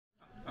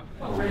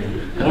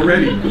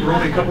Already, we're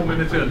only a couple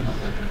minutes in.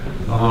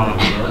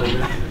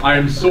 I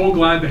am so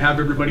glad to have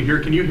everybody here.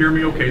 Can you hear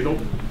me okay though?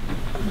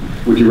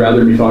 Would you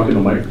rather me talk in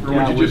the mic? Or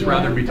would you just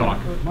rather me talk?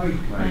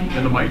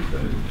 In the mic?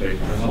 Okay.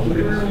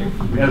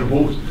 We had a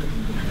vote.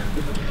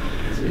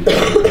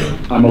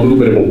 I'm a little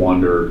bit of a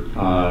wanderer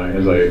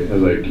as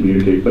I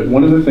communicate, but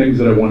one of the things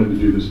that I wanted to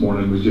do this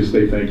morning was just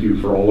say thank you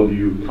for all of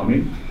you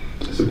coming,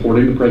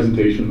 supporting the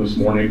presentation this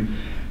morning.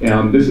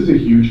 And this is a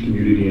huge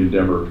community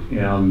endeavor,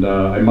 and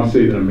I must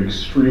say that I'm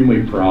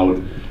extremely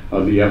proud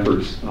of the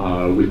efforts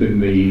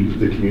within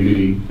the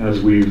community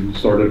as we've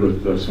started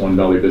with the Swan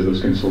Valley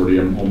Business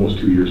Consortium almost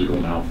 2 years ago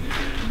now.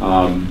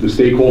 The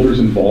stakeholders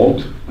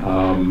involved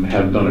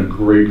have done a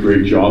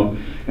great job,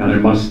 and I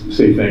must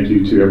say thank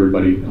you to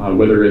everybody,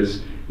 whether it's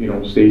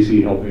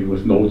Stacy helping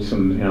with notes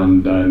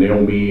and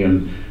Naomi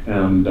and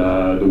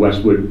the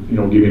Westwood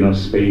giving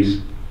us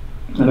space.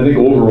 And I think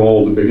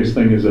overall the biggest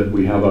thing is that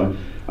we have a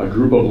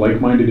group of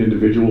like-minded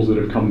individuals that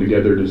have come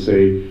together to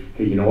say,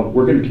 hey, you know what,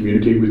 we're going to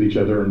communicate with each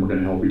other and we're going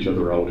to help each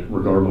other out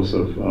regardless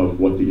of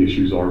what the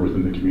issues are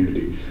within the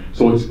community.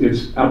 So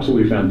it's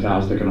absolutely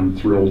fantastic, and I'm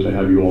thrilled to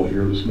have you all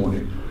here this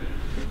morning.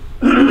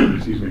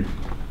 Excuse me.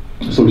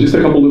 So just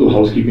a couple little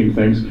housekeeping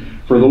things.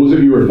 For those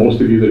of you, or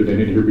most of you that have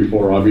been in here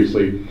before,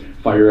 obviously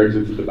fire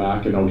exits at the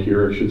back and out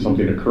here should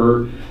something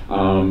occur.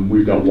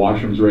 We've got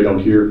washrooms right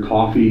out here.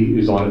 Coffee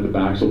is on at the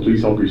back, so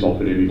please help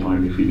yourself at any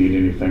time if you need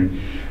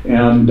anything.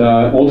 And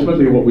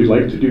ultimately what we'd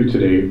like to do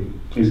today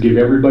is give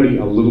everybody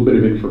a little bit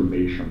of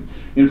information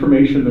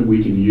that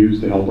we can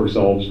use to help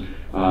ourselves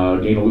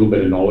gain a little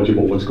bit of knowledge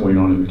about what's going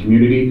on in the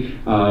community.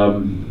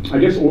 I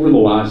guess over the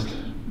last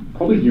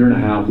probably year and a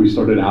half, we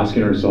started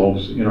asking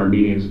ourselves in our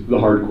meetings the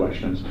hard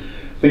questions.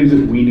 Things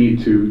that we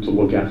need to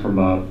look at from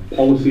a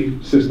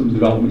policy, systems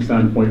development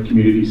standpoint,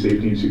 community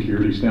safety and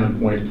security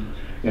standpoint.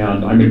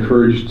 And I'm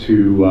encouraged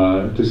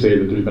to say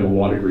that there's been a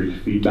lot of great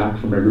feedback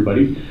from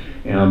everybody.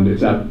 And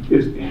it's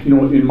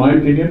in my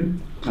opinion,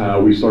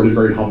 we started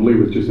very humbly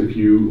with just a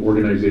few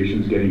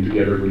organizations getting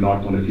together. We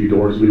knocked on a few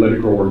doors. We let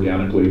it grow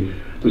organically.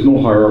 There's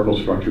no hierarchical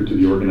structure to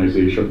the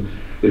organization.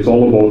 It's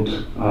all about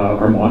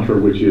our mantra,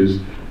 which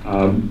is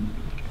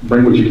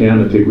bring what you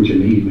can and take what you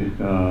need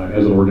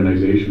as an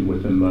organization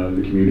within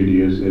the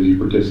community as you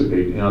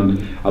participate.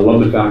 And I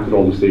love the fact that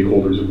all the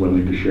stakeholders are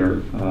willing to share.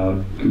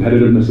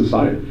 Competitiveness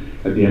aside,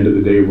 at the end of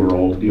the day, we're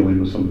all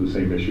dealing with some of the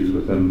same issues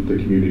within the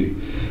community.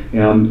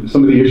 And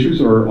some of the issues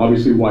are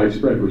obviously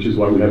widespread, which is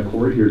why we have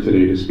Cory here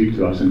today to speak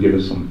to us and give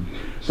us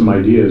some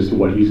ideas to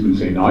what he's been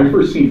saying. Now, I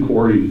first seen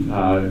Cory in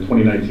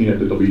 2019 at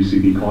the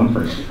WCB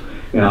conference,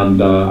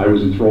 and I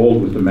was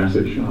enthralled with the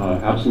message.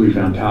 Absolutely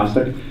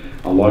fantastic.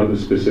 A lot of the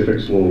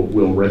specifics will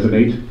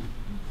resonate,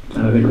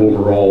 and I think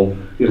overall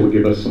it'll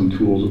give us some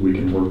tools that we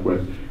can work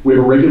with. We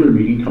have a regular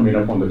meeting coming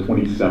up on the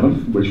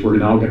 27th, which we're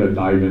now going to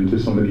dive into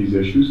some of these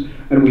issues,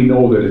 and we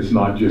know that it's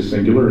not just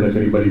singular. And if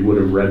anybody would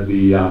have read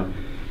the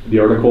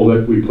article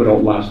that we put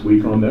out last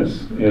week on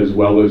this, as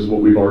well as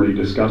what we've already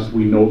discussed,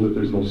 we know that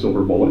there's no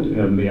silver bullet,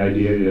 and the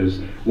idea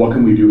is what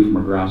can we do from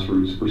a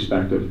grassroots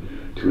perspective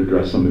to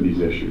address some of these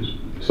issues.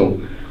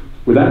 So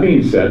with that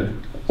being said,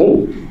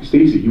 oh,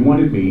 Stacy, you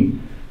wanted me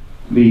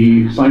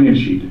the sign-in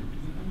sheet.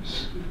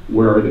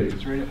 Where are they?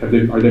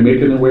 Are they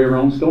making their way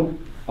around still?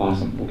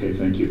 Awesome. Okay,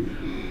 thank you.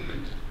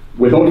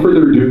 Without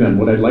further ado then,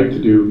 what I'd like to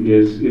do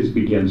is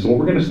begin. So what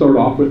we're going to start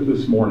off with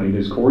this morning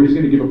is Cory's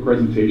going to give a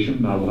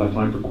presentation. We'll have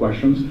time for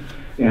questions.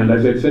 And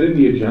as I said in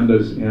the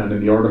agendas and in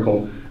the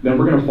article, then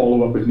we're going to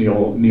follow up with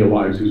Neil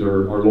Ives, who's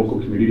our local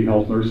community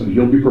health nurse, and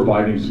he'll be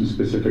providing some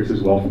specifics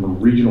as well from a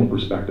regional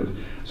perspective.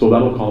 So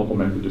that'll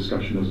complement the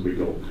discussion as we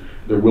go.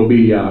 There will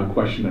be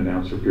question and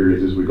answer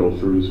periods as we go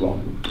through as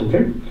well.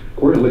 Okay,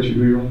 Cory, I'll let you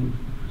do your own.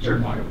 Sure,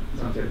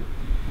 sounds good.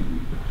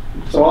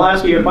 So I'll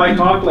ask you, if I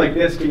talk like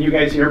this, can you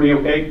guys hear me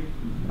okay?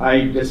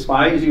 I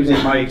despise using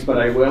mics, but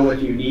I will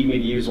if you need me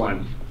to use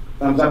one.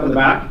 Thumbs up in the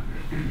back?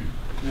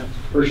 Yeah.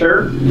 For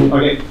sure?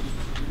 Okay.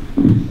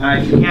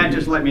 If you can't,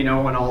 just let me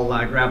know and I'll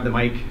grab the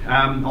mic.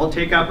 I'll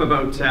take up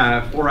about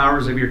 4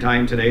 hours of your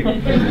time today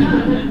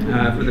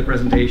for the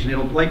presentation.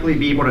 It'll likely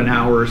be about an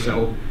hour or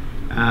so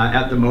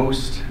at the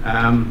most.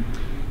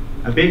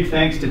 A big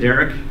thanks to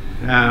Derek.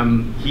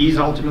 He's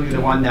ultimately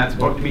the one that's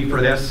booked me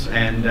for this,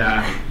 and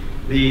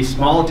the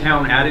small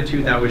town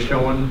attitude that was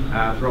shown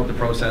throughout the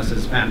process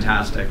is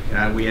fantastic.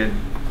 We had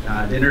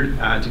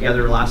dinner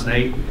together last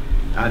night.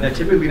 That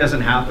typically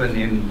doesn't happen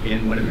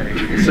in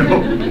Winnipeg. So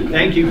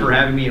thank you for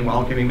having me and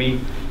welcoming me.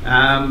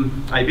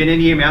 I've been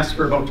in EMS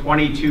for about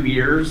 22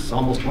 years,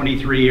 almost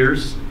 23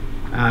 years.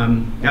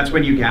 That's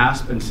when you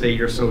gasp and say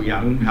you're so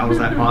young. How is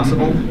that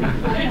possible?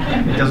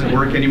 It doesn't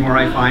work anymore,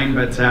 I find,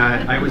 but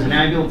I was an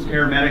ambulance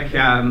paramedic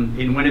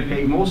in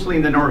Winnipeg, mostly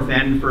in the North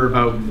End, for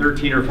about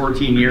 13 or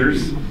 14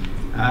 years.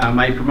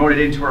 I promoted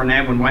into our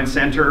 911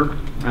 center,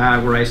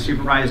 where I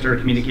supervised our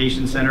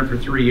communications center for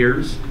 3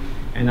 years,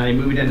 and I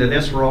moved into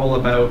this role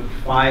about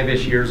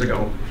 5-ish years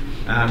ago.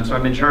 So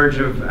I'm in charge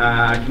of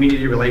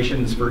community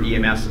relations for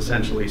EMS,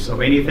 essentially.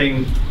 So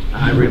anything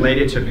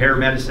related to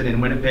paramedicine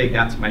in Winnipeg,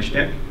 that's my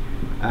shtick.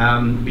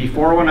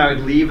 Before, when I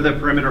would leave the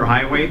perimeter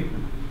highway,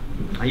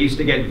 I used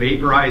to get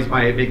vaporized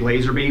by a big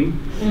laser beam.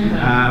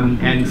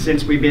 And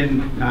since we've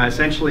been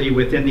essentially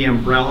within the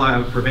umbrella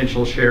of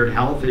provincial shared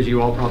health, as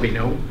you all probably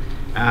know,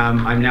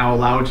 I'm now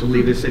allowed to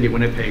leave the city of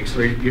Winnipeg. So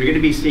you're going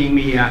to be seeing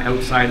me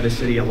outside of the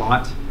city a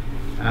lot.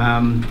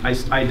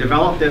 I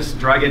developed this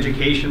drug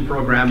education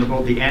program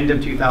about the end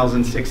of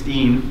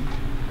 2016,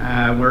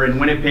 where in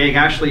Winnipeg,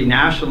 actually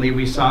nationally,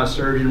 we saw a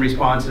surge in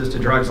responses to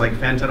drugs like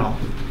fentanyl.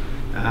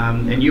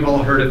 And you've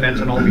all heard of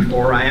fentanyl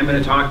before. I am going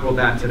to talk about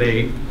that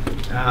today.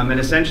 And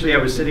essentially, I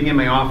was sitting in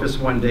my office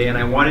one day, and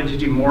I wanted to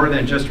do more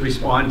than just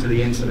respond to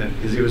the incident,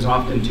 because it was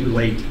often too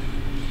late.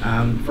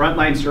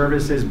 Frontline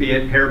services, be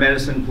it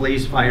paramedicine,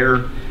 police,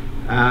 fire,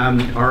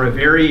 are a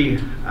very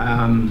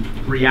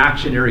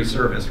reactionary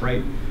service,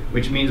 right?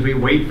 Which means we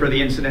wait for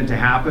the incident to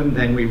happen,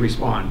 then we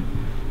respond.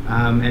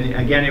 And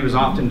again, it was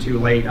often too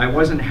late. I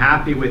wasn't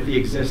happy with the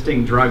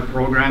existing drug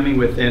programming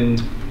within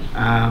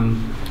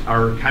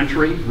our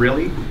country,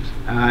 really.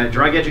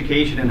 Drug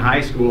education in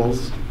high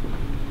schools,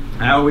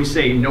 I always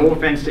say, no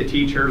offense to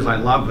teachers, I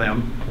love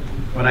them,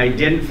 but I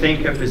didn't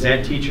think a phys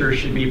ed teacher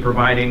should be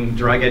providing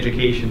drug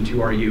education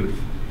to our youth.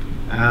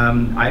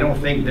 I don't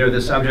think they're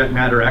the subject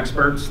matter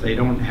experts. They've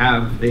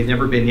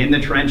never been in the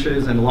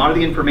trenches, and a lot of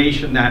the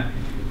information that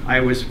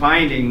I was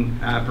finding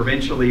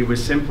provincially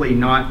was simply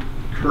not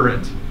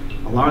current.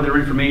 A lot of their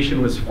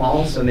information was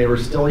false, and they were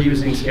still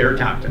using scare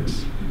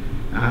tactics.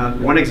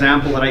 One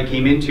example that I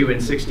came into in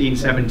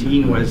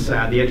 16-17 was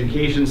the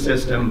education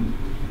system.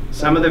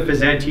 Some of the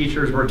phys ed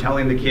teachers were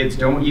telling the kids,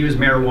 don't use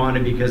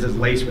marijuana because it's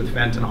laced with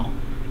fentanyl.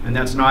 And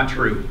that's not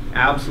true,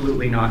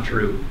 absolutely not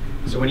true.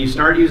 So when you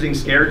start using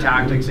scare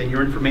tactics and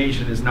your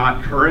information is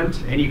not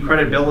current, any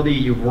credibility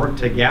you've worked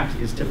to get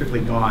is typically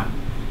gone.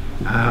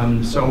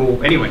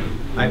 So anyway,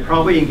 I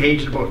probably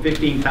engaged about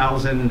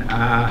 15,000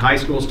 high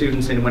school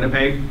students in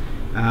Winnipeg.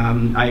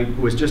 I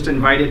was just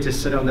invited to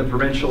sit on the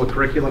provincial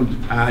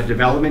curriculum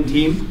development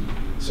team.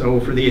 So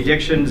for the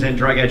addictions and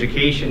drug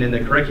education in the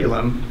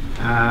curriculum,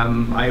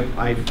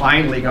 I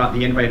finally got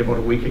the invite about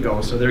a week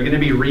ago. So they're going to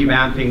be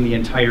revamping the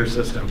entire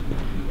system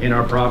in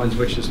our province,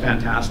 which is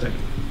fantastic.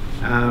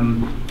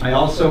 I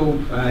also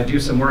do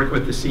some work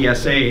with the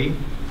CSA.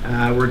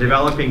 We're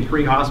developing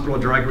pre-hospital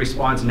drug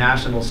response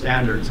national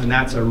standards, and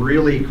that's a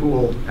really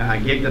cool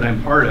gig that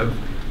I'm part of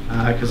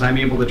because I'm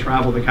able to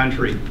travel the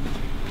country.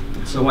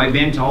 So I've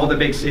been to all the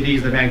big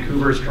cities, the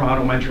Vancouvers,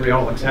 Toronto,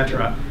 Montreal,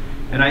 etc.,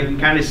 and I can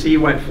kind of see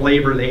what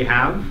flavor they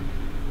have.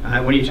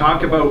 When you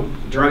talk about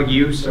drug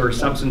use or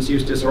substance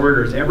use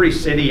disorders, every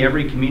city,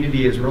 every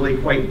community is really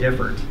quite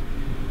different.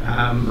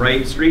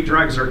 Right? Street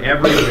drugs are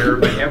everywhere,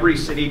 but every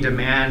city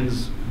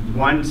demands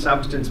one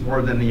substance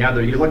more than the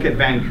other. You look at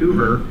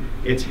Vancouver,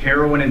 it's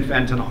heroin and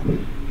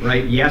fentanyl,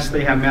 right? Yes,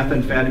 they have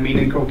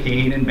methamphetamine and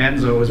cocaine and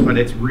benzos, but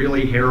it's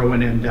really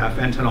heroin and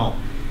fentanyl.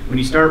 When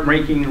you start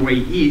making your way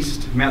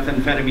east,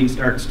 methamphetamine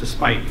starts to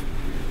spike,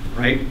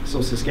 right?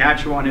 So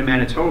Saskatchewan and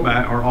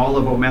Manitoba are all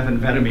about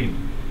methamphetamine.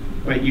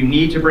 But you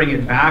need to bring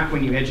it back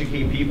when you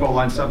educate people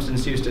on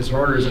substance use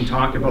disorders and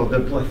talk about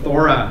the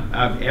plethora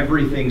of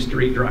everything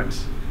street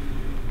drugs.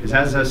 Because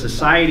as a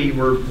society,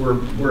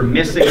 we're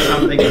missing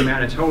something in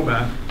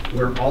Manitoba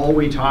where all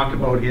we talk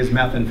about is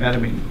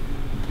methamphetamine.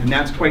 And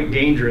that's quite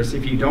dangerous.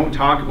 If you don't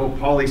talk about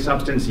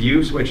polysubstance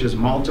use, which is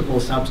multiple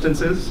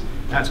substances,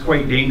 that's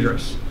quite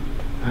dangerous.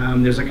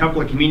 There's a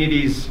couple of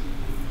communities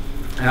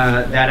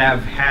that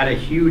have had a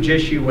huge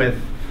issue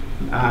with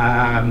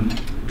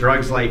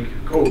drugs like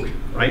coke,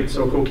 right?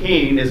 So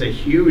cocaine is a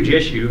huge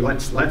issue,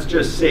 let's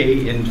just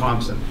say in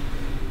Thompson.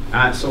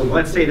 So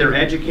let's say they're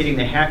educating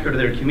the heck out of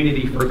their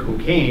community for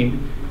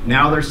cocaine.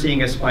 Now they're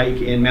seeing a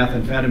spike in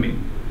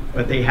methamphetamine,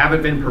 but they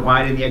haven't been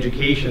providing the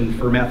education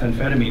for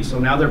methamphetamine. So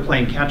now they're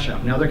playing catch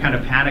up. Now they're kind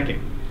of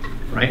panicking,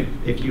 right?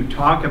 If you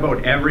talk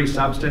about every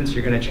substance,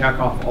 you're going to check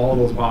off all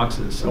those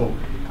boxes. So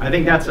I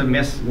think that's a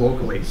miss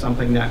locally,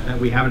 something that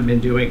we haven't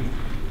been doing.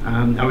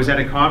 I was at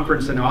a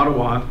conference in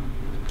Ottawa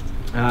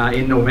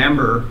in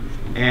November,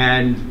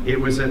 and it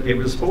was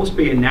supposed to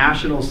be a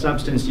national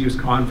substance use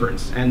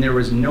conference, and there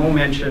was no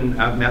mention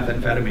of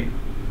methamphetamine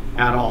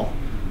at all.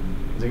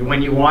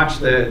 When you watch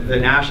the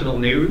national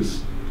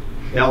news,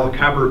 they'll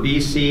cover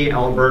BC,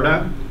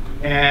 Alberta,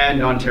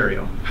 and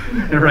Ontario,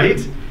 right?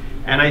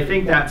 And I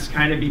think that's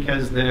kind of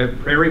because the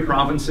prairie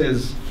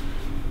provinces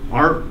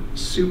aren't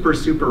super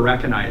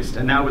recognized,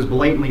 and that was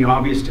blatantly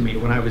obvious to me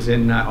when I was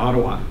in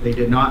Ottawa. They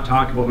did not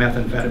talk about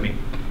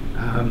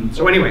methamphetamine.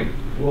 So anyway,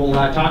 we'll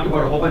talk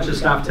about a whole bunch of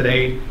stuff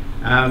today.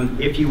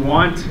 If you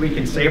want, we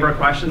can save our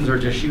questions or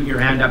just shoot your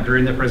hand up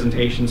during the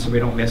presentation so we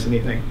don't miss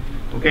anything.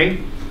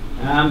 Okay?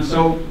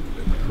 So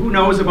who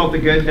knows about the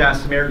Good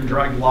Samaritan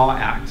Drug Law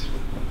Act?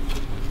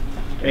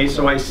 Okay,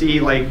 so I see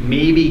like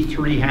maybe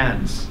 3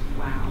 hands.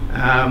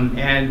 Wow.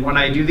 And when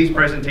I do these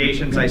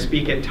presentations, I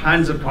speak at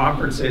tons of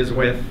conferences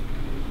with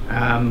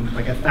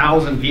like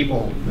 1,000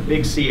 people, a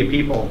big sea of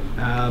people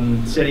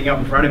sitting up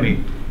in front of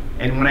me.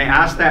 And when I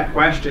ask that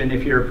question,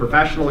 if you're a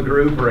professional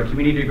group or a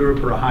community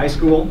group or a high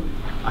school,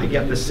 I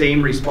get the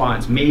same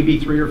response. Maybe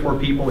 3 or 4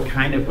 people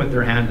kind of put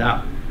their hand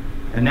up.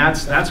 And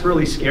that's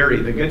really scary.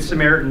 The Good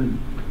Samaritan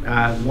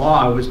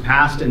law was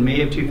passed in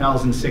May of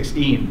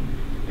 2016.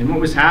 And what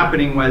was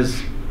happening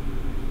was,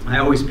 I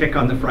always pick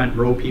on the front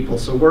row people.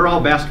 So we're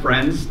all best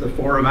friends, the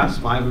 4 of us,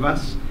 5 of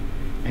us,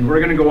 and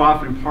we're gonna go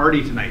off and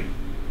party tonight.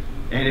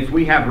 And if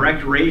we have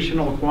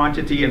recreational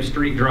quantity of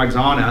street drugs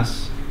on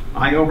us,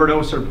 I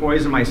overdose or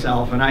poison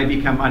myself and I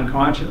become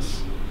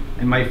unconscious.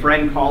 And my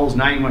friend calls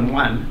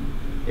 911.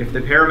 If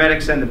the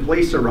paramedics and the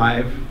police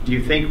arrive, do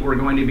you think we're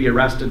going to be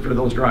arrested for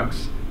those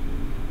drugs?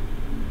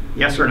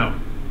 Yes or no?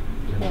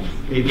 Yes.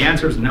 Okay, the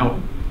answer is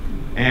no.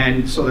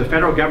 And so the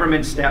federal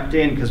government stepped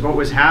in because what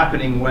was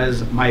happening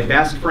was my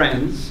best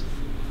friends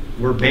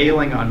were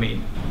bailing on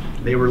me.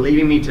 They were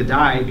leaving me to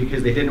die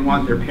because they didn't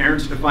want their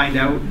parents to find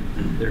out,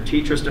 their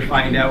teachers to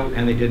find out,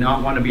 and they did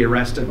not want to be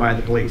arrested by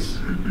the police.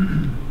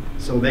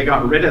 So they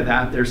got rid of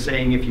that. They're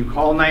saying if you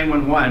call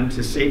 911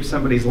 to save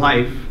somebody's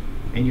life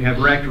and you have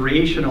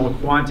recreational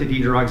quantity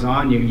drugs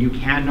on you, you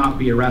cannot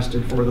be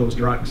arrested for those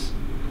drugs.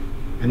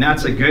 And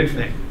that's a good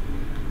thing.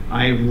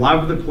 I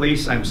love the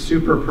police, I'm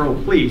super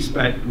pro-police,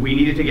 but we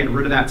needed to get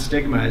rid of that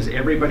stigma as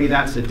everybody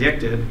that's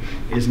addicted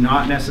is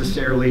not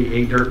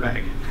necessarily a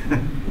dirtbag.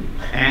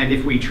 And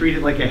if we treat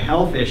it like a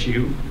health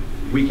issue,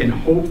 we can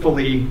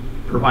hopefully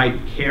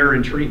provide care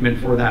and treatment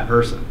for that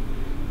person.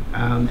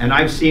 And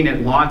I've seen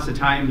it lots of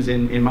times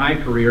in my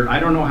career.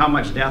 I don't know how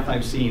much death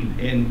I've seen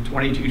in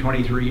 22,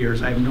 23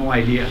 years. I have no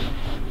idea.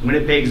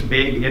 Winnipeg's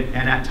big, and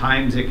at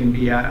times it can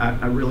be a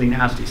really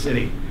nasty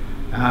city.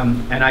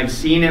 And I've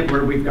seen it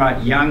where we've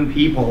got young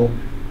people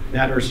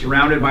that are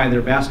surrounded by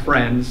their best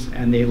friends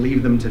and they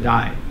leave them to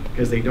die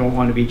because they don't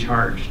want to be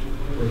charged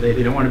or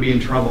they don't want to be in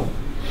trouble.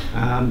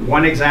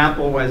 One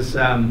example was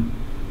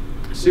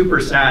super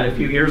sad. A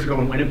few years ago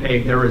in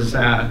Winnipeg, there was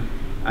a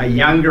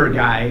younger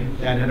guy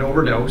that had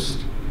overdosed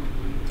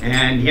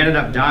and he ended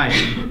up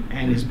dying,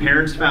 and his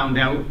parents found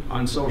out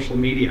on social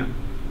media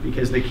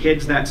because the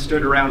kids that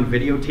stood around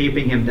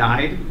videotaping him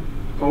died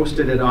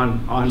posted it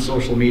on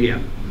social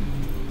media.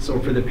 So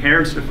for the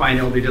parents to find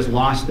out they just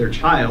lost their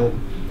child,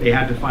 they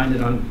had to find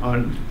it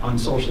on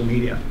social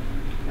media.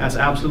 That's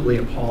absolutely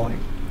appalling.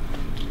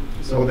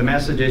 So the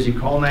message is you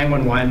call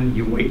 911,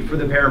 you wait for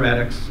the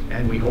paramedics,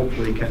 and we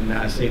hopefully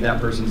can save that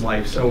person's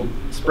life. So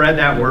spread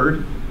that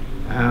word.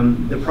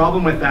 The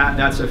problem with that,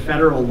 that's a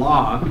federal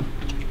law.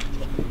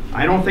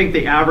 I don't think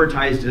they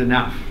advertised it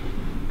enough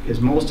because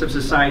most of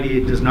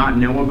society does not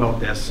know about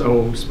this.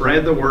 So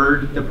spread the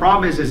word. The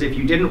problem is if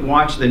you didn't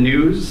watch the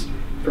news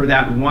for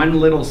that one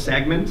little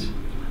segment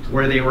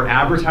where they were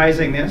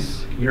advertising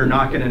this, you're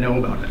not going to know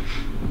about it,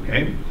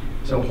 okay?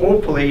 So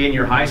hopefully in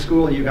your high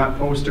school you got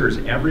posters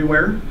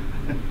everywhere,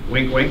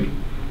 wink wink,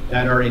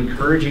 that are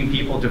encouraging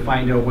people to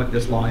find out what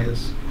this law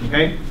is,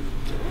 okay?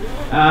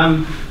 I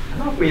don't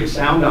know if we have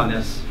sound on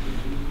this.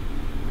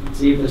 Let's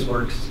see if this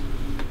works.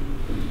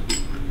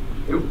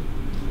 Oop,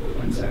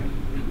 1 sec.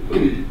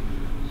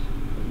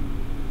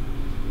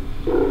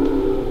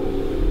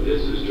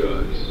 This is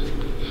drugs.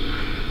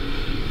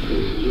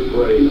 This is your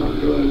brain on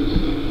drugs.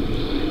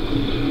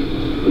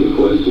 Any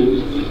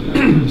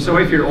questions? So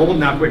if you're old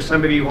enough, which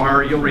some of you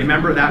are, you'll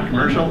remember that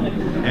commercial,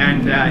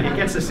 and it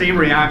gets the same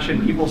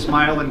reaction. People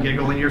smile and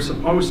giggle, and you're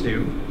supposed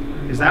to,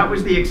 because that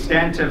was the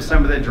extent of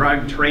some of the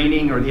drug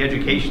training or the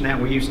education that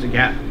we used to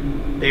get.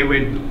 They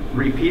would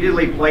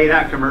repeatedly play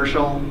that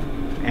commercial,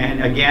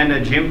 and again,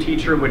 a gym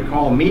teacher would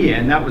call me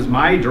in. That was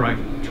my drug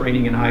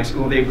training in high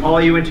school. They'd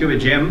call you into a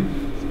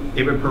gym,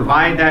 they would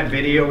provide that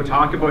video,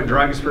 talk about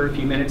drugs for a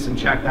few minutes, and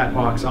check that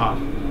box off.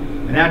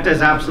 And that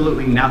does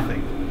absolutely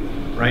nothing.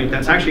 Right?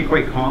 That's actually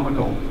quite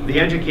comical. The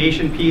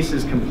education piece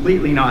is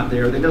completely not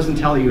there. That doesn't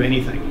tell you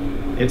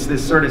anything. It's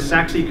this sort of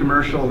sexy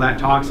commercial that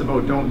talks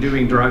about don't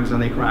doing drugs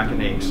and they crack an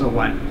egg. So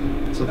what?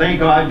 So thank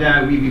God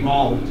we've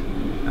evolved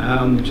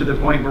to the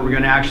point where we're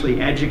going to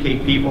actually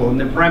educate people. And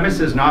the premise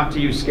is not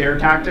to use scare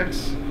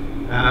tactics.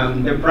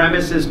 The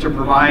premise is to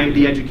provide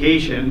the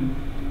education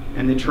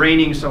and the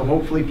training so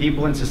hopefully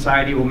people in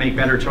society will make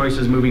better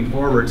choices moving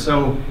forward.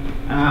 So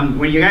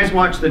when you guys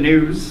watch the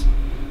news,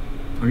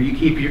 or you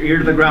keep your ear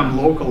to the ground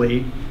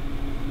locally,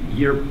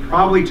 you're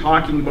probably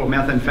talking about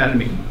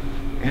methamphetamine.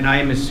 And I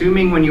am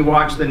assuming when you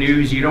watch the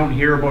news, you don't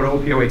hear about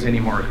opioids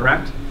anymore,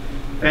 correct?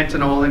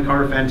 Fentanyl and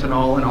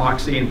carfentanil and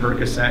oxy and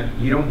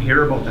Percocet, you don't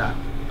hear about that.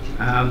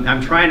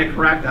 I'm trying to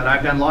correct that.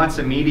 I've done lots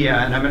of media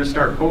and I'm going to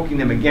start poking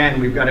them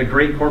again. We've got a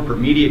great corporate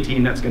media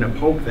team that's going to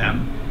poke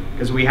them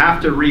because we have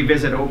to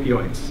revisit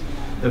opioids.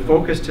 The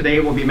focus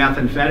today will be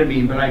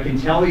methamphetamine, but I can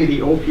tell you the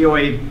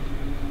opioid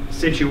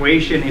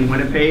situation in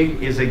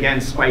Winnipeg is again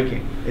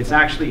spiking. It's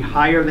actually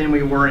higher than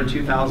we were in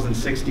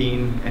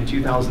 2016 and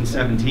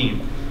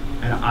 2017.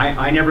 And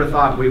I never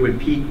thought we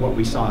would peak what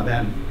we saw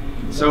then.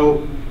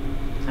 So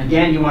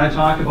again, you want to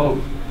talk about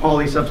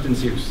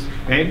polysubstance use,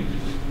 okay?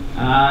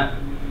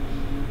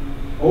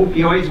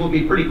 Opioids will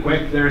be pretty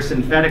quick. They're a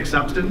synthetic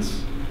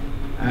substance,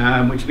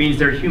 which means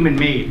they're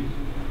human-made.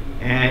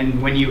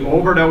 And when you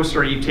overdose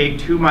or you take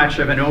too much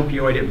of an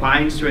opioid, it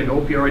binds to an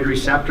opioid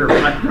receptor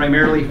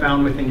primarily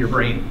found within your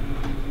brain.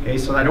 Okay,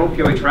 so that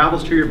opioid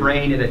travels to your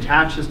brain, it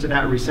attaches to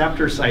that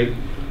receptor site.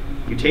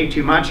 You take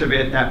too much of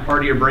it, that part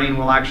of your brain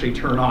will actually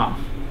turn off.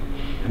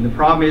 And the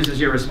problem is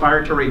your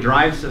respiratory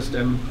drive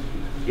system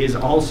is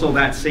also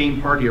that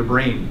same part of your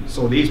brain.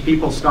 So these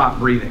people stop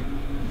breathing.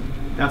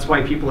 That's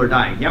why people are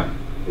dying. Yep.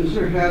 Is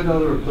there a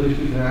handout or a place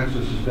we can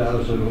access this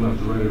data so I don't have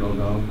to write it all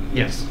down?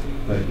 Yes.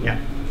 Thank you.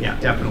 Yeah,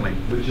 definitely.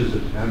 Which is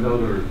it, handout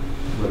or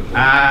website?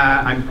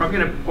 I'm probably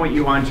going to point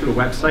you on to a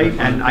website,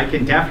 and I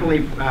can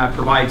definitely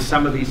provide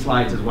some of these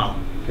slides as well.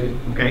 Okay.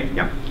 Okay,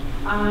 yep.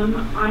 I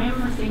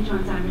am a St.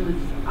 John's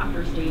Ambulance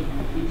first aid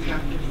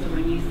instructor, so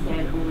when you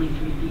said only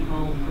 3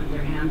 people put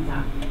their hands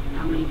up,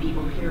 how many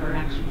people here are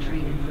actually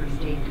trained in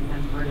first aid, because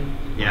that's part of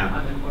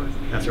other course?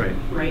 That's right.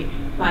 Right,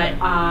 but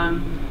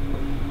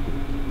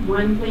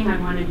one thing I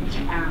wanted to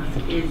ask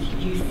is,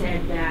 you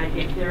said that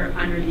if they're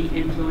under the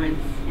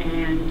influence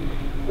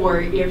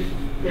or if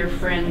their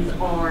friends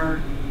are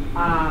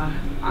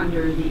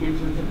under the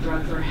influence of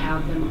drugs or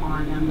have them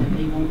on them, that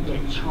they won't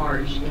get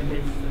charged if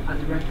it's a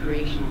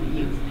recreational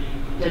use.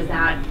 Does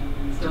that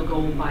still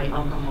go by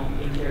alcohol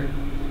if they're...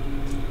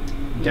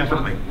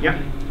 Definitely, yep.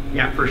 Okay.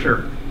 Yeah, for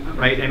sure. Okay.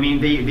 Right, I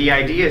mean, the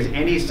idea is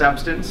any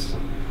substance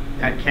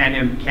that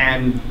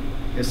can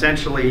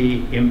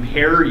essentially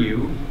impair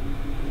you,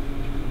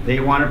 they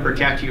want to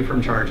protect you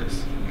from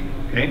charges.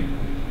 Okay?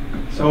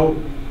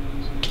 So,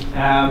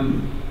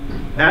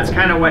 that's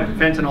kind of what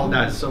fentanyl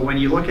does. So when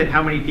you look at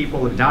how many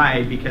people have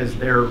died because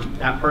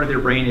that part of their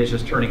brain is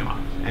just turning off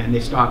and they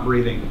stop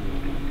breathing.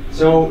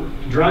 So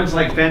drugs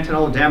like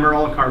fentanyl,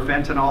 Demerol,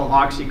 carfentanil,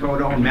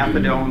 oxycodone,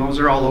 methadone, those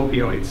are all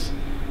opioids.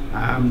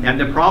 And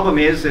the problem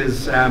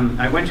is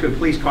I went to a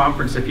police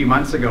conference a few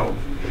months ago,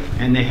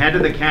 and the head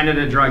of the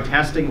Canada Drug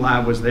Testing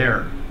Lab was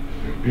there.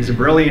 He's a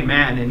brilliant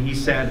man, and he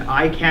said,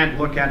 I can't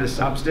look at a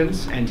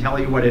substance and tell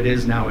you what it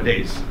is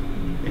nowadays.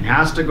 It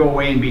has to go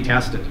away and be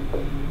tested.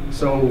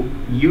 So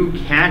you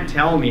can't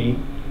tell me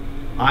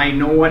I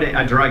know what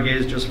a drug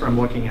is just from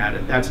looking at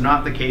it. That's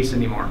not the case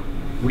anymore.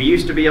 We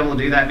used to be able to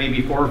do that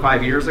maybe 4 or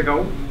 5 years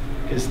ago,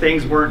 because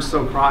things weren't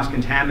so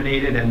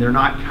cross-contaminated and they're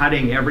not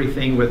cutting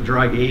everything with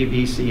drug A,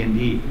 B, C, and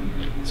D.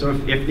 So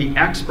if the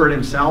expert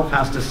himself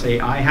has to say,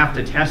 I have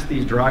to test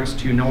these drugs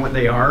to know what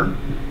they are,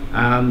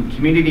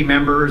 community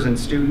members and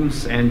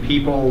students and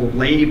people,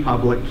 lay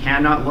public,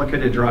 cannot look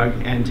at a drug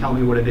and tell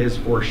me what it is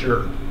for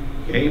sure.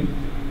 Okay?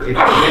 If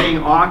you're getting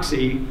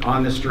Oxy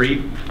on the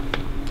street,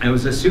 it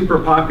was a super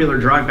popular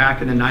drug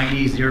back in the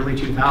 90s, the early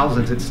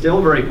 2000s. It's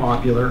still very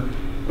popular,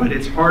 but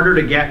it's harder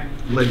to get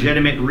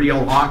legitimate,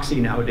 real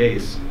Oxy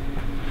nowadays.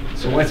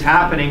 So what's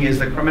happening is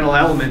the criminal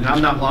element,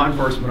 I'm not law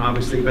enforcement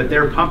obviously, but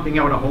they're pumping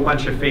out a whole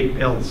bunch of fake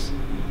pills.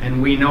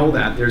 And we know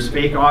that. There's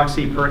fake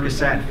Oxy,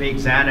 Percocet, fake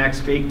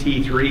Xanax, fake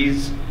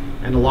T3s,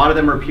 and a lot of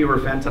them are pure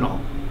fentanyl.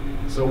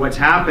 So what's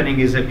happening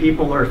is that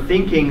people are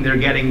thinking they're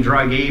getting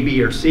drug A,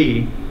 B, or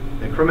C.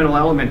 The criminal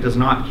element does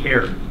not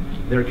care.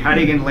 They're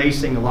cutting and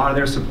lacing a lot of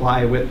their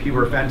supply with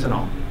pure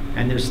fentanyl,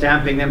 and they're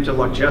stamping them to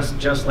look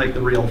just like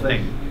the real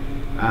thing.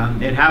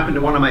 It happened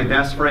to one of my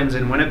best friends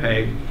in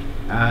Winnipeg.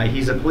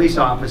 He's a police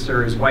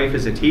officer, his wife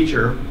is a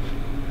teacher,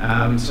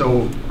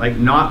 so like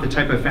not the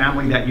type of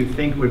family that you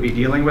think would be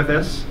dealing with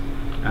this.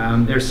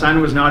 Their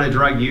son was not a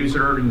drug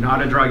user,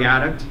 not a drug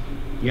addict.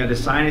 He had a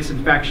sinus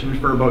infection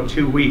for about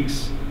 2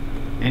 weeks,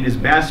 and his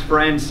best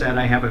friend said,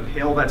 I have a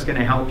pill that's going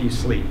to help you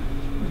sleep.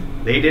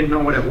 They didn't know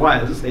what it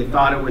was. They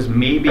thought it was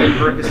maybe a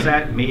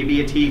Percocet,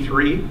 maybe a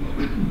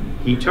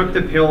T3. He took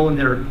the pill in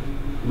their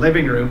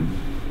living room,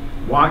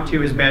 walked to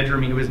his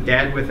bedroom, he was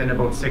dead within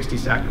about 60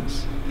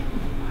 seconds.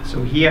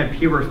 So he had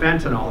pure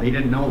fentanyl, he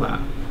didn't know that.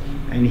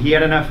 And he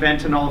had enough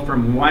fentanyl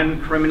from one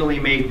criminally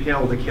made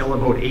pill to kill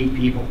about 8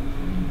 people.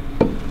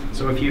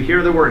 So if you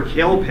hear the word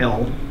kill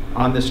pill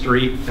on the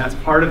street, that's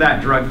part of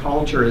that drug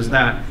culture, is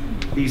that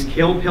these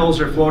kill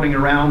pills are floating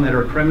around that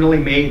are criminally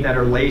made, that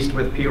are laced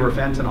with pure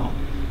fentanyl.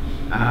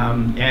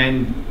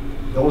 And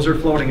those are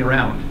floating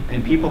around.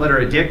 And people that are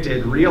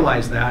addicted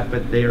realize that,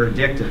 but they are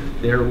addicted.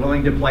 They're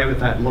willing to play with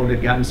that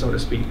loaded gun, so to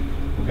speak.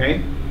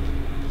 Okay?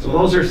 So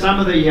those are some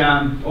of the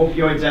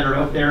opioids that are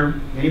out there.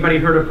 Anybody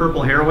heard of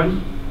purple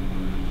heroin?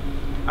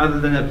 Other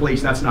than the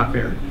police, that's not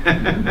fair.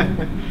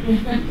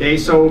 Okay,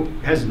 so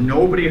has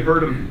nobody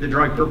heard of the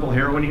drug purple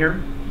heroin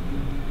here?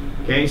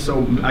 Okay,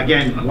 so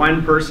again,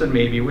 one person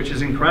maybe, which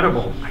is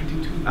incredible. I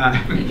do too.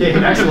 Okay,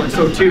 excellent,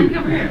 so 2.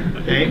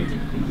 Okay,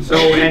 so,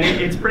 and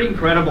it's pretty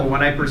incredible.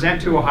 When I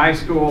present to a high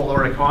school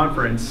or a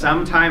conference,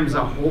 sometimes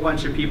a whole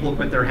bunch of people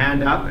put their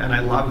hand up, and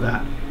I love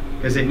that,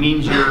 because it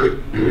means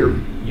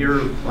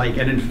you're like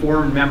an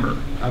informed member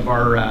of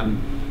our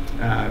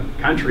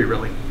country,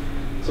 really.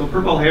 So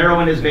purple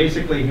heroin is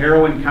basically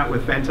heroin cut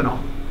with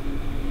fentanyl.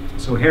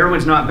 So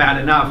heroin's not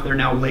bad enough, they're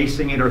now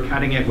lacing it or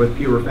cutting it with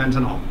pure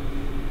fentanyl.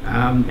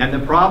 And the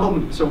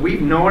problem, so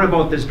we've known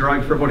about this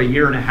drug for about 1.5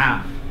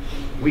 years.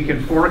 We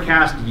can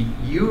forecast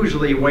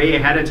usually way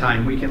ahead of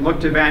time. We can look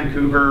to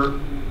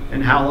Vancouver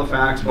and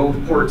Halifax, both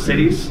port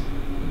cities,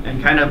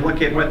 and kind of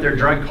look at what their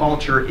drug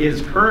culture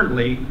is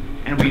currently,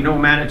 and we know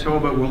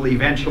Manitoba will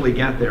eventually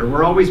get there.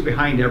 We're always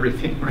behind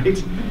everything,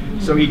 right?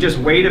 So you just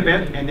wait a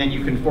bit, and then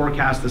you can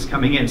forecast this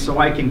coming in. So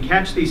I can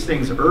catch these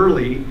things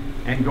early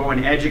and go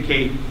and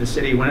educate the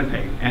city of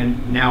Winnipeg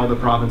and now the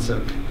province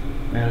of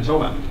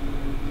Manitoba.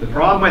 The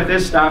problem with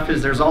this stuff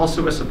is there's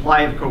also a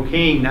supply of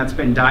cocaine that's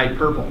been dyed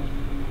purple.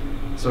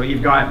 So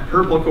you've got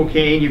purple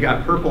cocaine, you've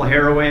got purple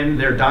heroin,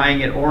 they're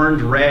dyeing it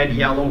orange, red,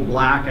 yellow,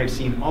 black. I've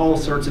seen all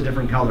sorts of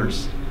different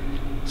colors.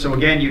 So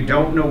again, you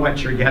don't know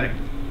what you're getting.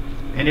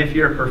 And if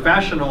you're a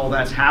professional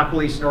that's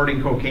happily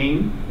snorting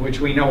cocaine, which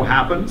we know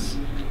happens,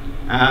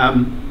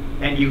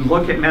 and you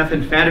look at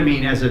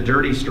methamphetamine as a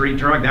dirty street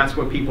drug, that's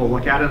what people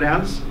look at it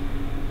as.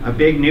 A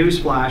big news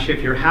flash,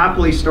 if you're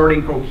happily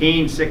snorting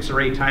cocaine 6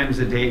 or 8 times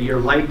a day, you're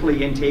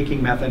likely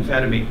intaking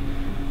methamphetamine,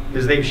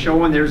 because they've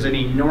shown there's an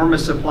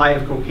enormous supply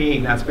of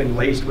cocaine that's been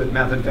laced with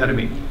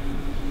methamphetamine.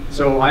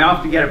 So I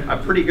often get a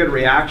pretty good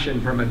reaction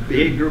from a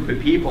big group of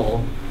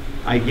people.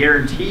 I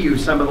guarantee you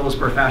some of those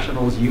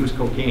professionals use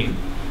cocaine.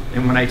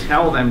 And when I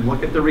tell them,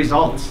 look at the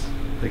results,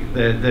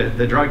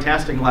 the drug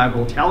testing lab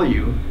will tell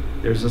you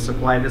there's a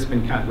supply that's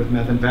been cut with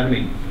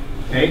methamphetamine.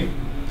 Okay?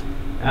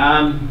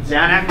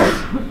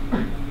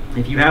 Xanax.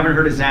 If you haven't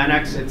heard of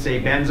Xanax, it's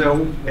a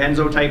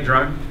benzo type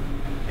drug.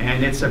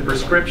 And it's a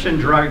prescription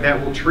drug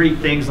that will treat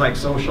things like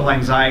social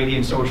anxiety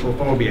and social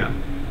phobia.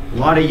 A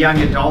lot of young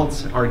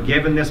adults are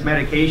given this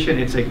medication.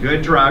 It's a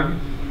good drug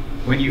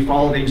when you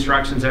follow the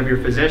instructions of your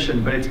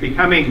physician, but it's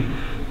becoming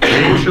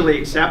socially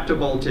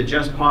acceptable to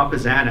just pop a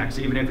Xanax,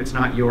 even if it's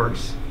not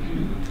yours.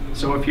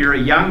 So if you're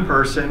a young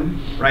person,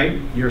 right,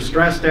 you're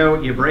stressed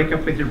out, you break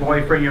up with your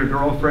boyfriend, your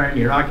girlfriend,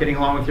 you're not getting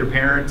along with your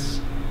parents,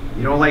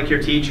 you don't like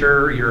your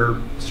teacher,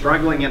 you're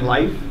struggling in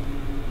life,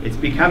 it's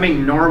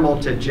becoming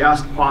normal to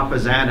just pop a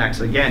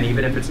Xanax, again,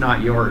 even if it's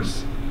not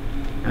yours.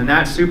 And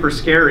that's super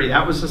scary.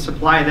 That was the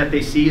supply that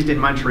they seized in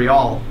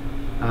Montreal.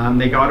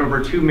 They got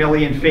over 2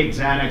 million fake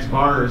Xanax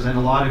bars, and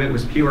a lot of it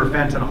was pure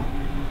fentanyl.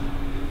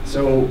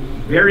 So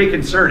very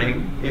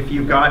concerning if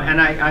you've got,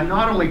 and I'm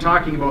not only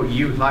talking about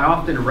youth, I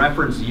often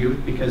reference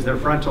youth because their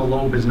frontal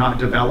lobe is not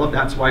developed.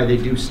 That's why they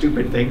do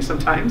stupid things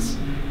sometimes.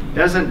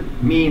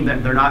 Doesn't mean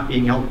that they're not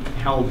being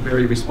held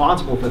very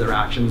responsible for their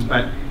actions,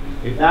 but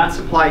if that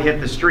supply hit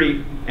the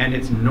street and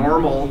it's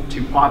normal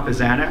to pop a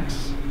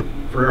Xanax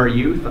for our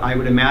youth, I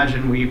would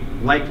imagine we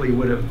likely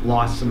would have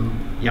lost some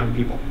young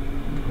people,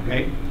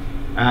 okay?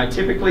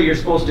 Typically, you're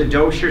supposed to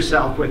dose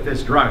yourself with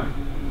this drug.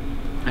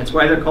 That's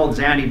why they're called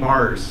Xanny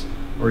bars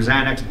or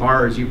Xanax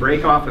bars. You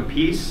break off a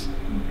piece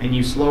and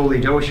you slowly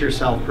dose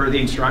yourself per the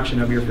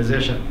instruction of your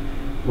physician.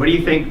 What do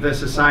you think the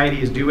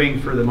society is doing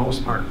for the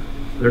most part?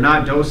 They're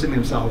not dosing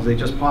themselves, they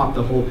just pop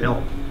the whole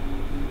pill.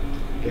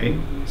 Okay?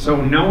 So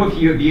know if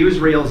you abuse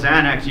real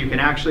Xanax, you can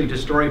actually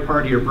destroy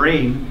part of your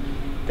brain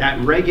that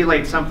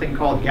regulates something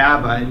called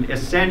GABA, and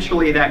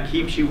essentially that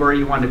keeps you where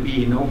you want to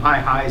be, no high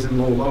highs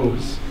and low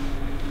lows.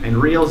 And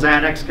real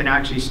Xanax can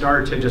actually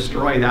start to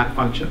destroy that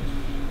function.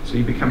 So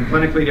you become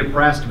clinically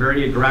depressed,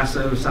 very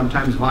aggressive,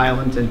 sometimes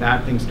violent, and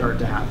bad things start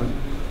to happen.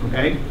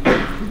 Okay?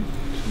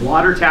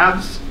 Blotter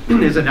tabs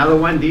is another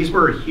one. These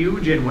were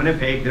huge in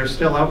Winnipeg. They're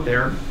still out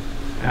there.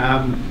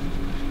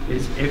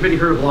 Has anybody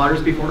heard of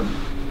blotters before?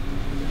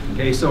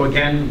 Okay, so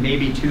again,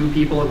 maybe 2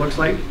 people it looks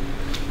like.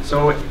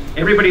 So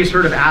everybody's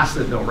heard of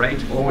acid though,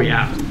 right? Oh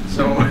yeah.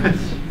 So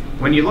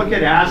when you look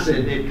at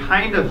acid, it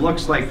kind of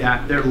looks like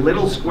that. They're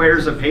little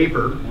squares of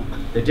paper.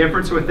 The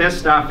difference with this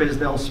stuff is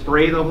they'll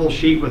spray the whole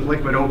sheet with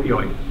liquid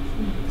opioid.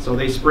 So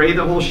they spray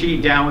the whole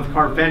sheet down with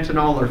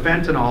carfentanil or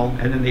fentanyl,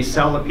 and then they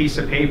sell a piece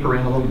of paper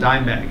in a little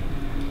dime bag.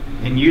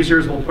 And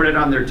users will put it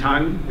on their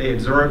tongue. They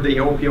absorb the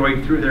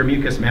opioid through their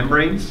mucous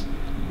membranes.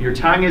 Your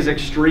tongue is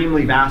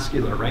extremely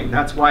vascular, right?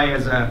 That's why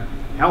as a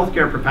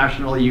healthcare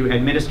professional, you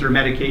administer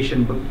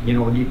medication, but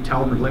you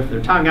tell them to lift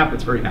their tongue up,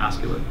 it's very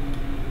vascular.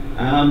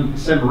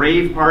 Some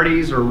rave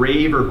parties or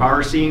rave or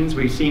bar scenes,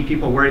 we've seen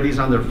people wear these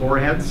on their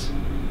foreheads.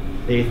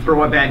 They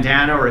throw a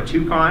bandana or a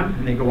toucan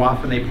and they go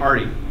off and they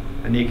party.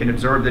 And they can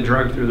absorb the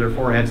drug through their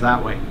foreheads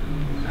that way.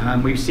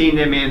 We've seen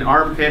them in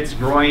armpits,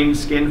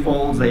 groins, skin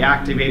folds. They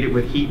activate it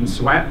with heat and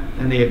sweat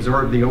and they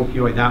absorb the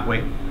opioid that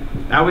way.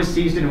 That was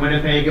seized in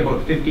Winnipeg,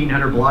 about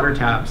 1,500 blotter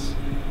tabs.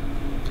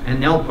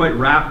 And they'll put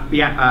rap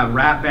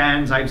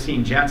bands, I've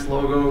seen Jets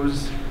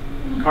logos,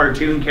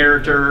 cartoon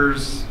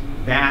characters,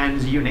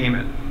 bands, you name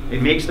it.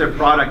 It makes their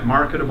product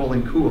marketable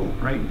and cool,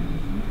 right?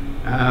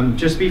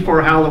 Just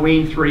before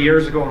Halloween 3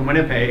 years ago in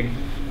Winnipeg,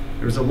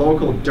 there was a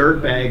local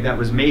dirtbag that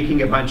was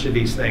making a bunch of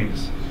these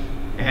things.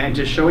 And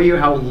to show you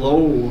how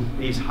low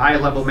these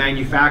high-level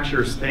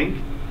manufacturers think,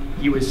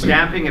 he was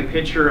stamping a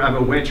picture of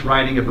a witch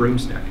riding a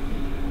broomstick.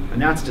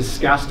 And that's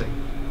disgusting.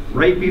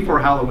 Right before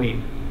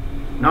Halloween.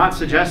 Not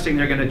suggesting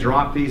they're going to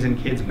drop these in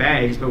kids'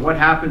 bags, but what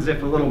happens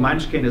if a little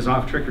munchkin is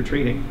off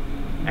trick-or-treating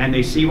and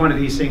they see one of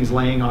these things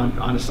laying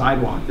on a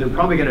sidewalk? They're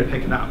probably going to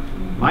pick it up.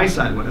 My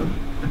son would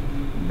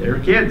have. They're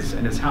kids,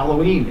 and it's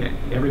Halloween.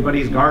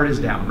 Everybody's guard is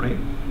down, right?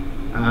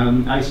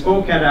 I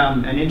spoke at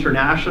an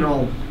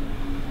international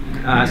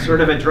sort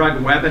of a drug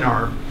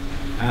webinar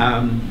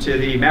to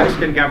the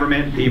Mexican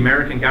government, the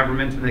American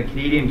government, and the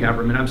Canadian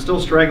government. I'm still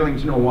struggling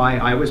to know why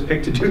I was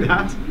picked to do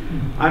that.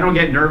 I don't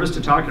get nervous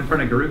to talk in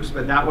front of groups,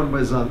 but that one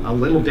was a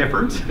little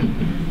different.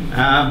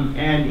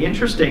 And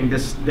interesting,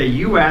 the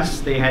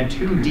US, they had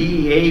 2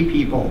 DEA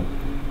people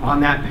on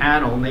that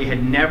panel, and they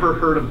had never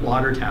heard of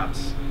blotter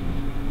tabs,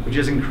 which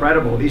is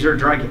incredible. These are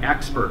drug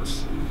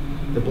experts.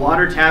 The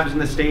blotter tabs in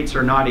the States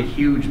are not a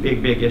huge,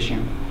 big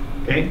issue,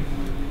 okay?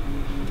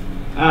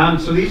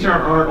 So these are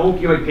our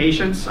opioid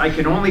patients. I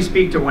can only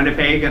speak to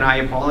Winnipeg, and I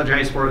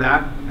apologize for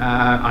that.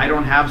 I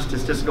don't have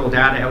statistical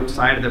data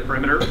outside of the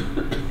perimeter.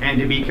 And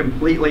to be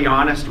completely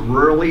honest,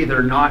 rurally,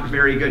 they're not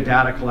very good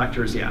data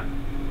collectors yet.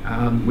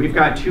 We've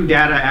got 2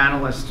 data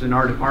analysts in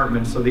our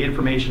department, so the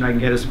information I can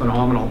get is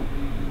phenomenal.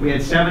 We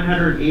had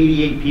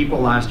 788 people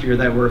last year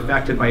that were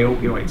affected by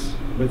opioids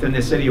within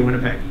the city of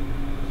Winnipeg.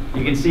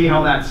 You can see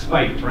how that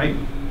spiked, right?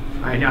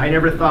 I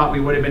never thought we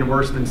would have been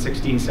worse than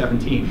 16,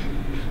 17.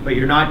 But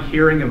you're not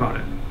hearing about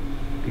it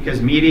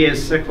because media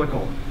is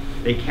cyclical.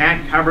 They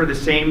can't cover the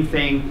same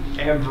thing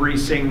every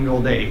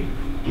single day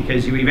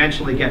because you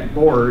eventually get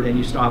bored and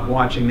you stop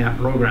watching that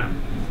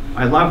program.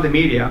 I love the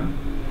media,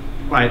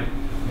 but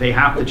they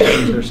have to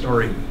change their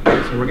story.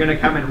 So we're going to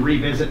come and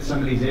revisit some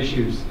of these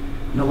issues.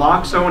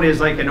 Naloxone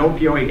is like an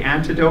opioid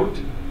antidote.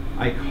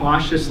 I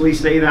cautiously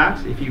say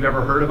that if you've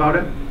ever heard about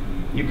it.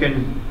 You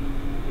can,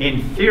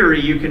 in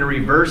theory, you can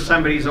reverse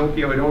somebody's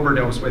opioid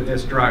overdose with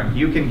this drug.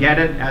 You can get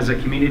it as a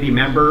community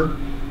member.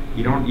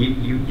 You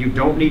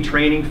don't need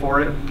training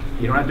for it.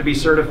 You don't have to be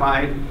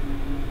certified.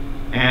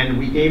 And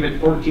we gave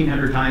it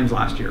 1,400 times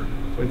last year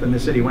within the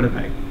city of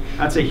Winnipeg.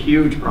 That's a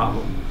huge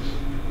problem,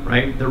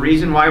 right? The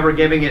reason why we're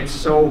giving it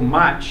so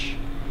much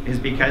is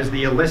because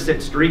the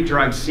illicit street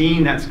drug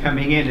scene that's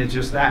coming in is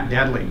just that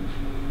deadly.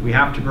 We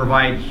have to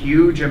provide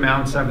huge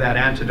amounts of that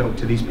antidote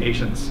to these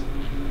patients.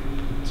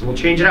 So we'll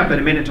change it up in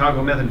a minute, talk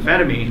about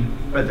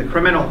methamphetamine, but the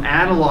criminal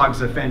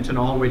analogs of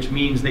fentanyl, which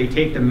means they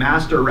take the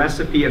master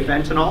recipe of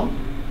fentanyl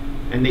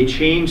and they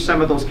change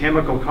some of those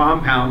chemical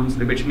compounds,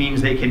 which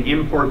means they can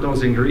import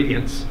those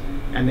ingredients.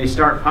 And they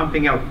start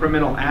pumping out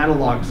criminal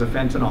analogs of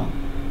fentanyl,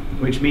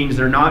 which means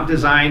they're not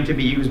designed to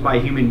be used by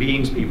human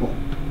beings, people.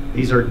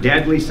 These are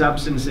deadly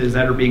substances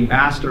that are being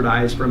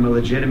bastardized from a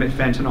legitimate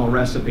fentanyl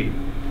recipe.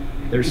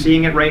 They're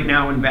seeing it right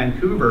now in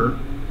Vancouver.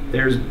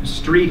 There's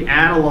street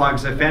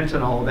analogs of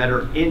fentanyl that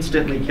are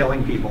instantly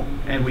killing people,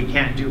 and we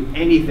can't do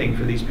anything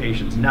for these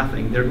patients,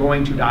 nothing. They're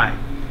going to die.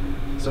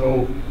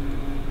 So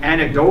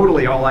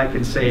anecdotally, all I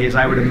can say is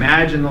I would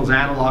imagine those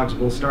analogs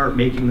will start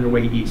making their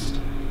way east.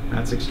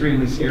 That's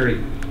extremely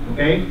scary,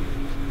 okay?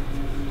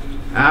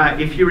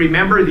 If you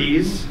remember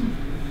these,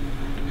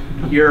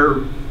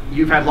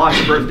 you've had lots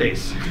of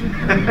birthdays.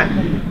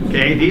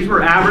 Okay, these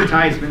were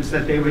advertisements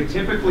that they would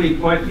typically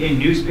put in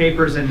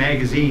newspapers and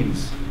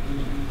magazines.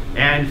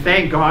 And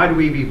thank God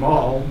we've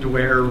evolved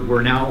where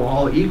we're now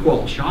all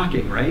equal.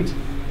 Shocking, right?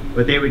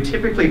 But they would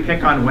typically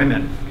pick on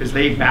women because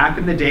back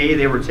in the day,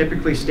 they were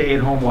typically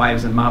stay-at-home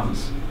wives and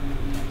moms.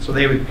 So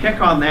they would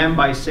pick on them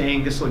by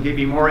saying, this will give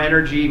you more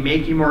energy,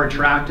 make you more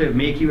attractive,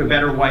 make you a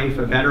better wife,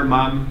 a better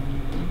mom.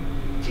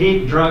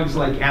 Take drugs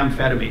like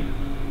amphetamine.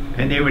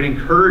 And they would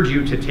encourage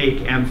you to take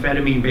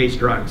amphetamine-based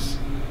drugs.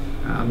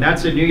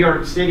 That's a New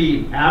York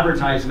City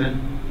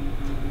advertisement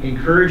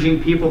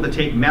encouraging people to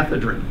take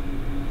methadone,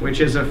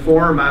 which is a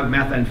form of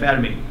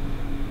methamphetamine.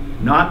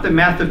 Not the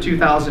meth of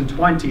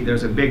 2020,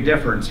 there's a big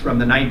difference from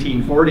the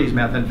 1940s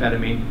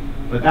methamphetamine.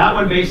 But that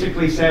one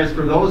basically says,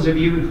 for those of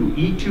you who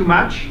eat too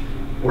much,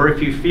 or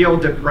if you feel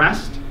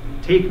depressed,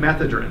 take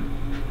methadone.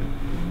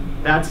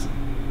 That's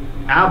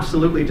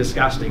absolutely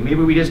disgusting.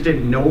 Maybe we just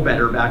didn't know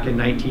better back in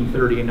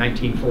 1930 and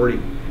 1940.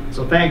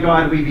 So thank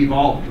God we've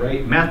evolved,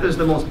 right? Meth is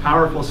the most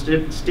powerful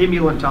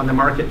stimulant on the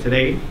market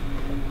today.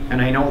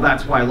 And I know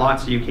that's why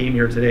lots of you came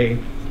here today.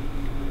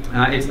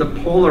 It's the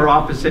polar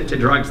opposite to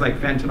drugs like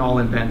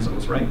fentanyl and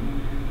benzos, right?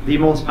 The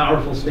most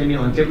powerful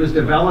stimulant. It was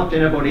developed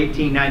in about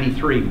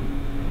 1893.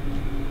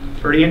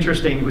 Pretty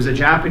interesting. It was a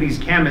Japanese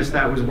chemist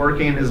that was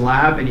working in his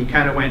lab, and he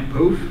kind of went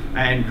poof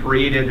and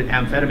created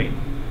amphetamine.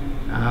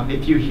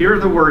 If you hear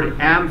the word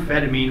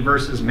amphetamine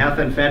versus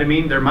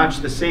methamphetamine, they're much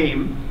the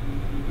same.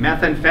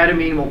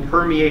 Methamphetamine will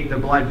permeate the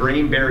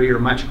blood-brain barrier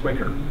much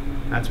quicker.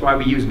 That's why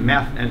we use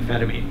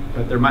methamphetamine,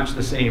 but they're much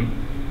the same.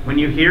 When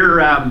you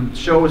hear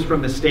shows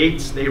from the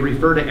States, they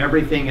refer to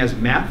everything as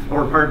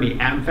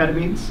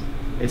amphetamines.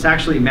 It's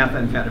actually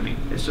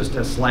methamphetamine. It's just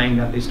a slang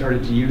that they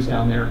started to use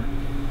down there.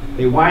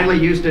 They widely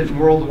used it in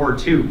World War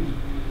II.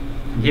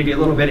 I'll give you a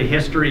little bit of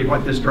history of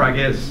what this drug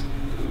is.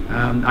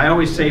 I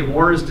always say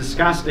war is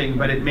disgusting,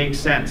 but it makes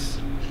sense.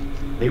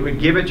 They would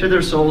give it to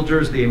their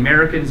soldiers. The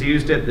Americans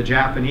used it, the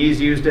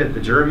Japanese used it,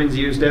 the Germans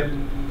used it,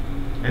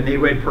 and they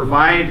would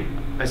provide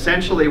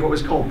essentially what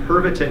was called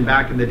Pervitin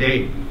back in the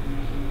day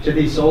to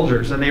these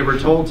soldiers, and they were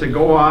told to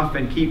go off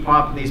and keep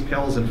popping these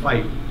pills and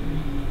fight.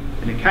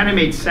 And it kind of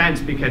made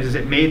sense because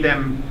it made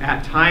them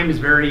at times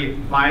very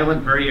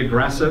violent, very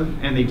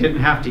aggressive, and they didn't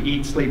have to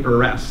eat, sleep, or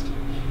rest.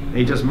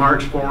 They just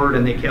marched forward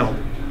and they killed.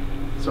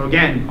 So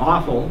again,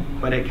 awful,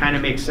 but it kind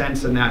of makes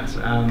sense in that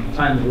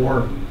time of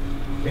war.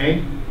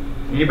 Okay?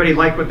 Anybody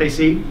like what they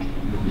see?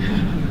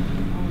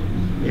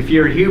 If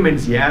you're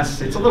humans,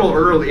 yes. It's a little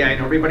early. I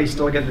know everybody's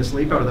still getting the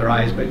sleep out of their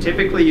eyes, but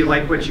typically you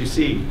like what you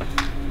see.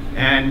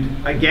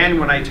 And again,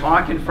 when I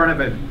talk in front of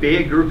a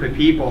big group of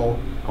people,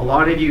 a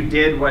lot of you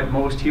did what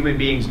most human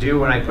beings do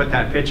when I put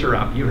that picture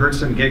up. You heard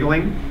some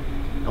giggling.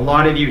 A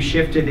lot of you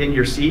shifted in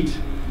your seat,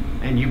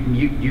 and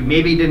you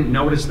maybe didn't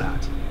notice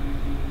that.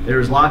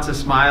 There's lots of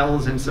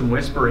smiles and some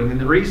whispering, and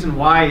the reason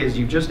why is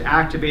you just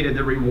activated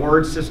the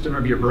reward system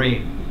of your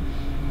brain.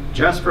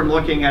 Just from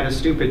looking at a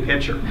stupid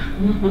picture.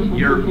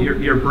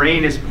 Your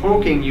brain is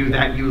poking you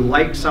that you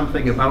like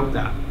something about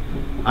that.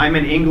 I'm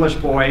an English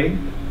boy.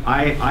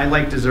 I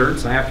like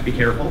desserts. I have to be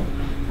careful.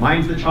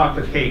 Mine's the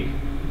chocolate cake.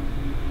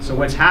 So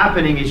what's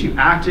happening is you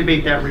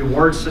activate that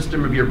reward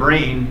system of your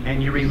brain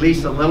and you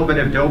release a little bit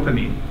of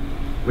dopamine,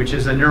 which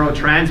is a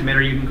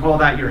neurotransmitter. You can call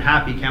that your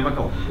happy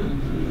chemical.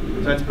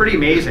 So it's pretty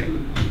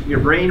amazing. Your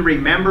brain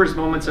remembers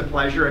moments of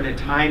pleasure and it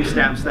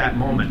timestamps that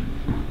moment.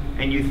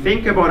 And you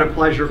think about a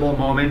pleasurable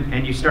moment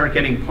and you start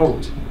getting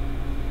poked.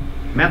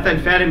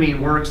 Methamphetamine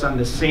works on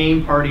the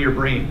same part of your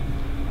brain.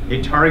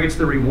 It targets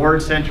the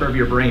reward center of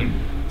your brain.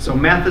 So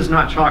meth is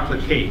not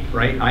chocolate cake,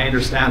 right? I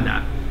understand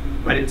that.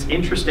 But it's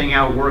interesting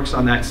how it works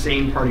on that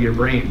same part of your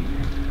brain.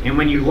 And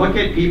when you look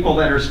at people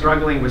that are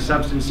struggling with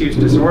substance use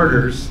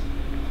disorders,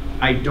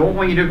 I don't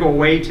want you to go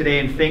away today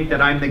and think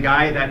that I'm the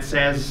guy that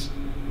says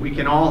we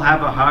can all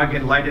have a hug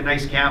and light a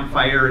nice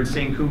campfire and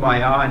sing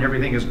Kumbaya and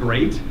everything is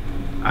great.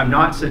 I'm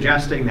not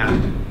suggesting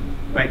that.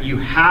 But you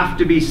have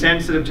to be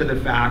sensitive to the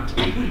fact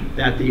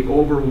that the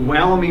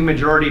overwhelming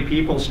majority of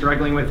people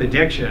struggling with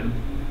addiction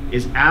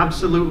is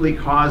absolutely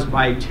caused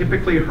by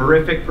typically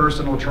horrific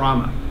personal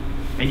trauma.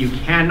 And you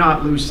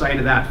cannot lose sight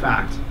of that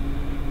fact.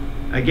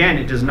 Again,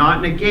 it does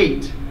not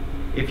negate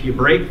if you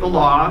break the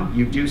law,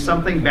 you do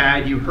something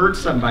bad, you hurt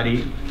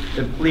somebody,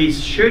 the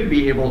police should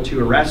be able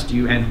to arrest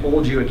you and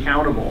hold you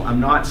accountable. I'm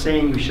not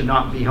saying you should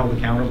not be held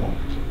accountable.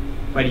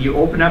 But you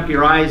open up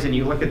your eyes and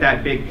you look at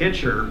that big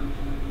picture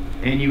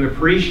and you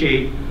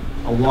appreciate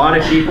a lot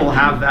of people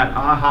have that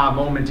aha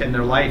moment in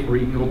their life where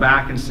you can go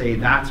back and say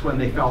that's when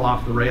they fell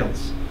off the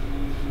rails.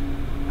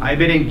 I've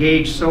been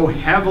engaged so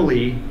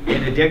heavily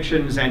in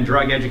addictions and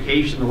drug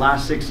education the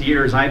last 6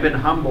 years, I've been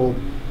humbled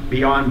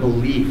beyond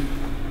belief.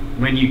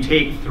 When you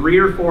take 3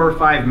 or 4 or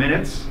 5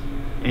 minutes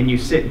and you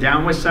sit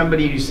down with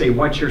somebody and you say,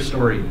 what's your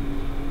story?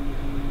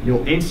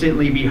 You'll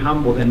instantly be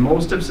humbled, and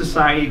most of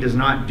society does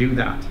not do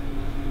that.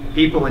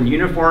 People in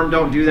uniform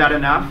don't do that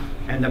enough,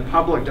 and the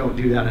public don't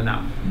do that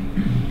enough,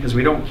 because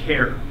we don't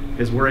care,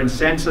 because we're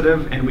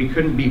insensitive and we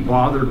couldn't be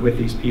bothered with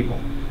these people.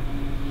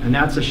 And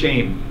that's a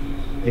shame.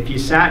 If you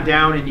sat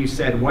down and you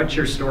said, what's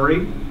your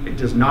story? It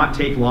does not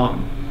take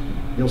long.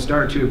 You'll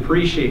start to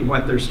appreciate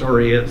what their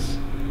story is.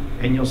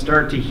 And you'll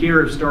start to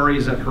hear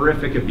stories of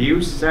horrific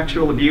abuse,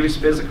 sexual abuse,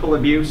 physical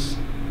abuse,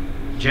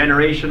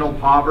 generational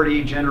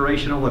poverty,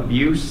 generational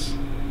abuse,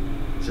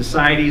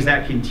 societies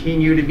that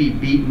continue to be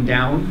beaten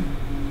down,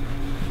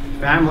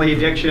 family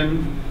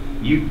addiction,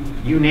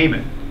 you name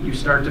it. You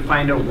start to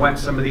find out what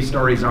some of these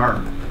stories are.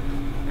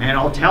 And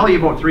I'll tell you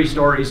about 3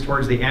 stories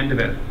towards the end of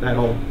it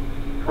that'll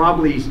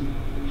probably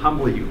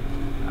humble you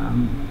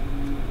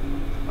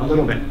a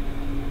little bit.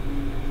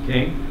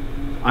 Okay?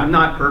 I'm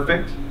not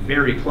perfect,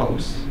 very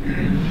close,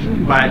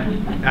 but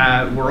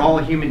we're all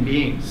human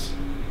beings.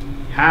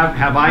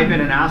 Have I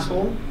been an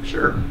asshole?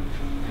 Sure,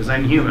 because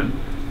I'm human.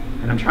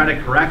 And I'm trying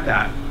to correct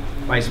that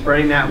by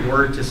spreading that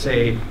word to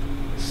say,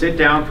 sit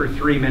down for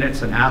 3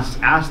 minutes and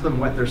ask them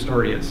what their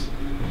story is.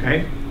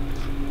 Okay?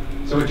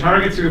 So it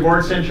targets the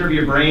reward center of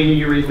your brain and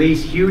you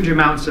release huge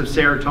amounts of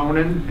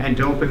serotonin and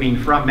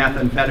dopamine from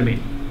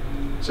methamphetamine.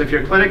 So if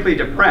you're clinically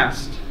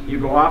depressed, you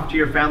go off to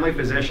your family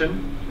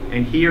physician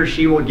and he or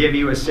she will give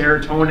you a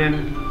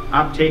serotonin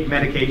uptake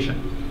medication,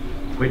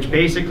 which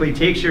basically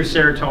takes your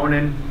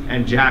serotonin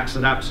and jacks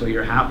it up so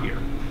you're happier.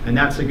 And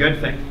that's a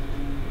good thing.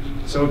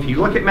 So if you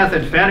look at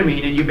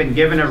methamphetamine and you've been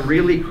given a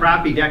really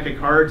crappy deck of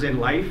cards in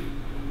life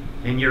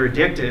and you're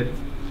addicted,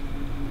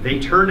 they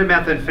turn to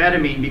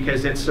methamphetamine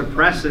because it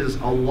suppresses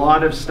a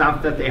lot of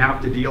stuff that they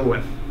have to deal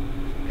with.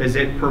 Because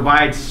it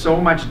provides so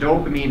much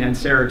dopamine and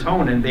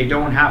serotonin, they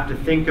don't have to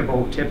think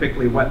about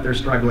typically what they're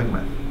struggling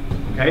with.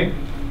 Okay?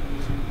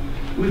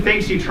 Who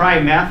thinks you try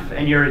meth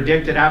and you're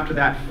addicted after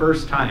that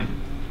first time?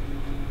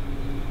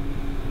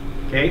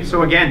 Okay,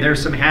 so again,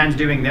 there's some hands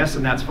doing this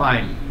and that's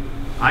fine.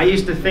 I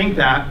used to think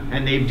that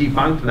and they've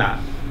debunked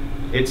that.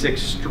 It's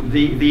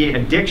the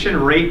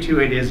addiction rate to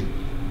it is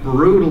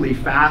brutally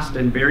fast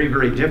and very,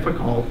 very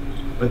difficult,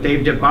 but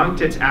they've debunked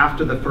it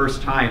after the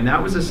first time.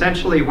 That was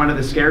essentially one of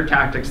the scare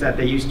tactics that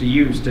they used to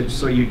use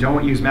so you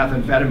don't use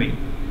methamphetamine.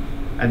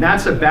 And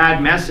that's a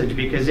bad message,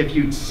 because if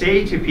you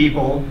say to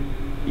people,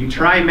 you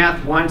try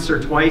meth once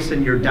or twice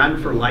and you're done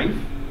for life,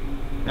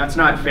 that's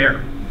not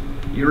fair.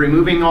 You're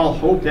removing all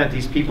hope that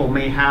these people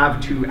may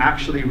have to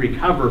actually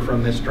recover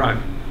from this drug.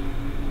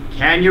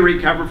 Can you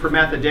recover from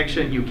meth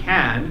addiction? You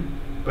can,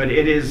 but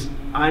it is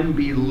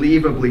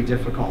unbelievably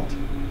difficult.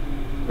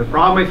 The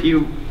problem, if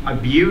you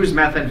abuse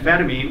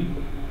methamphetamine,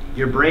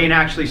 your brain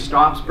actually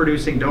stops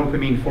producing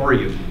dopamine for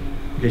you.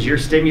 because you're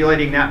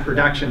stimulating that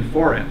production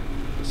for it.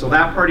 So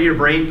that part of your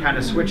brain kind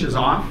of switches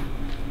off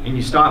and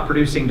you stop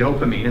producing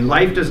dopamine. And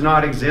life does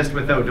not exist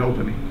without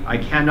dopamine. I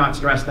cannot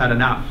stress that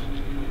enough.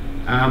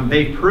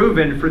 They've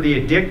proven for the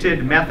addicted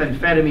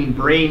methamphetamine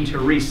brain to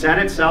reset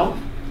itself,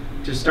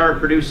 to start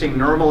producing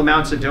normal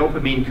amounts of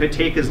dopamine, could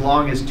take as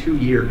long as 2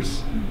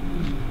 years.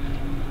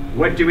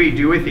 What do we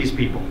do with these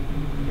people?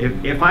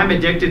 If I'm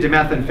addicted to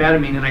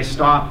methamphetamine and I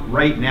stop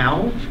right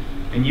now,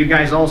 and you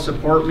guys all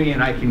support me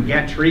and I can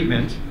get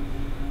treatment,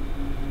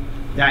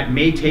 that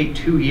may take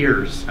 2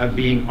 years of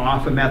being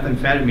off of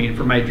methamphetamine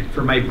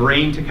for my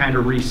brain to kind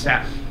of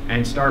reset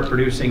and start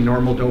producing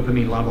normal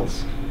dopamine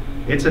levels.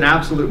 It's an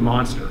absolute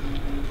monster.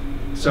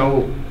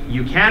 So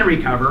you can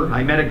recover.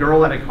 I met a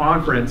girl at a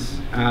conference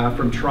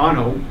from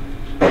Toronto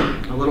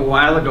a little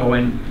while ago,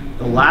 and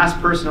the last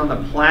person on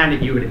the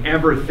planet you would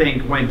ever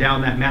think went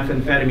down that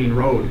methamphetamine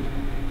road.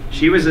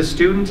 She was a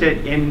student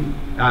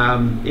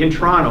in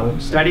Toronto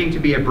studying to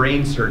be a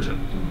brain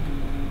surgeon.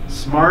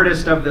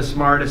 Smartest of the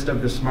smartest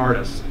of the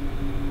smartest.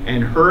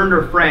 And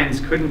her friends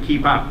couldn't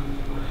keep up,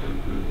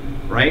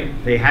 right?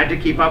 They had to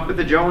keep up with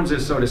the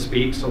Joneses, so to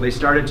speak, so they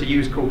started to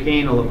use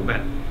cocaine a little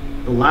bit.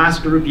 The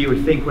last group you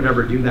would think would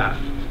ever do that.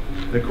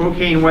 The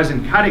cocaine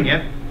wasn't cutting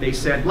it. They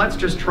said, let's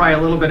just try a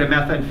little bit of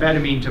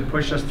methamphetamine to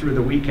push us through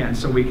the weekend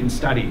so we can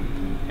study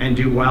and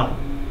do well.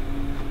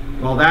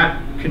 Well,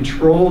 that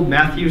controlled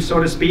meth use,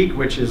 so to speak,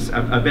 which is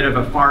a bit of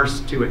a farce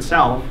to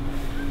itself,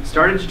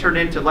 started to turn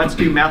into let's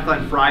do meth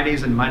on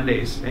Fridays and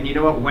Mondays. And you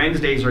know what?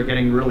 Wednesdays are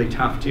getting really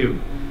tough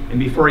too. And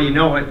before you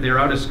know it, they're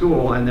out of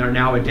school and they're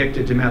now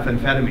addicted to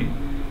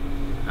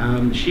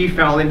methamphetamine. She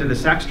fell into the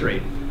sex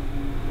trade.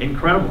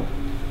 Incredible.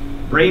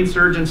 Brain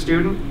surgeon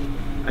student,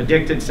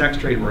 addicted sex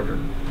trade worker.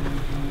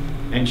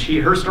 And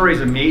her story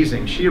is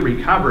amazing. She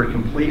recovered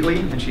completely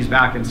and she's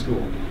back in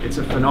school. It's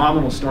a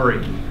phenomenal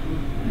story.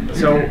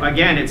 So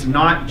again, it's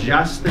not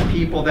just the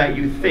people that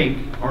you think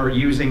are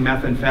using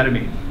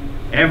methamphetamine.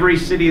 Every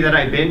city that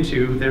I've been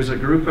to, there's a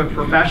group of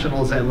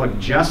professionals that look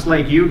just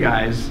like you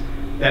guys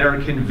that are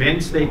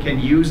convinced they can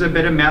use a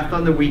bit of meth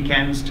on the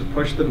weekends to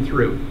push them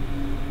through,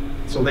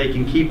 so they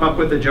can keep up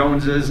with the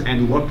Joneses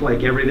and look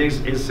like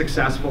everything is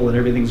successful and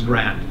everything's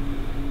grand.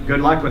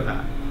 Good luck with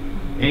that.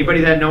 Anybody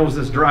that knows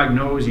this drug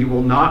knows you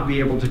will not be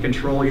able to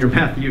control your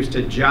meth use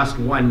to just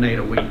one night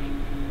a week.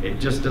 It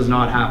just does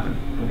not happen,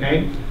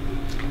 okay?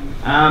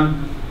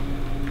 I'm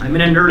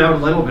gonna nerd out a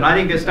little bit. I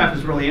think this stuff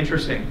is really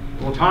interesting.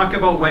 We'll talk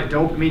about what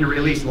dopamine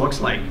release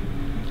looks like.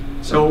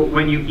 So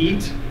when you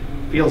eat,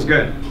 feels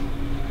good.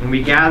 When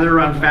we gather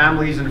around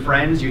families and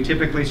friends, you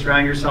typically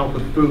surround yourself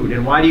with food.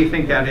 And why do you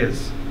think that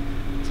is?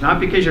 It's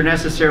not because you're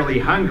necessarily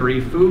hungry.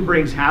 Food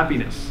brings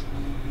happiness.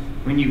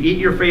 When you eat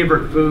your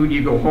favorite food,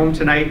 you go home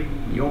tonight,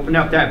 you open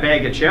up that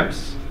bag of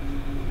chips,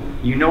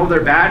 you know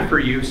they're bad for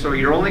you, so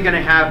you're only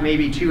gonna have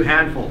maybe 2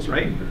 handfuls,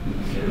 right?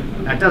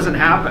 That doesn't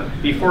happen.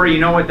 Before you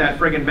know it, that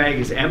friggin' bag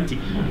is empty,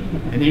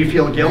 and then you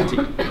feel guilty.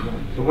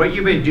 But what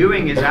you've been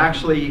doing is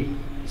actually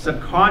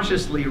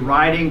subconsciously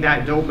riding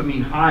that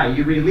dopamine high.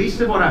 You release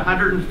about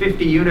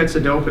 150 units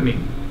of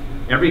dopamine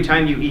every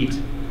time you eat.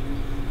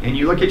 And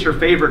you look at your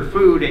favorite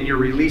food and you're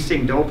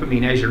releasing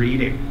dopamine as you're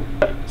eating.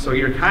 So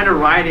you're kind of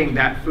riding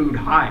that food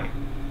high.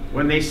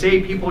 When they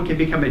say people can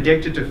become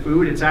addicted to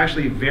food, it's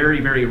actually very,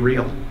 very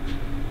real.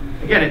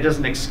 Again, it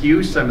doesn't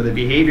excuse some of the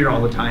behavior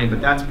all the time, but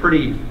that's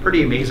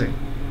pretty amazing,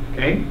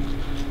 okay?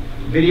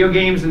 Video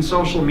games and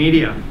social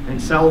media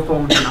and cell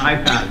phones and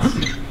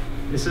iPads.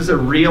 This is a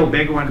real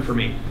big one for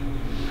me.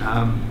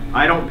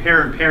 I don't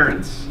parent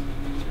parents.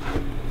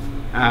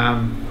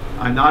 I'm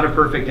not a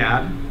perfect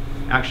dad.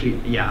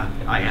 Actually, yeah,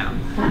 I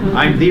am.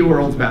 I'm the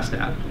world's best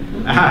dad.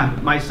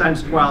 My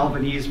son's 12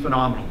 and he's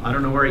phenomenal. I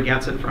don't know where he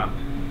gets it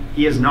from.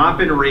 He has not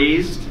been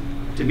raised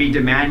to be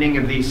demanding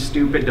of these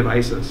stupid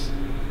devices.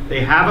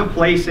 They have a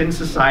place in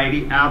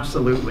society,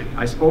 absolutely.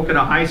 I spoke at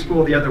a high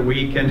school the other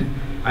week and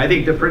I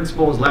think the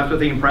principal was left with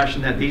the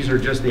impression that these are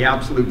just the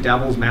absolute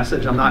devil's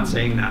message. I'm not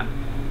saying that.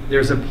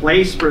 There's a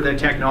place for the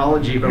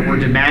technology, but we're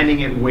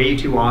demanding it way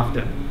too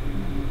often.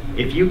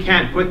 If you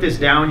can't put this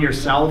down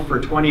yourself for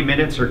 20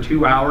 minutes or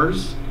 2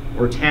 hours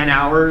or 10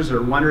 hours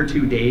or 1 or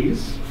 2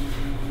 days,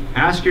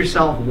 ask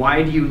yourself,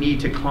 why do you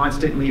need to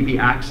constantly be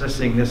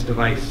accessing this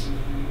device?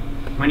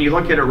 When you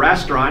look at a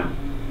restaurant,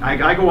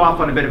 I go off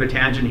on a bit of a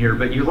tangent here,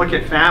 but you look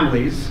at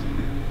families,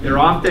 they're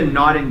often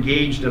not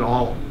engaged at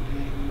all.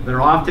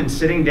 They're often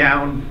sitting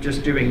down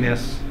just doing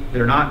this.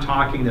 They're not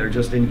talking, they're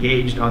just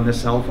engaged on the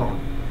cell phone.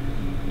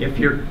 If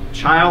your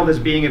child is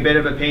being a bit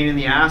of a pain in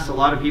the ass, a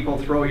lot of people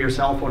throw your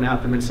cell phone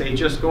at them and say,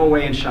 just go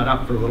away and shut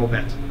up for a little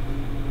bit,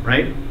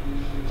 right?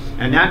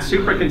 And that's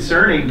super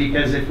concerning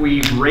because if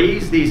we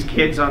raise these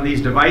kids on these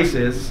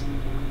devices,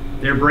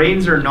 their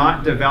brains are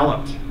not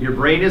developed. Your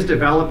brain is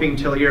developing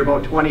till you're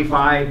about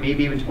 25,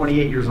 maybe even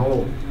 28 years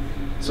old.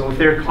 So if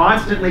they're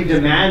constantly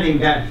demanding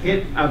that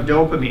hit of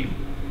dopamine,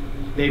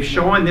 they've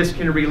shown this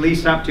can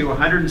release up to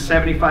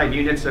 175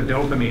 units of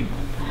dopamine.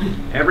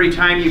 Every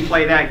time you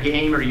play that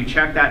game or you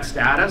check that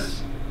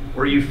status,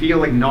 or you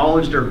feel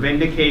acknowledged or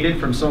vindicated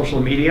from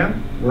social media,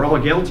 we're all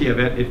guilty of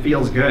it, it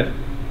feels good.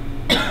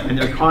 And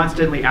they're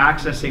constantly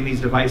accessing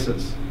these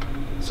devices.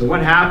 So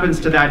what happens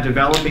to that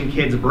developing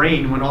kid's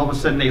brain when all of a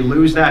sudden they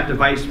lose that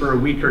device for a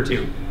week or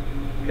two?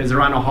 Because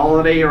they're on a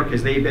holiday or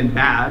because they've been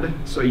bad,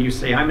 so you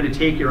say, I'm going to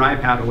take your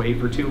iPad away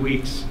for 2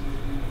 weeks.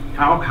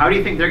 How do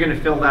you think they're going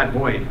to fill that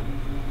void?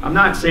 I'm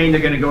not saying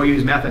they're going to go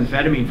use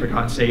methamphetamine for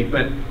God's sake,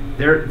 but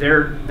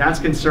that's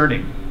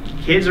concerning.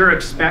 Kids are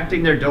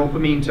expecting their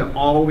dopamine to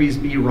always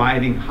be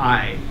riding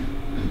high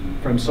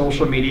from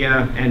social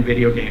media and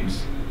video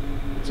games.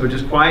 So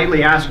just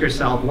quietly ask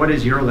yourself, what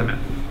is your limit?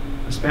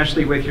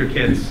 Especially with your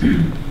kids.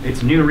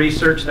 It's new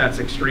research that's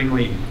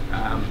extremely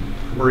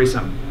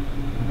worrisome.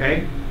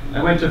 Okay?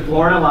 I went to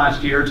Florida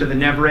last year to the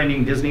Never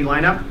Ending Disney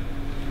lineup,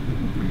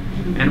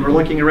 and we're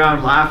looking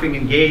around laughing,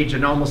 engaged,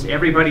 and almost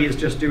everybody is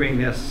just doing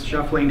this,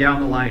 shuffling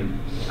down the line.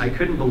 I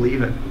couldn't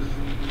believe it.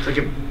 It's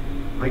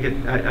like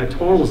a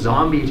total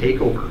zombie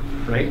takeover,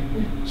 right?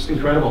 Just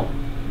incredible.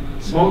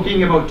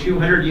 Smoking about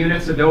 200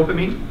 units of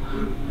dopamine.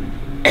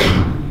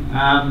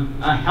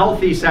 A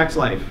healthy sex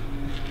life.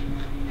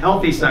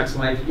 Healthy sex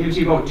life gives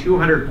you about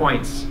 200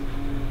 points.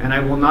 And I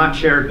will not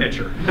share a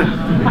picture.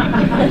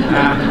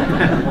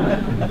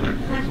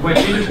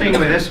 What's interesting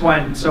with this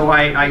one, so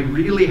I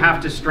really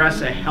have to stress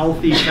a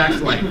healthy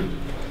sex life.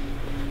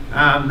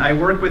 I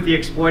work with the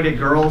exploited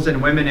girls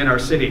and women in our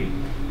city.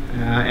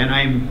 And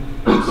I'm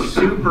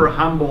super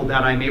humbled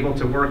that I'm able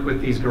to work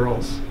with these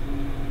girls.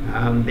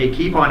 They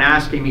keep on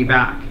asking me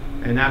back.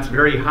 And that's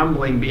very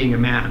humbling being a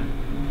man,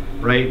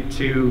 right?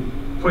 To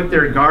put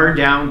their guard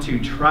down, to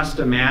trust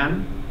a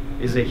man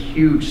is a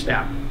huge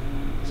step.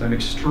 So I'm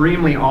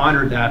extremely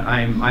honored that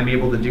I'm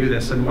able to do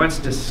this. And what's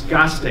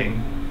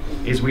disgusting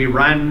is we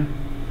run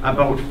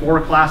about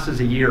 4 classes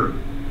a year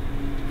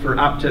for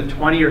up to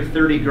 20 or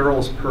 30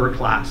 girls per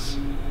class.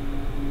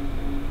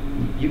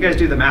 You guys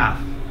do the math.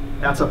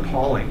 That's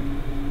appalling.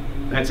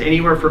 That's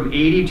anywhere from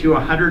 80 to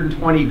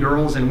 120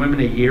 girls and women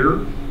a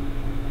year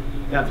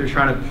that they're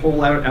trying to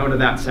pull out of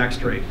that sex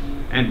trade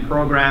and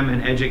program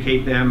and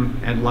educate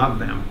them and love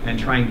them and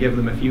try and give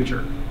them a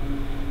future.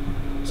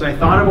 So I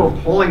thought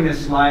about pulling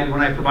this slide when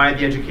I provide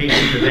the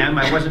education to them.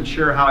 I wasn't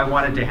sure how I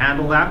wanted to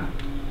handle that.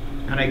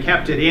 And I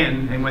kept it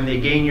in, and when they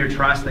gain your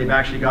trust, they've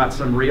actually got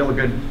some real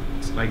good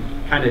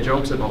kind of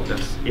jokes about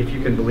this, if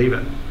you can believe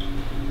it.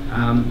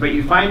 But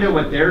you find out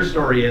what their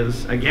story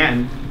is,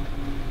 again,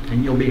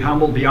 and you'll be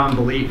humbled beyond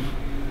belief.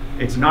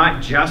 It's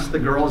not just the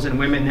girls and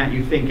women that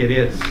you think it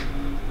is.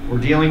 We're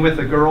dealing with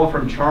a girl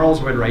from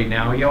Charleswood right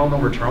now. You all know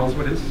where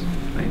Charleswood is?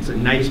 It's a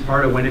nice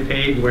part of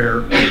Winnipeg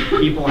where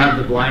people have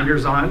the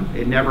blinders on.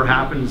 It never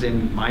happens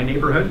in my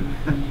neighborhood.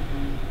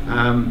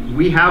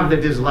 We have the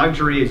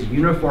disluxury as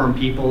uniformed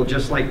people,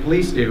 just like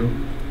police do.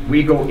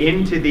 We go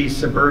into these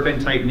suburban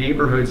type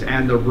neighborhoods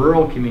and the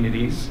rural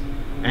communities,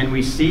 and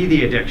we see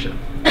the addiction.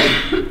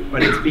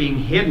 But it's being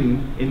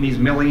hidden in these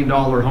 $1 million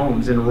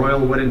homes in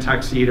Royalwood and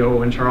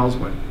Tuxedo and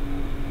Charleswood.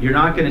 You're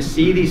not going to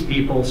see these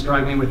people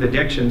struggling with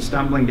addiction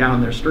stumbling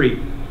down their street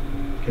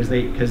because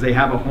they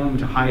have a home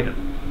to hide it.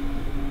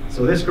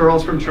 So this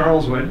girl's from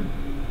Charleswood,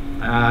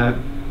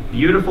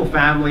 beautiful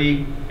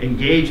family,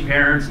 engaged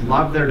parents,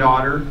 love their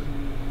daughter,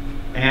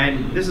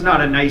 and this is not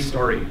a nice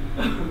story.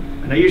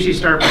 And I usually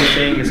start by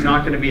saying it's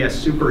not going to be a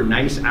super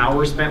nice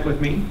hour spent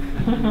with me.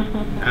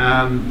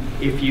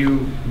 If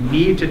you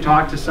need to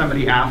talk to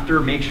somebody after,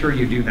 make sure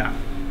you do that.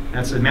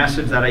 That's a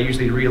message that I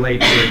usually relay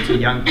to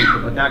young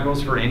people, but that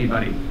goes for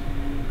anybody.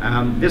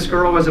 This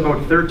girl was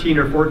about 13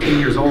 or 14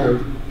 years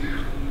old,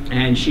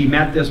 and she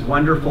met this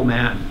wonderful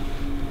man,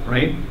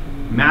 right?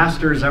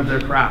 Masters of their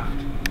craft.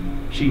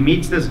 She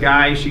meets this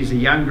guy, she's a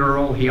young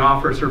girl, he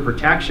offers her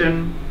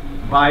protection,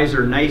 buys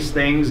her nice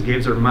things,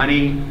 gives her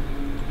money,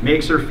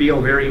 makes her feel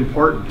very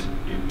important.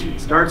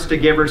 Starts to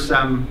give her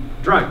some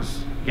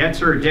drugs, gets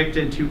her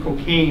addicted to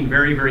cocaine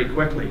very, very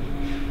quickly,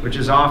 which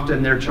is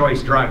often their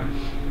choice drug.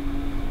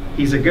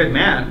 He's a good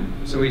man,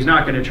 so he's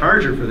not going to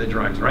charge her for the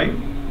drugs, right?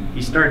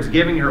 He starts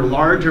giving her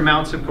large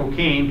amounts of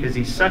cocaine because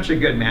he's such a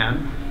good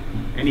man,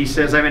 and he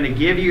says, I'm going to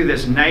give you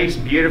this nice,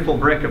 beautiful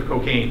brick of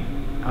cocaine.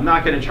 I'm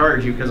not going to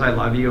charge you because I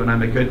love you and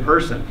I'm a good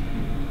person.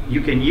 You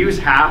can use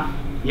half,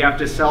 you have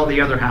to sell the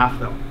other half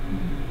though.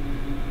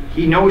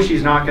 He knows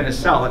she's not going to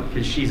sell it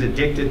because she's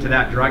addicted to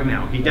that drug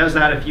now. He does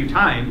that a few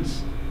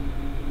times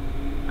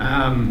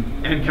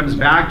and comes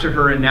back to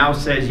her and now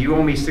says, you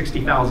owe me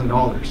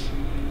 $60,000.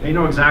 They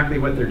know exactly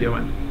what they're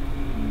doing.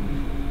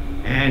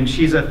 And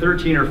she's a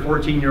 13 or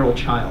 14-year-old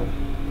child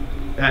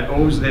that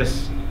owes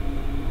this.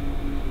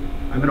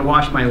 I'm going to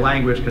watch my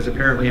language because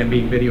apparently I'm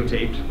being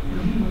videotaped.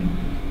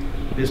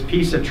 This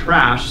piece of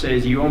trash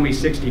says, you owe me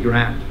 60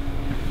 grand.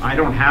 I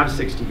don't have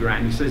 60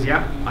 grand. He says,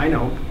 yeah, I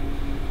know.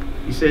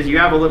 He says, you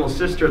have a little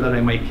sister that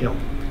I might kill.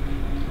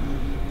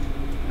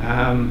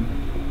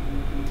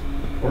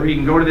 Or you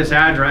can go to this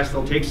address,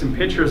 they'll take some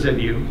pictures of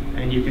you,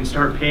 and you can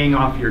start paying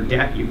off your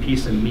debt, you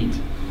piece of meat.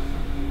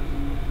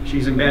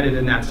 She's embedded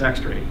in that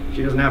sex trade.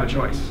 She doesn't have a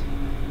choice.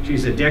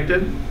 She's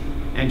addicted,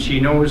 and she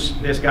knows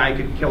this guy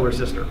could kill her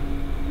sister.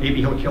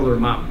 Maybe he'll kill her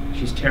mom.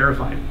 She's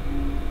terrified.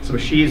 So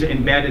she's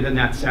embedded in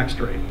that sex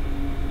trade.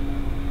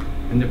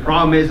 And the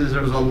problem is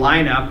there's a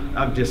lineup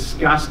of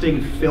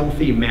disgusting,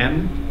 filthy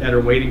men that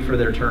are waiting for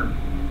their turn.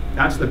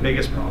 That's the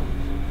biggest problem.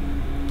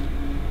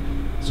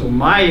 So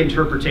my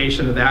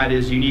interpretation of that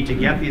is you need to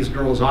get these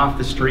girls off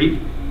the street,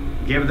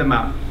 give them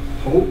a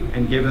hope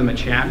and give them a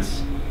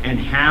chance, and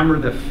hammer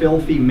the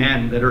filthy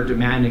men that are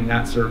demanding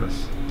that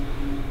service.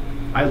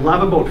 I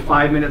love about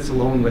 5 minutes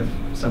alone with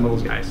some of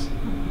those guys.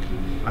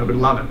 I would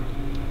love it.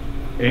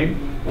 Okay?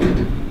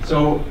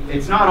 So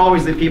it's not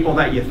always the people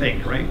that you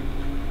think, right?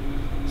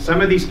 Some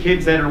of these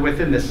kids that are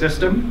within the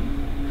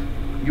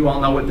system, you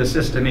all know what the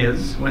system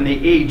is. When they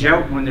age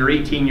out, when they're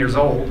 18 years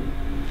old,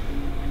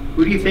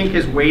 who do you think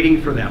is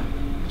waiting for them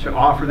to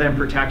offer them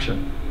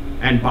protection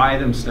and buy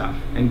them stuff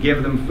and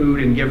give them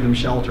food and give them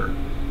shelter?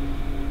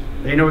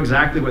 They know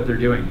exactly what they're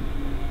doing.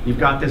 You've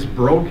got this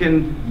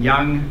broken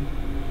young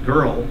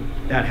girl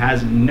that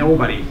has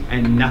nobody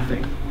and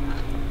nothing.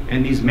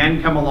 And these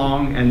men come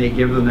along and they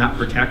give them that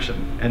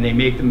protection and they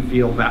make them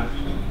feel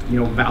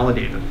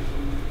validated.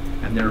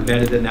 And they're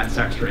embedded in that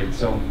sex trade.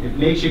 So it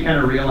makes you kind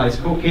of realize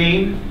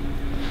cocaine,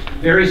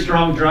 very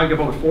strong drug,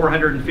 about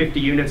 450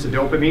 units of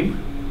dopamine.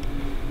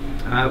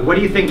 What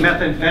do you think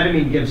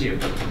methamphetamine gives you?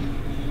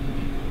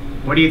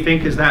 What do you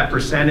think is that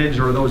percentage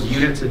or those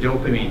units of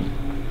dopamine?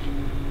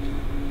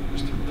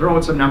 Just throw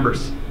out some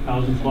numbers.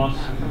 1,000 plus.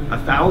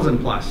 1,000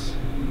 plus.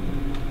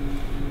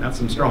 That's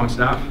some strong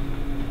stuff.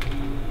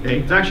 Okay,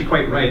 it's actually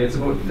quite right. It's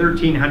about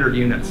 1,300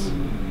 units.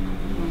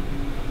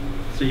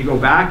 So you go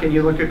back and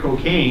you look at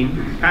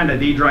cocaine, kind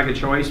of the drug of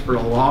choice for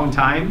a long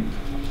time.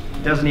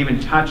 It doesn't even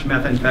touch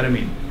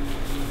methamphetamine.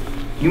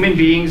 Human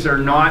beings are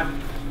not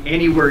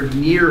anywhere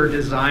near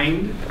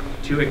designed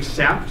to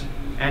accept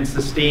and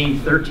sustain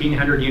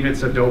 1,300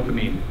 units of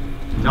dopamine.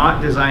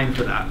 Not designed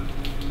for that.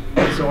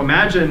 So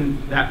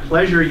imagine that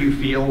pleasure you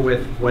feel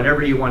with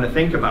whatever you want to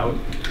think about.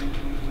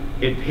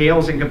 It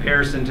pales in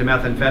comparison to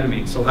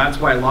methamphetamine. So that's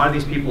why a lot of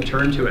these people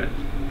turn to it.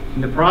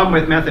 And the problem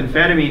with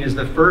methamphetamine is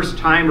the first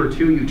time or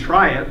two you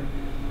try it,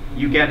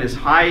 you get as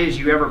high as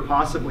you ever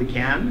possibly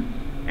can,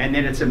 and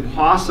then it's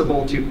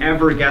impossible to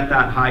ever get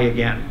that high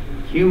again.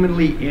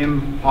 Humanly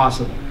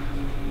impossible.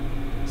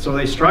 So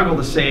they struggle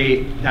to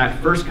say that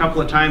first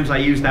couple of times I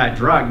use that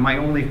drug, my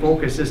only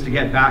focus is to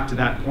get back to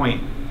that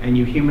point, and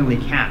you humanly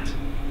can't.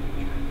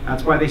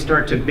 That's why they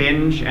start to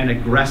binge and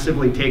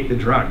aggressively take the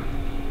drug,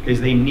 because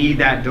they need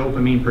that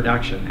dopamine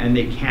production, and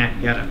they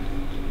can't get it.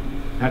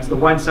 That's the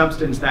one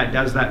substance that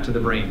does that to the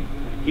brain.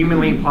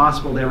 Humanly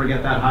impossible to ever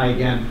get that high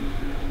again.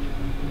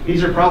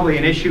 These are probably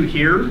an issue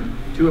here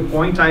to a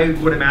point, I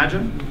would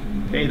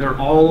imagine. Okay, they're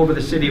all over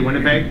the city of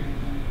Winnipeg.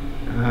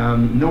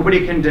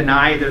 Nobody can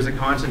deny there's a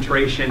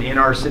concentration in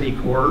our city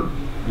core.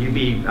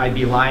 I'd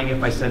be lying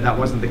if I said that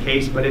wasn't the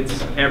case, but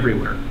it's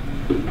everywhere.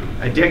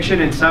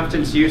 Addiction and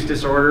substance use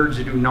disorders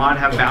do not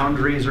have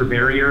boundaries or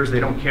barriers.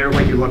 They don't care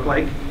what you look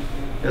like.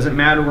 Doesn't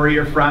matter where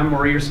you're from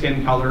or your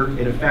skin color.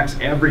 It affects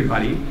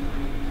everybody.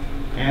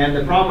 And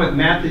the problem with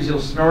meth is you'll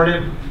snort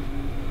it,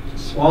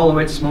 swallow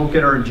it, smoke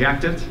it, or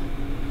inject it.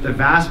 The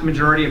vast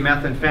majority of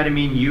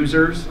methamphetamine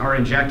users are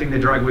injecting the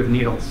drug with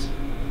needles.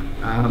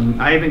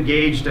 I have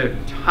engaged a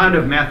ton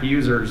of meth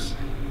users,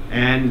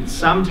 and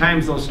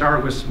sometimes they'll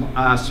start with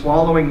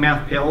swallowing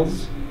meth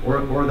pills,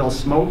 or they'll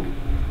smoke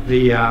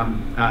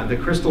the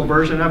crystal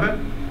version of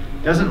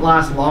it. Doesn't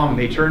last long.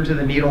 They turn to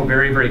the needle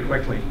very, very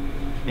quickly.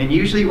 And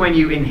usually when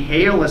you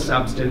inhale a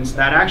substance,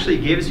 that actually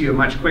gives you a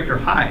much quicker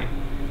high.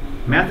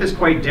 Meth is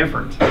quite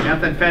different.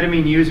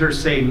 Methamphetamine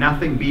users say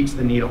nothing beats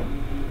the needle.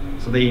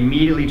 So they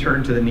immediately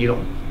turn to the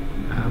needle.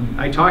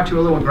 I talked to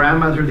a little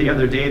grandmother the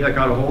other day that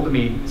got a hold of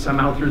me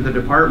somehow through the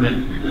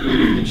department.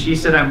 And she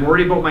said, I'm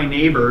worried about my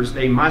neighbors.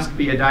 They must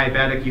be a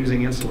diabetic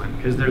using insulin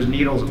because there's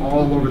needles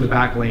all over the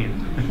back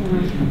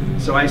lane.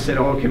 So I said,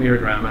 oh, come here,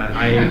 Grandma.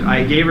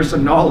 I gave her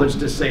some knowledge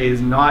to say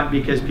it's not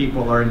because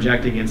people are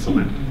injecting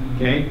insulin.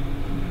 Okay?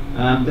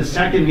 The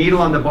second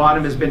needle on the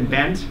bottom has been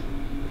bent.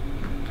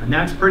 And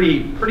that's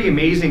pretty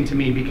amazing to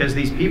me because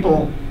these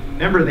people,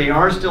 remember, they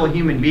are still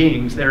human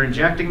beings. They're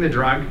injecting the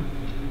drug.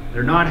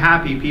 They're not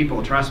happy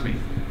people, trust me.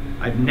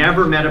 I've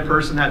never met a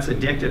person that's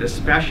addicted,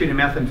 especially to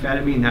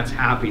methamphetamine, that's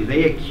happy.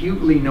 They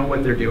acutely know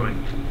what they're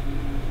doing.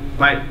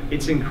 But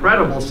it's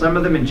incredible. Some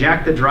of them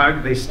inject the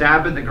drug, they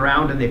stab in the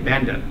ground, and they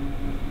bend it.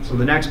 So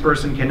the next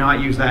person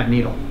cannot use that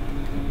needle.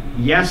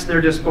 Yes,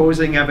 they're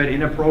disposing of it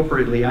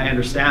inappropriately, I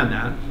understand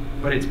that.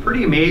 But it's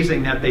pretty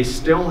amazing that they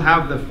still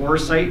have the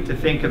foresight to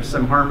think of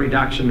some harm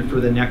reduction for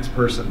the next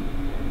person.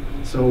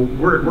 So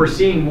we're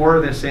seeing more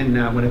of this in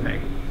Winnipeg.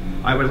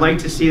 I would like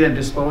to see them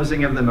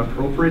disposing of them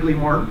appropriately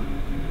more,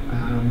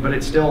 but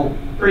it's still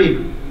pretty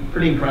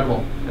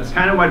incredible. That's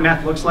kind of what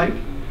meth looks like.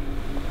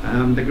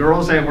 The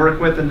girls I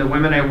work with and the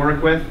women I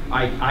work with,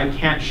 I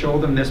can't show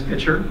them this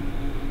picture.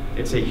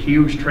 It's a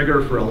huge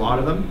trigger for a lot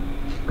of them,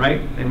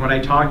 right? And when I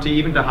talk to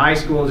even to high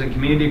schools and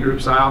community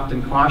groups, I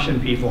often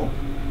caution people.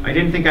 I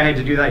didn't think I had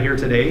to do that here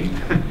today,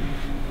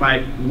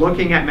 but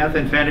looking at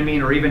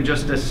methamphetamine or even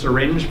just a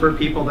syringe for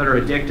people that are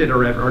addicted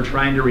or are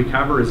trying to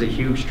recover is a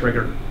huge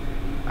trigger.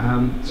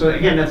 So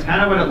again, that's kind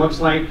of what it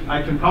looks like.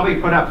 I can probably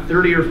put up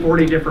 30 or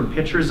 40 different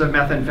pictures of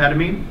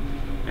methamphetamine,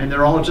 and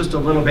they're all just a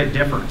little bit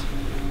different.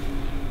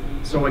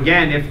 So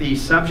again, if the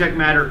subject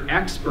matter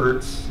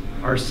experts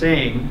are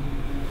saying,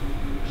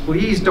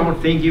 please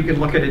don't think you can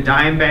look at a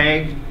dime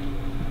bag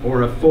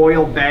or a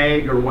foil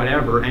bag or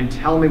whatever and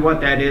tell me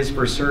what that is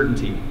for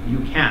certainty. You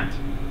can't.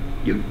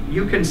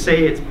 You can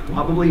say it's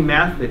probably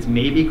meth, it's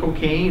maybe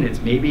cocaine,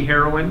 it's maybe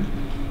heroin,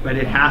 but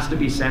it has to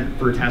be sent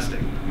for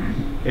testing,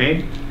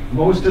 okay?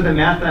 Most of the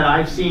meth that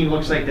I've seen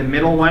looks like the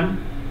middle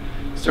one,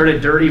 sort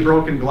of dirty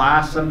broken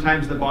glass,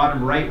 sometimes the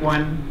bottom right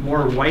one,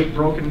 more white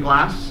broken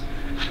glass.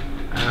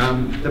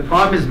 The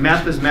problem is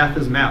meth is meth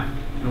is meth,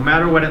 no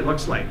matter what it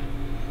looks like.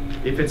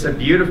 If it's a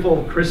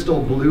beautiful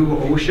crystal blue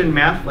ocean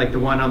meth, like the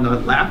one on the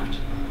left,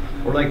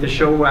 or like the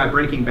show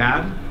Breaking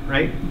Bad,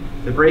 right?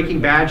 The Breaking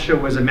Bad show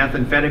was a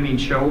methamphetamine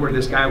show where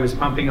this guy was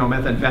pumping out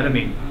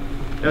methamphetamine.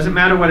 Doesn't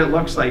matter what it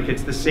looks like,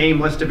 it's the same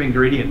list of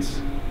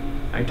ingredients.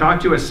 I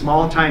talked to a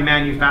small-time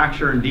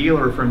manufacturer and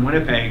dealer from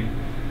Winnipeg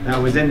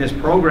that was in this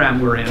program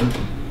we're in,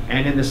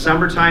 and in the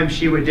summertime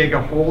she would dig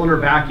a hole in her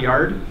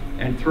backyard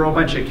and throw a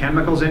bunch of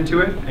chemicals into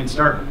it and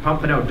start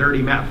pumping out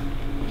dirty meth.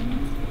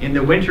 In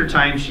the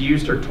wintertime she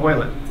used her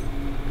toilet.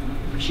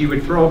 She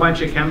would throw a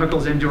bunch of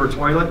chemicals into her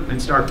toilet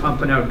and start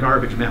pumping out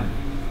garbage meth.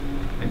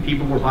 And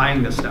people were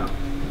buying this stuff.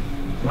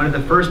 One of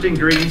the first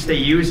ingredients they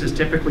use is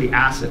typically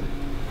acid.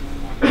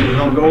 So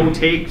they'll go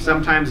take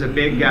sometimes a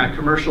big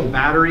commercial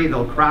battery,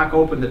 they'll crack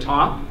open the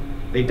top,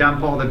 they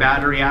dump all the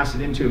battery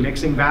acid into a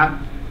mixing vat.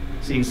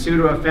 I've seen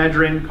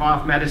pseudoephedrine,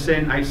 cough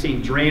medicine, I've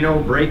seen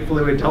Drano, brake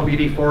fluid,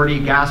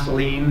 WD-40,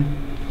 gasoline,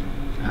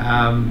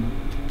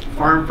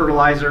 farm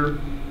fertilizer,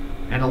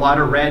 and a lot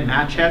of red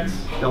match heads.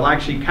 They'll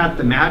actually cut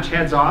the match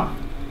heads off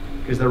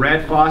because the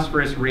red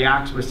phosphorus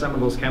reacts with some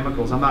of those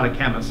chemicals. I'm not a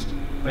chemist,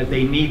 but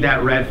they need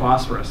that red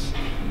phosphorus.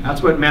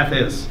 That's what meth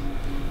is.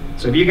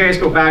 So if you guys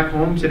go back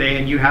home today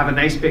and you have a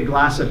nice big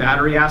glass of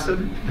battery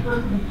acid,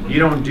 you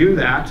don't do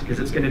that because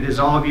it's going to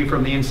dissolve you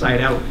from the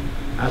inside out.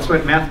 That's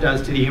what meth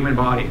does to the human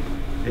body.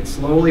 It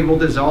slowly will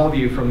dissolve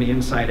you from the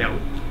inside out.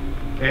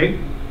 Okay?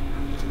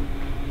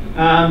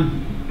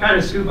 Kind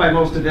of scooped by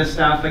most of this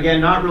stuff. Again,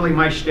 not really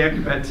my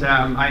shtick, but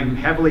I'm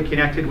heavily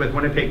connected with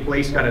Winnipeg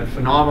Police, got a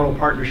phenomenal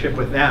partnership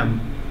with them.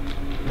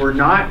 We're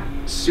not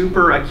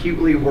super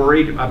acutely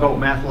worried about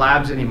meth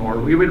labs anymore.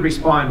 We would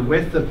respond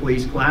with the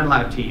police Clan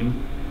Lab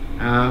team.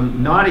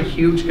 Not a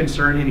huge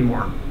concern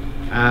anymore.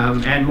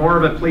 And more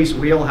of a police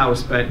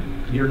wheelhouse, but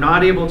you're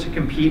not able to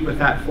compete with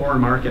that foreign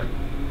market.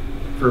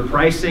 For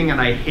pricing, and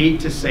I hate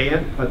to say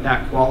it, but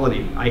that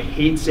quality. I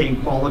hate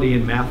saying quality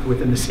and meth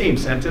within the same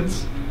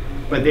sentence,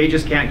 but they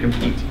just can't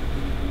compete.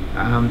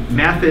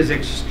 Meth is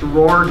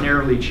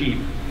extraordinarily cheap.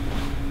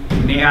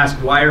 You may ask,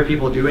 why are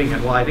people doing it?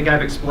 Well, I think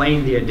I've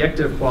explained the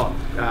addictive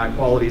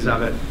qualities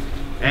of it.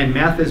 And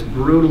meth is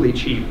brutally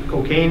cheap.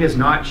 Cocaine is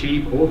not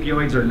cheap.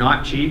 Opioids are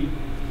not cheap.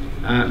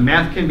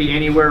 Meth can be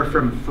anywhere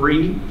from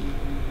free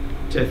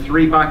to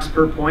 $3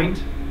 per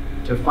point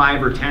to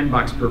 $5 or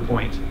 $10 per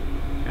point.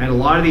 And a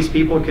lot of these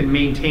people can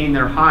maintain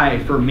their high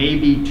for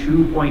maybe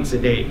 2 points a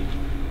day.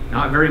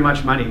 Not very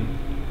much money,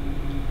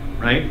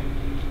 right?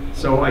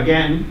 So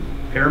again,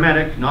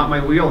 paramedic, not my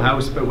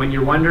wheelhouse, but when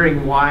you're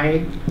wondering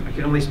why, I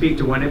can only speak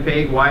to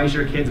Winnipeg, why is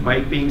your kid's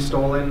bike being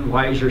stolen?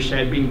 Why is your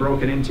shed being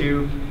broken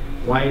into?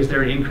 Why is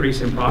there an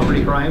increase in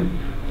property crime?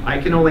 I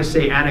can only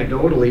say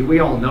anecdotally, we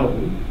all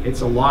know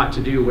it's a lot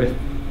to do with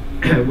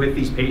with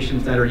these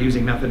patients that are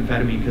using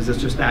methamphetamine because it's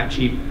just that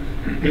cheap.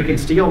 They can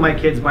steal my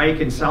kid's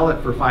bike and sell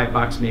it for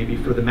 $5 maybe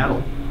for the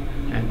metal,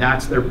 and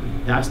that's their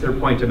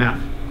point of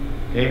meth.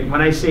 Okay,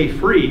 when I say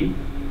free,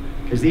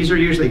 because these are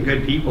usually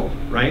good people,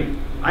 right?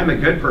 I'm a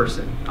good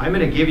person. I'm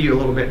going to give you a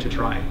little bit to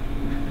try.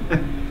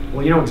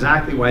 Well, you know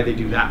exactly why they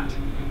do that.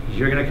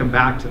 You're going to come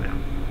back to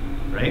them,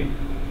 right?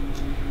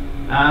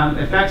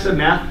 Effects of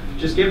meth,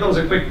 just give those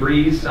a quick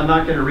breeze. I'm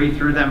not going to read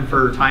through them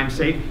for time's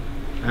sake,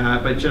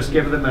 but just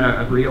give them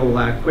a real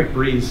quick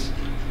breeze.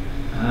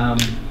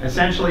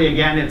 Essentially,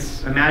 again,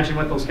 it's imagine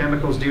what those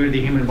chemicals do to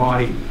the human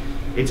body.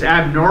 It's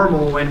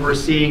abnormal when we're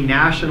seeing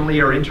nationally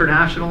or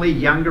internationally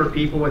younger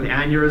people with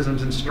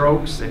aneurysms and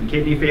strokes and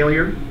kidney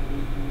failure.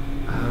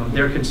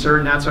 They're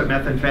concerned that's what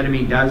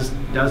methamphetamine does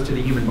to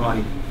the human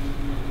body.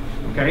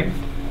 Okay?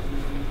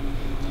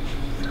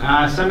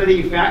 Some of the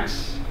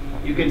effects,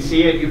 you can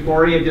see it: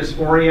 euphoria,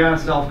 dysphoria,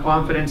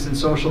 self-confidence, and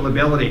social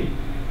ability.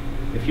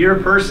 If you're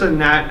a person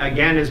that,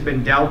 again, has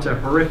been dealt a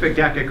horrific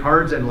deck of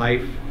cards in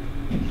life,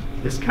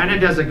 this kind of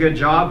does a good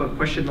job of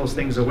pushing those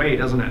things away,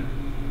 doesn't it?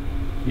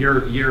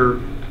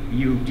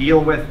 You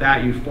deal with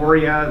that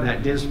euphoria,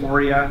 that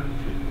dysphoria,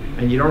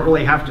 and you don't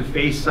really have to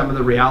face some of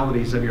the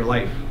realities of your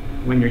life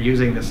when you're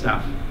using this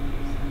stuff.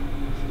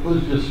 What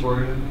is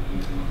dysphoria?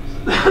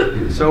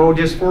 So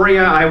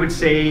dysphoria, I would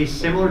say,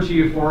 similar to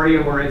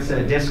euphoria, where it's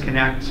a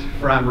disconnect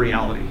from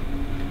reality.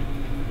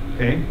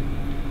 Okay?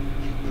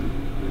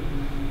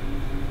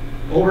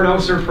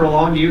 Overdose or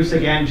prolonged use,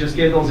 again, just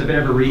give those a bit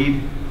of a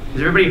read.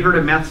 Has everybody heard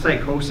of meth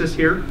psychosis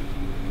here?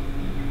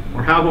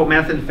 Or how about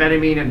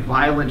methamphetamine and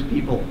violent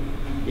people?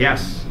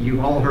 Yes,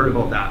 you've all heard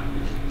about that.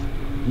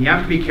 You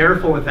have to be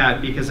careful with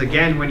that because,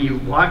 again, when you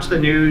watch the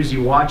news,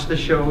 you watch the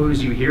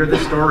shows, you hear the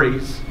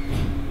stories,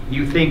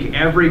 you think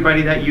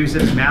everybody that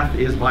uses meth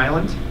is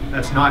violent.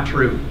 That's not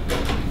true.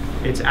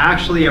 It's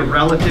actually a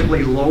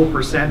relatively low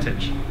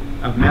percentage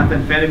of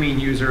methamphetamine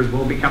users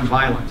will become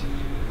violent.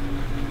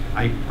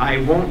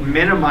 I won't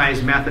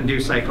minimize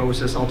meth-induced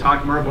psychosis. I'll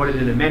talk more about it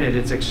in a minute.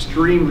 It's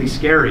extremely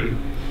scary.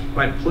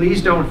 But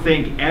please don't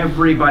think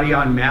everybody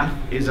on meth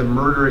is a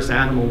murderous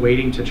animal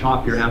waiting to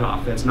chop your head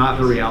off. That's not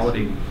the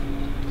reality.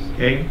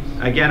 Okay?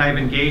 Again, I've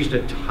engaged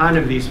a ton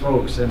of these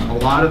folks, and a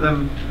lot of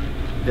them,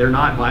 they're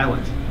not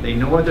violent. They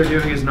know what they're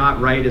doing is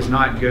not right, is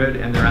not good,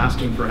 and they're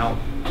asking for help.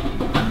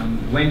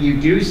 When you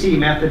do see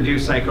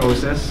meth-induced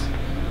psychosis,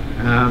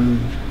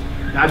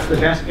 that's the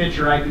best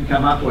picture I could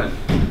come up with.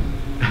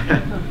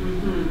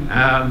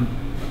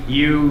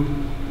 You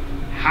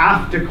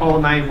have to call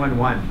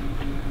 911.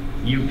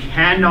 You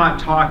cannot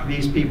talk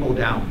these people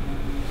down.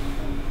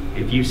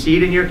 If you see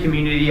it in your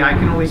community, I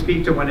can only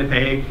speak to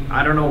Winnipeg.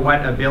 I don't know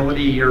what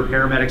ability your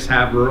paramedics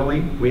have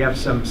rurally. We have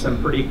some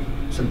pretty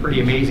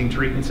amazing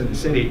treatments in the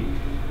city.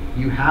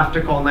 You have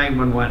to call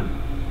 911.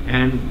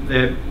 And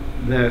the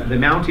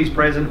Mounties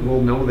present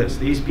will know this.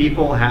 These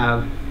people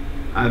have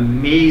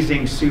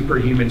amazing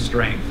superhuman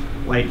strength,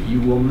 like you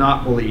will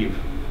not believe.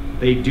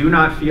 They do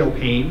not feel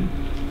pain.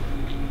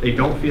 They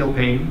don't feel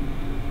pain.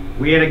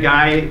 We had a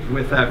guy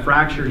with a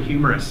fractured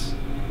humerus.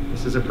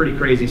 This is a pretty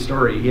crazy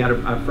story. He had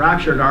a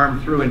fractured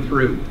arm through and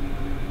through.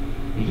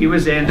 He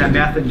was in a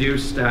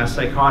meth-induced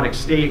psychotic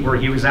state where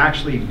he was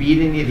actually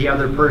beating the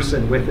other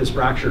person with his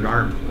fractured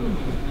arm.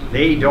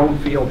 They don't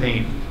feel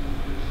pain.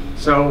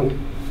 So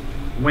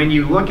when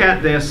you look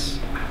at this,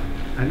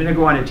 I'm going to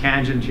go on a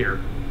tangent here.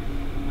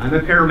 I'm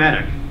a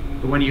paramedic.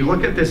 But when you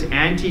look at this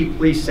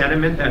anti-police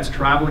sentiment that's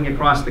traveling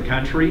across the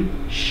country,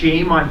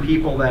 shame on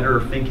people that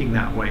are thinking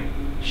that way.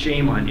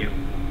 Shame on you.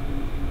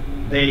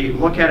 They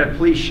look at a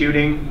police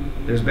shooting.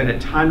 There's been a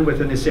ton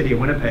within the city of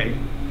Winnipeg.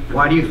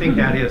 Why do you think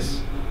that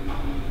is?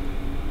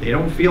 They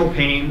don't feel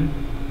pain.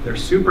 They're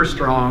super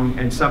strong,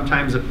 and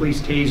sometimes a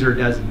police taser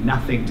does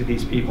nothing to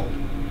these people.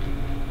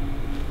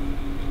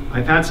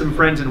 I've had some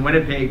friends in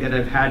Winnipeg that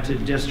have had to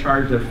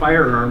discharge their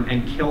firearm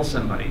and kill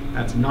somebody.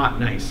 That's not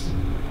nice.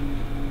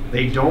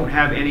 They don't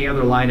have any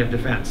other line of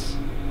defense.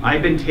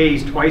 I've been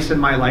tased twice in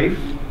my life.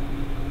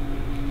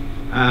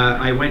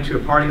 I went to a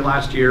party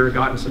last year,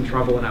 got in some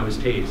trouble, and I was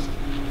tased.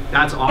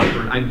 That's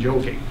awkward. I'm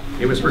joking.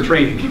 It was for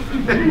training.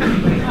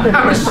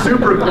 I was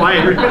super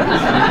quiet.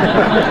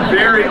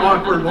 Very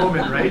awkward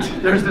moment, right?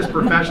 There's this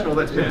professional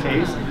that's been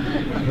tased.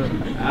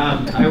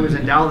 I was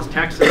in Dallas,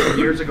 Texas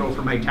years ago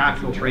for my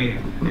tactical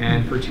training.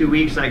 And for 2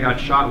 weeks, I got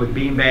shot with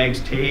beanbags,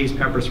 tased,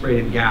 pepper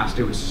sprayed, and gassed.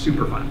 It was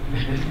super fun.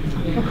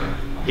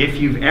 If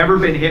you've ever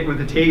been hit with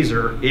a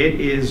taser,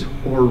 it is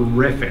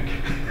horrific.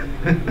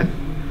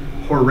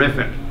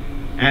 Horrific.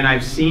 And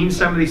I've seen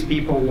some of these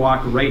people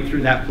walk right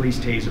through that police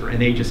taser,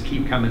 and they just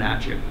keep coming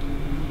at you.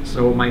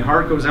 So my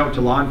heart goes out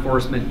to law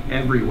enforcement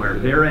everywhere.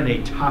 They're in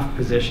a tough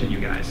position, you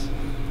guys,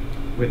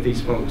 with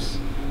these folks.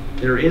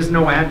 There is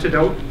no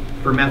antidote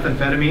for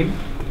methamphetamine,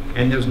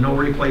 and there's no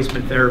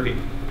replacement therapy.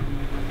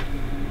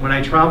 When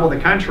I travel the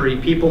country,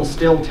 people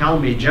still tell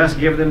me, just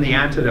give them the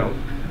antidote.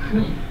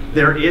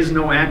 There is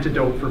no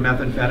antidote for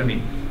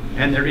methamphetamine,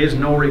 and there is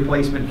no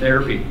replacement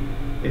therapy.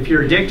 If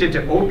you're addicted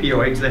to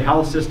opioids, the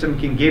health system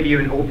can give you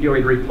an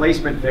opioid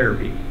replacement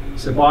therapy,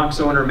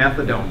 Suboxone or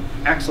methadone.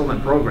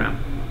 Excellent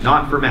program,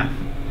 not for meth.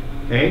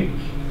 Okay?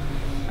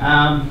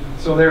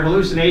 So their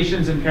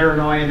hallucinations and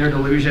paranoia and their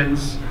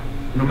delusions,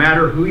 no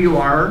matter who you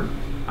are,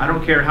 I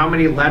don't care how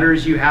many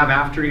letters you have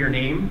after your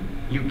name,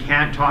 you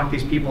can't talk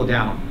these people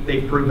down.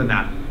 They've proven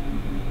that.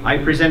 I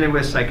presented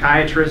with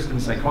psychiatrists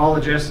and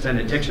psychologists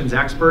and addictions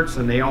experts,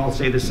 and they all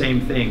say the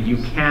same thing. You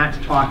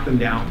can't talk them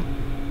down.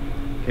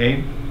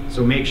 Okay?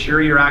 So make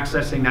sure you're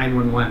accessing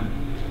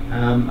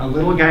 911. A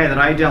little guy that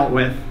I dealt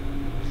with,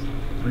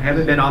 I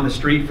haven't been on the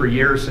street for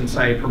years since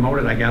I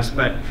promoted, I guess,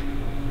 but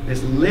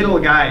this little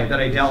guy that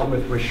I dealt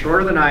with was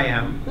shorter than I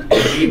am,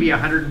 maybe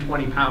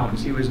 120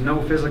 pounds. He was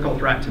no physical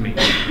threat to me.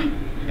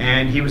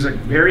 And he was a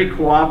very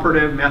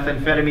cooperative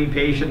methamphetamine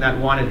patient that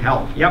wanted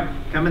help. Yep,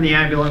 come in the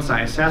ambulance,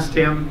 I assessed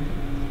him,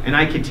 and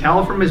I could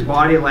tell from his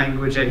body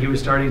language that he was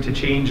starting to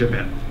change a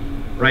bit.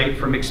 Right?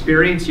 From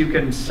experience, you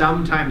can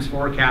sometimes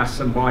forecast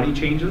some body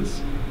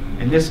changes.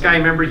 And this guy,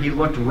 remember, he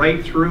looked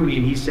right through me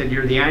and he said,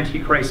 "You're the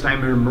Antichrist,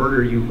 I'm going to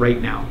murder you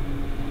right now."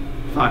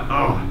 I thought,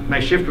 oh, my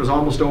shift was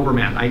almost over,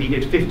 man. I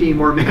needed 15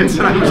 more minutes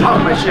and I was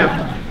off my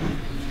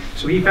shift.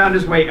 So he found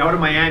his way out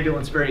of my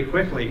ambulance very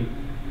quickly.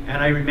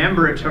 And I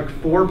remember it took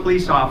 4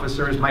 police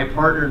officers, my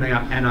partner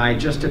and I,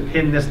 just to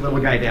pin this little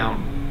guy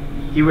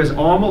down. He was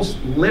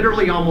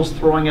literally almost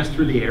throwing us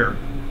through the air.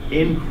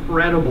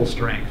 Incredible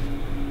strength.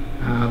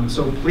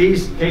 So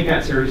please take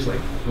that seriously,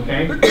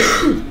 okay?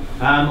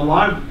 A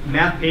lot of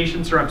meth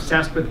patients are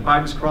obsessed with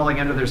bugs crawling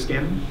under their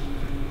skin.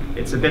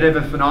 It's a bit of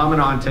a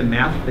phenomenon to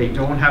meth. They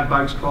don't have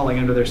bugs crawling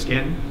under their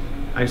skin.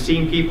 I've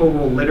seen people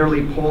will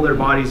literally pull their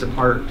bodies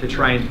apart to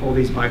try and pull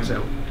these bugs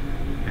out.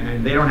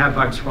 And they don't have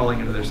bugs crawling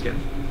under their skin,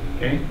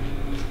 okay?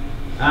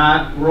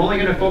 We're only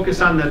gonna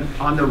focus on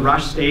the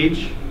rush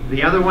stage.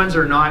 The other ones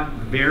are not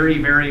very,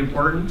 very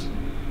important.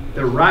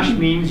 The rush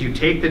means you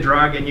take the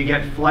drug and you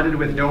get flooded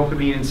with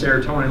dopamine and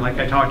serotonin, like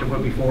I talked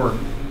about before.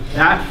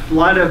 That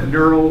flood of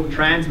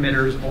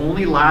neurotransmitters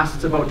only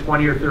lasts about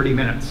 20 or 30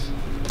 minutes.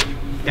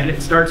 And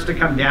it starts to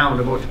come down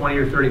about 20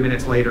 or 30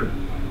 minutes later.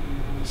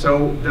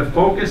 So the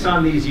focus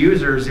on these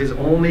users is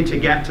only to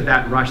get to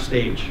that rush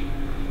stage.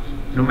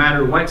 No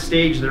matter what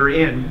stage they're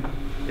in,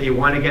 they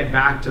want to get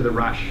back to the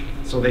rush.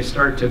 So they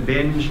start to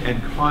binge and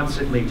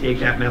constantly take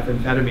that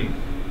methamphetamine.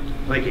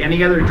 Like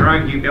any other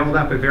drug, you build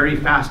up a very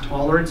fast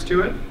tolerance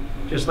to it,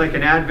 just like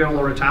an Advil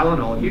or a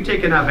Tylenol. If you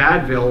take enough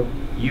Advil,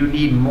 you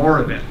need more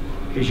of it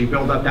because you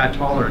build up that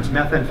tolerance.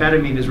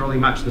 Methamphetamine is really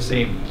much the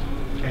same.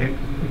 Okay?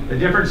 The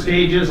different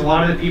stages, a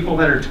lot of the people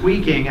that are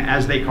tweaking,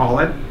 as they call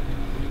it,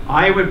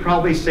 I would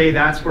probably say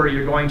that's where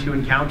you're going to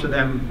encounter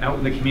them out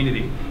in the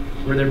community,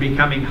 where they're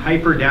becoming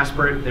hyper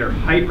desperate, they're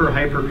hyper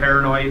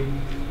paranoid,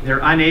 they're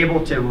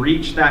unable to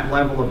reach that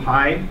level of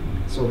high,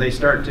 so they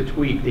start to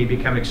tweak. They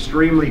become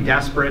extremely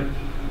desperate.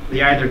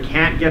 They either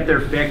can't get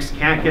their fix,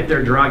 can't get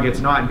their drug,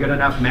 it's not good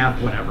enough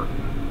meth, whatever.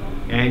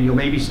 And you'll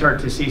maybe start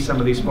to see some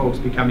of these folks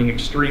becoming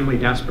extremely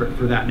desperate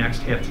for that next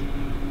hit.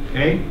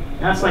 Okay?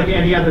 That's like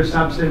any other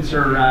substance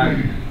or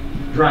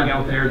drug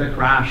out there that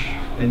crash,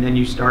 and then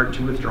you start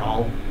to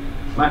withdrawal,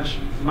 much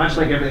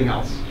like everything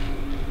else.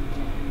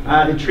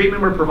 The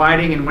treatment we're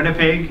providing in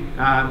Winnipeg,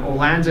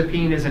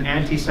 olanzapine is an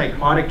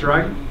antipsychotic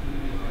drug.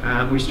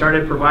 We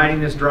started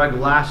providing this drug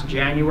last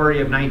January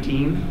of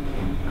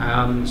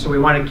 19. So we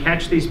want to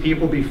catch these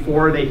people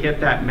before they hit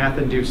that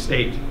meth-induced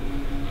state.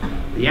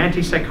 The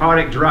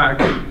antipsychotic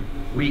drug,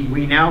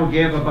 we now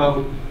give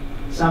about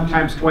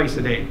sometimes twice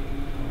a day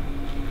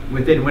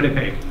within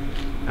Winnipeg.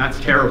 That's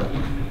terrible.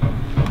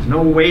 There's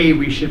no way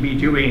we should be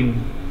doing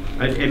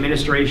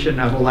administration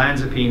of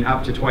olanzapine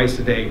up to twice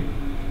a day.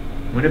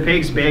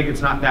 Winnipeg's big,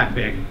 it's not that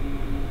big.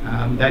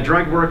 That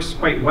drug works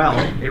quite well.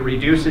 It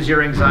reduces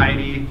your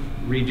anxiety,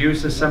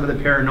 reduces some of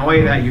the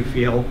paranoia that you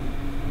feel,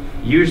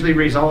 usually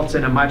results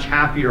in a much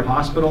happier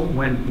hospital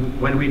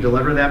when we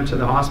deliver them to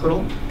the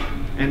hospital.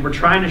 And we're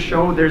trying to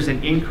show there's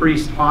an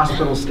increased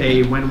hospital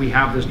stay when we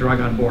have this drug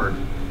on board.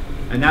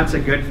 And that's a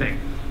good thing,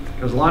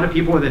 because a lot of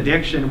people with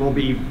addiction will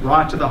be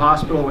brought to the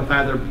hospital with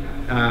either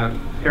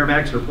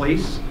paramedics or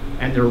police,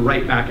 and they're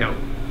right back out.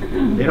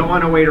 They don't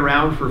want to wait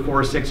around for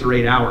 4, 6, or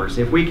 8 hours.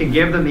 If we can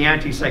give them the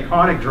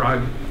antipsychotic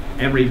drug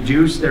and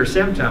reduce their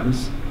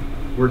symptoms,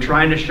 we're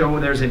trying to show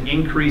there's an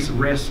increased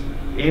risk,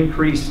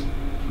 increased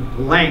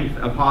length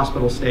of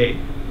hospital stay,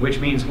 which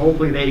means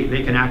hopefully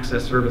they can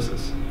access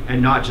services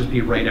and not just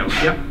be right out.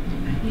 Yep.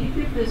 Can you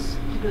give this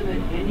to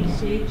them at any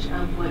stage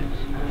of what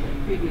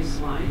the previous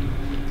slide,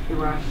 the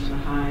rush, the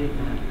high,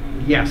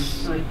 Yes.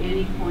 So at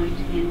any point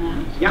in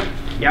that?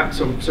 Yep.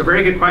 So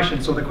very good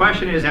question. So the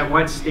question is, at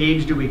what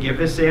stage do we give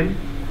this in?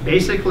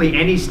 Basically,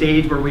 any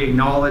stage where we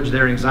acknowledge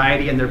their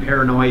anxiety and their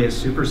paranoia is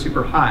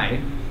super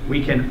high,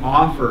 we can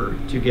offer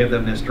to give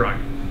them this drug,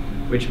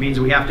 which means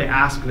we have to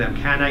ask them,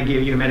 can I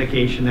give you a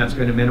medication that's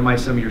going to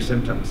minimize some of your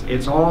symptoms?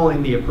 It's all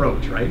in the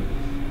approach, right?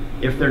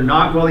 If they're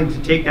not willing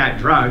to take that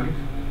drug,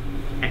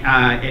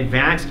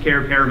 advanced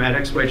care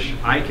paramedics, which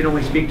I can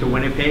only speak to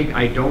Winnipeg,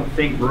 I don't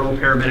think rural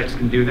paramedics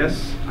can do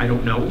this, I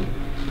don't know,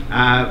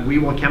 we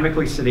will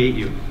chemically sedate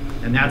you.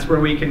 And that's where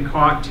we can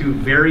concoct two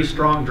very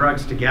strong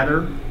drugs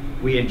together.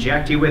 We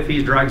inject you with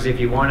these drugs if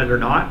you want it or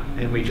not,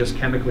 and we just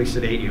chemically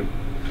sedate you.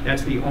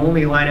 That's the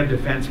only line of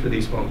defense for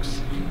these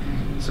folks.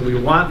 So we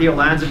want the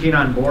olanzapine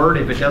on board.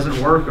 If it doesn't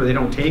work or they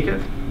don't take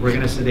it, we're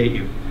going to sedate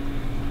you.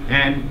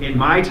 And in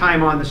my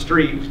time on the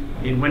street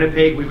in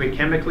Winnipeg, we would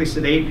chemically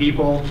sedate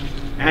people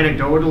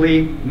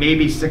anecdotally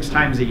maybe 6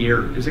 times a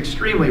year. It's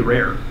extremely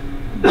rare.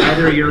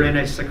 Either you're in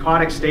a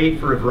psychotic state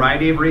for a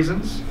variety of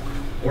reasons,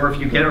 or if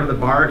you get out of the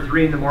bar at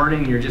 3 in the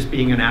morning and you're just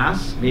being an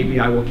ass, maybe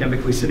I will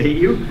chemically sedate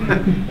you.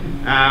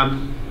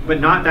 But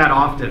not that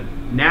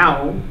often.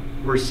 Now,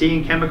 we're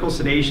seeing chemical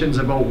sedations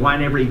about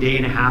 1 every day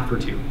and a half or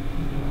 2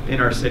 in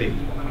our city.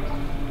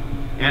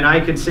 And I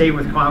can say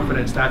with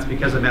confidence that's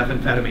because of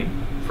methamphetamine,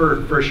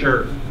 for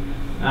sure.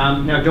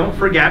 Now don't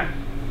forget,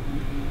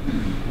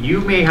 you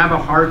may have a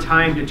hard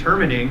time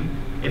determining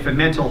if a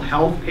mental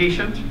health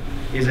patient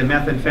is a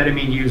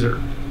methamphetamine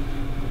user.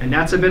 And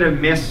that's a bit of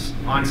miss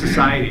on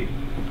society,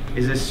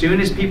 is as soon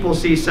as people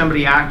see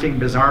somebody acting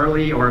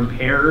bizarrely or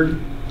impaired,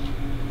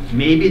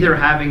 maybe they're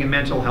having a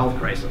mental health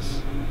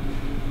crisis.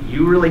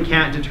 You really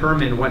can't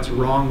determine what's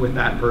wrong with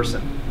that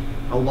person.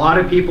 A lot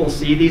of people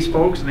see these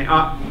folks and they,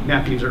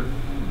 meth user.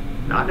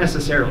 Not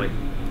necessarily.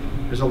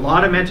 There's a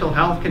lot of mental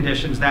health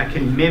conditions that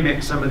can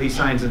mimic some of these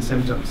signs and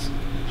symptoms.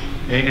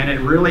 And it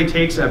really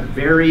takes a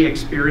very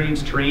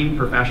experienced, trained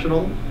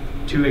professional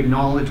to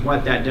acknowledge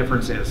what that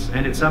difference is.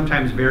 And it's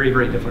sometimes very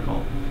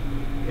difficult.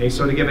 Okay,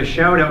 so to give a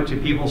shout out to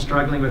people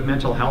struggling with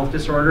mental health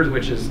disorders,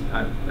 which is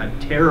a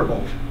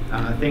terrible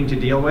thing to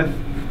deal with.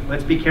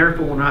 Let's be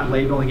careful we're not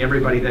labeling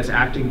everybody that's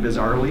acting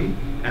bizarrely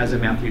as a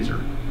meth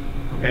user,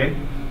 okay?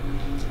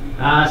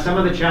 Some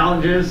of the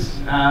challenges,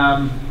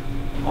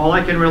 all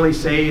I can really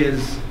say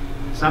is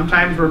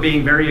sometimes we're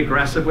being very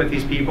aggressive with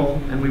these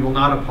people, and we will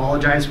not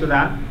apologize for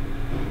that.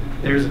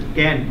 There's,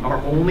 again, our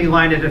only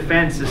line of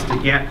defense is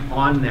to get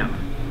on them.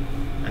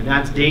 And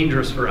that's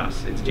dangerous for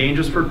us. It's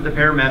dangerous for the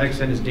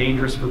paramedics, and it's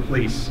dangerous for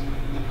police.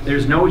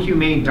 There's no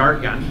humane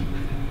dart gun,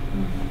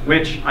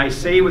 which I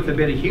say with a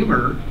bit of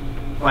humor,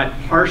 but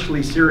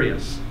partially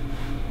serious.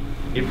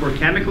 If we're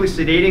chemically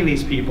sedating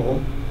these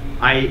people,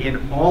 I,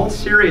 in all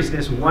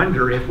seriousness,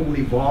 wonder if we'll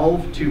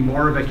evolve to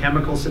more of a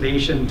chemical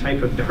sedation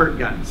type of dart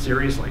gun,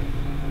 seriously.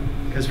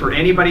 Because for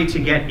anybody to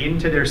get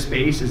into their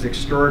space is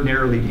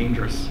extraordinarily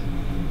dangerous,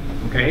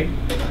 okay?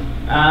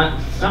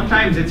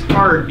 Sometimes it's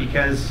hard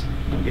because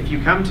if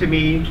you come to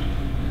me,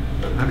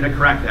 I'm gonna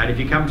correct that, if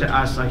you come to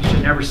us, I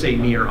should never say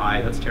me or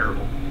I, that's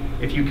terrible.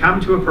 If you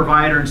come to a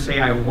provider and say,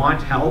 I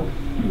want help,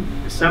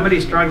 if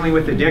somebody's struggling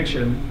with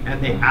addiction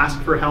and they ask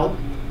for help,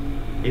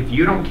 if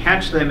you don't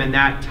catch them in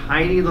that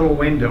tiny little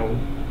window,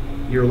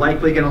 you're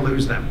likely gonna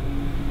lose them.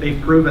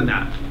 They've proven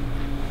that.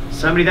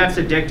 Somebody that's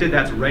addicted,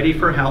 that's ready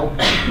for help,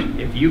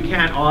 if you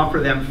can't offer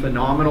them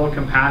phenomenal,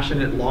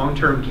 compassionate,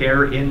 long-term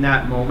care in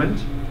that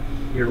moment,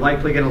 you're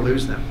likely gonna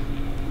lose them.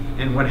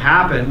 And what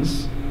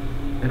happens,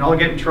 and I'll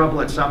get in trouble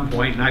at some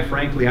point, and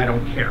frankly, I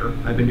don't care.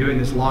 I've been doing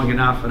this long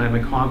enough, and I'm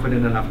a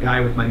confident enough guy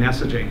with my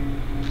messaging.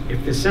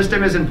 If the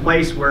system is in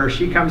place where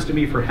she comes to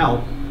me for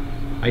help,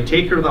 I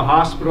take her to the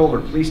hospital, or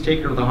police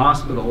take her to the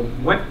hospital,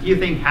 what do you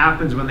think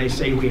happens when they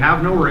say, we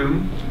have no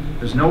room,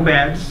 there's no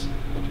beds,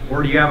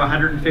 or do you have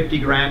 150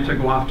 grand to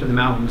go off to the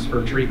mountains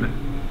for treatment?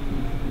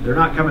 They're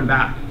not coming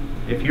back.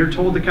 If you're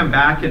told to come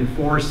back in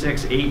 4,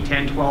 6, 8,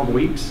 10, 12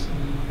 weeks,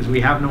 because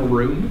we have no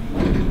room,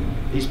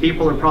 these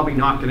people are probably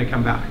not gonna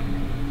come back.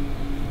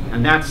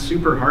 And that's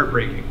super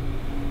heartbreaking.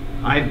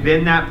 I've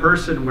been that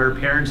person where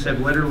parents have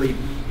literally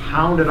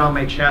pounded on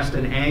my chest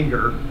in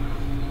anger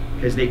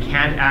because they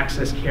can't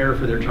access care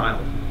for their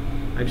child.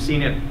 I've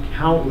seen it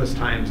countless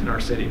times in our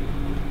city.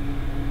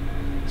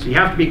 So you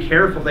have to be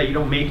careful that you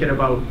don't make it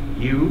about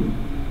you,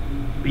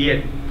 be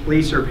it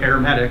police or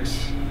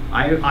paramedics.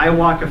 I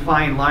walk a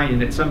fine line,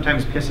 and it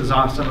sometimes pisses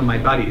off some of my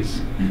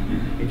buddies.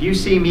 If you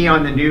see me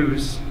on the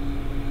news,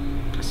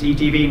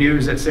 CTV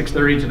News at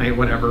 6:30 tonight,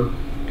 whatever,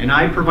 and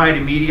I provide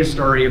a media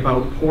story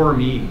about poor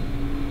me,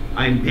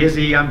 I'm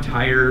busy, I'm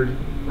tired,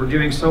 we're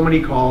doing so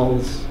many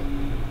calls,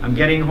 I'm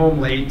getting home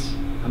late,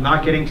 I'm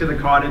not getting to the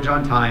cottage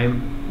on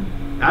time,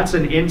 that's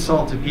an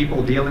insult to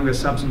people dealing with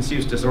substance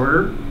use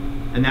disorder,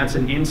 and that's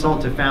an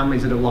insult to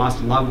families that have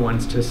lost loved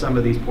ones to some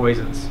of these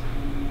poisons.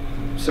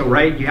 So,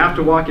 right, you have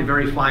to walk a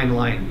very fine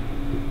line.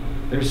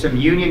 There's some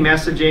union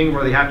messaging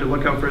where they have to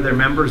look out for their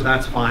members,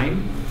 that's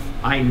fine.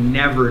 I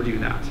never do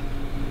that,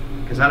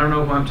 because I don't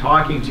know who I'm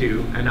talking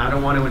to, and I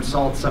don't want to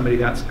insult somebody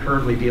that's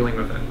currently dealing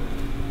with it.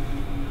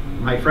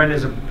 My friend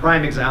is a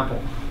prime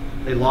example.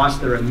 They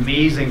lost their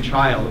amazing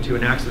child to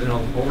an accidental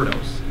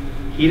overdose.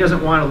 He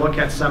doesn't want to look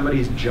at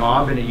somebody's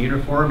job in a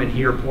uniform and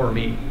hear poor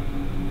me.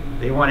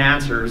 They want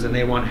answers, and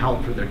they want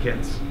help for their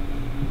kids,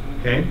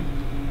 okay?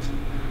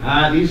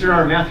 These are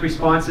our meth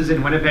responses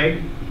in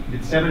Winnipeg. We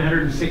did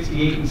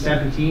 768 in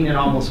 17 and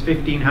almost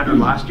 1,500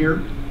 last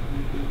year.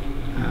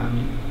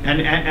 And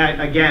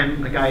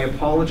again, like, I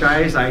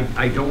apologize,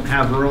 I don't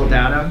have rural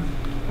data.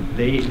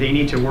 They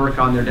need to work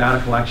on their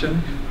data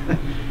collection.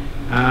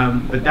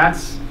 But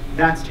that's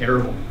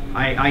terrible.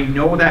 I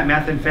know that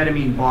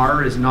methamphetamine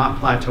bar is not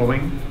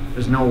plateauing.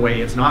 There's no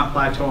way. It's not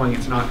plateauing,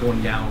 it's not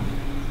going down.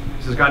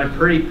 This has got a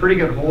pretty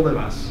good hold of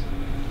us.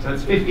 So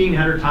that's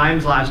 1,500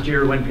 times last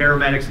year when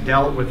paramedics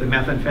dealt with the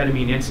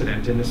methamphetamine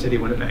incident in the city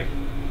of Winnipeg.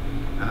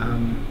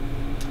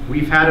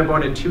 We've had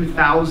about a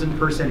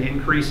 2,000%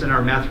 increase in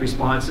our meth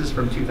responses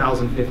from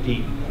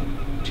 2015.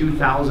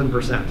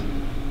 2,000%.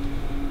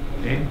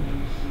 Okay?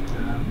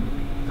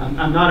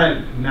 I'm not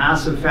a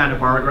massive fan of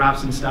bar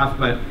graphs and stuff,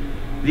 but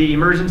the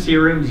emergency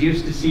rooms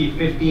used to see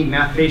 15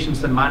 meth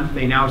patients a month.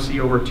 They now see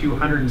over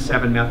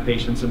 207 meth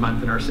patients a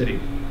month in our city.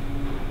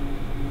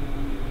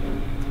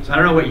 So I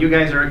don't know what you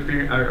guys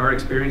are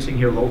experiencing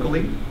here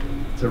locally.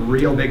 It's a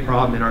real big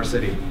problem in our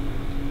city.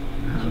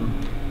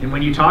 And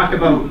when you talk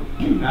about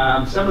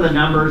some of the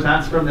numbers,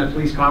 that's from the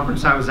police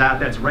conference I was at,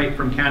 that's right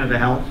from Canada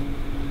Health.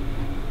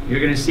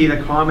 You're going to see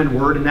the common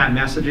word in that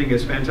messaging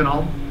is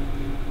fentanyl.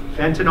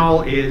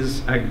 Fentanyl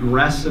is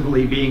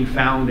aggressively being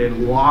found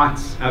in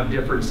lots of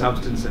different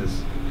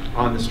substances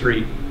on the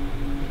street.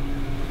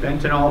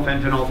 Fentanyl,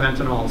 fentanyl,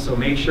 fentanyl. So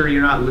make sure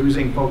you're not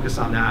losing focus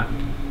on that.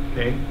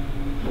 Okay?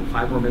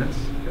 5 more minutes.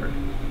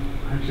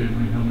 Actually,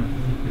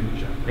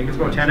 I think it's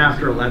about 10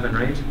 after 11,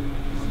 right?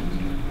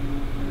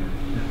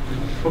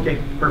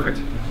 Okay, perfect.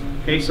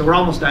 Okay, so we're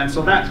almost done.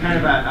 So that's kind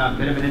of a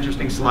bit of an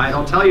interesting slide.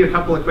 I'll tell you a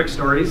couple of quick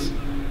stories.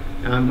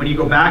 When you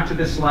go back to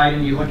this slide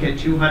and you look at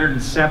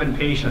 207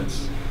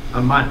 patients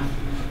a month,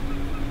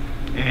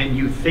 and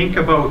you think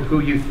about who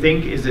you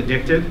think is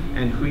addicted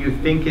and who you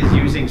think is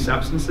using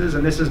substances,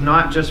 and this is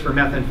not just for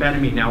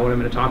methamphetamine now, what I'm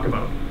going to talk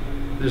about.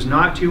 There's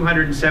not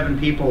 207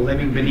 people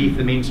living beneath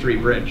the Main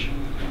Street Bridge,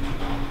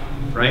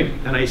 right?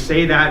 And I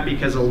say that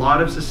because a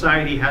lot of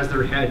society has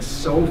their heads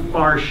so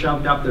far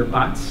shoved up their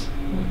butts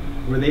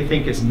where they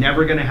think it's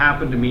never going to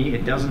happen to me.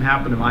 It doesn't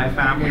happen to my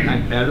family.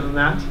 I'm better than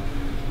that.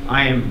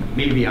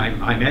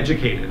 I'm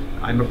educated.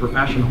 I'm a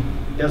professional.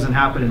 It doesn't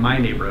happen in my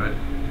neighborhood.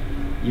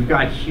 You've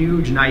got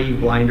huge naive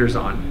blinders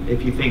on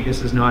if you think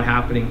this is not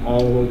happening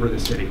all over the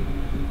city.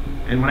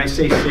 And when I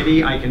say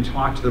city, I can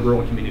talk to the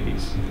rural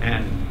communities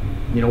and,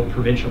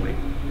 provincially.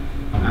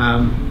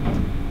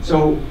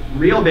 So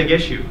real big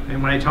issue.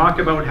 And when I talk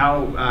about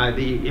how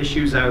the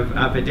issues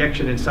of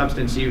addiction and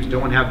substance use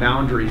don't have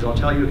boundaries, I'll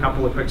tell you a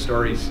couple of quick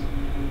stories.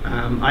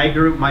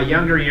 My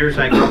younger years,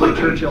 I grew up in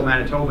Churchill,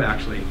 Manitoba,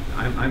 actually.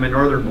 I'm a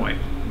northern boy.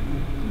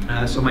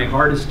 So my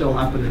heart is still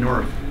up in the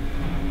north.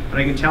 But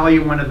I can tell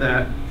you one of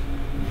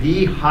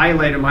the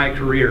highlight of my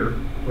career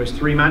was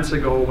 3 months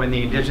ago when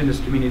the Indigenous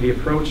community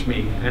approached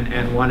me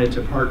and wanted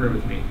to partner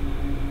with me.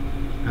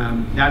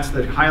 That's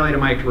the highlight of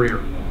my career.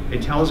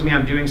 It tells me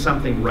I'm doing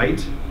something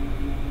right,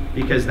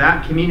 because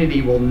that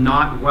community will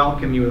not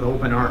welcome you with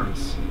open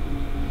arms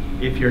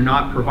if you're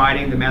not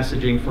providing the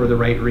messaging for the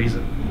right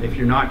reason, if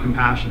you're not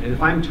compassionate.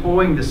 If I'm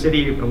towing the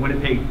City of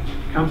Winnipeg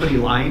company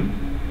line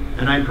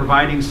and I'm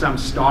providing some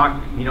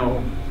stock,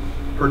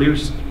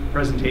 produced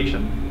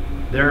presentation,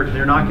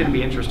 they're not going to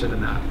be interested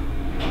in that.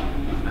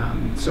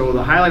 So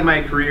the highlight of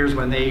my career is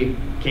when they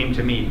came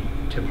to me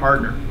to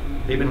partner.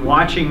 They've been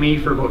watching me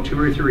for about 2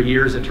 or 3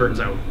 years, it turns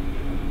out,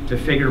 to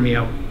figure me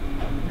out.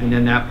 And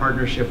then that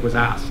partnership was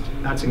asked.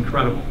 That's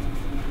incredible.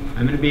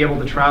 I'm going to be able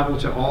to travel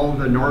to all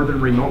the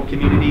northern remote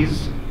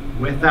communities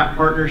with that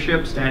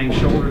partnership, standing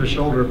shoulder to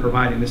shoulder,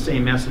 providing the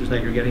same message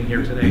that you're getting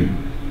here today.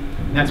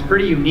 And that's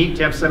pretty unique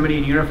to have somebody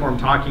in uniform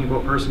talking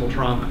about personal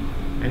trauma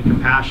and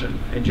compassion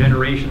and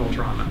generational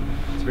trauma.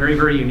 It's very,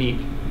 very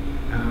unique.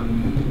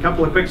 A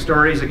couple of quick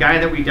stories. A guy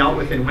that we dealt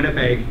with in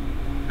Winnipeg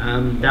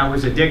that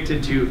was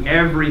addicted to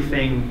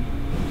everything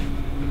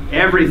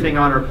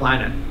on our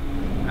planet.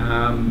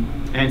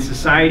 And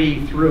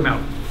society threw him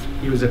out.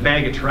 He was a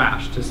bag of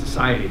trash to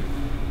society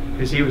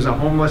because he was a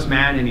homeless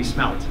man and he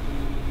smelled.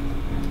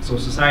 So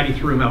society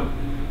threw him out.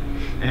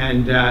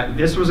 And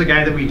this was a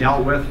guy that we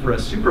dealt with for a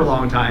super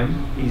long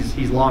time.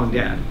 He's long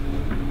dead.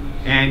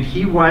 And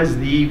he was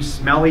the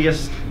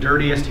smelliest,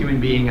 dirtiest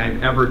human being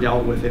I've ever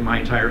dealt with in my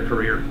entire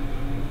career.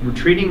 We're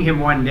treating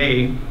him one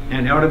day,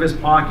 and out of his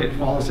pocket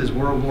falls his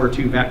World War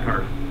II vet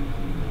card.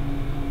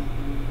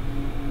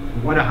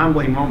 What a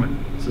humbling moment.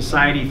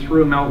 Society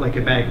threw him out like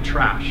a bag of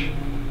trash.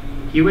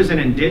 He was an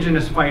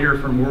Indigenous fighter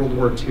from World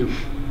War II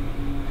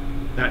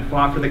that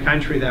fought for the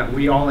country that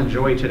we all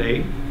enjoy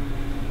today.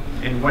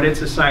 And what did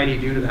society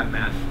do to that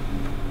man?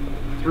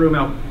 Threw him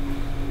out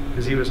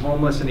because he was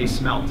homeless and he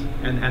smelt.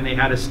 And they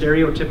had a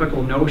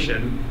stereotypical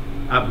notion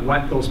of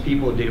what those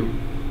people do.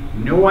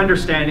 No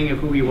understanding of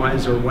who he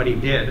was or what he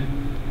did,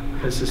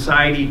 because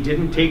society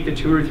didn't take the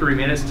 2 or 3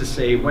 minutes to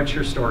say, what's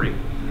your story?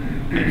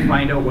 And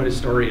find out what his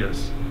story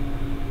is.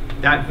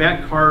 That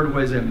vet card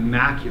was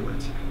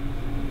immaculate.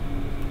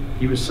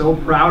 He was so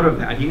proud of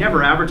that. He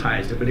never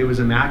advertised it, but it was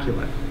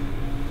immaculate.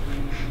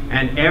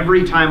 And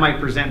every time I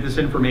present this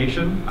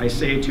information, I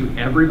say to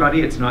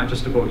everybody, it's not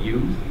just about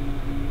you.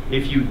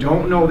 If you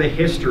don't know the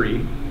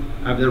history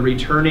of the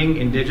returning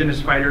Indigenous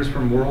fighters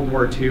from World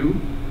War II,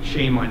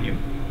 shame on you.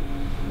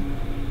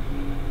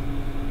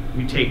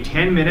 You take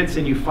 10 minutes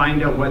and you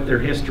find out what their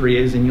history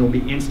is and you'll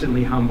be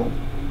instantly humbled.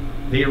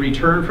 They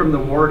returned from the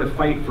war to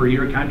fight for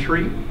your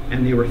country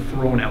and they were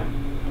thrown out.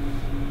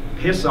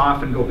 Piss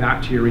off and go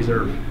back to your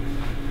reserve.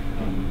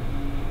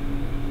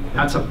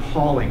 That's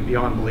appalling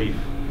beyond belief.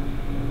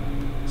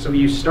 So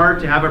you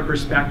start to have a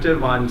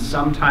perspective on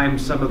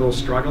sometimes some of those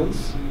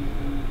struggles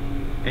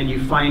and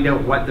you find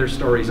out what their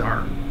stories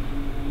are.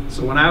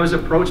 So when I was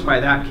approached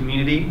by that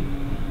community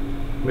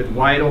with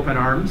wide open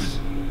arms,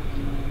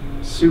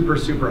 super,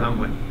 super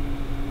humbling.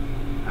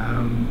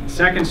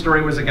 Second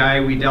story was a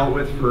guy we dealt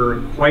with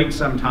for quite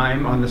some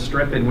time on the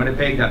strip in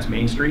Winnipeg, that's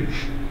Main Street.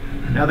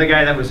 Another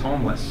guy that was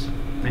homeless.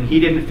 And he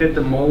didn't fit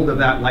the mold of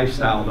that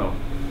lifestyle though.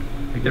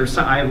 Like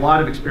I have a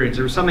lot of experience.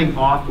 There was something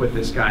off with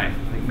this guy.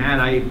 Like, man,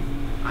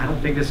 I don't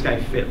think this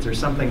guy fits. There's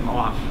something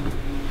off.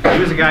 He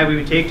was a guy we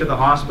would take to the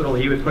hospital.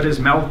 He would put his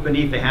mouth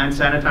beneath the hand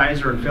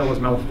sanitizer and fill his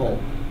mouth full.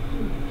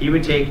 He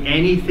would take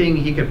anything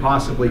he could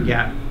possibly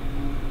get.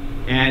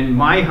 And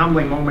my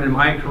humbling moment in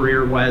my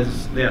career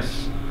was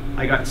this.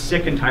 I got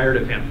sick and tired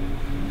of him.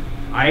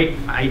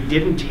 I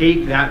didn't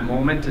take that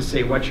moment to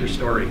say, what's your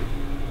story?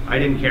 I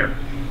didn't care.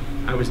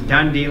 I was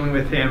done dealing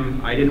with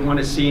him. I didn't want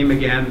to see him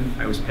again.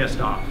 I was pissed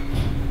off.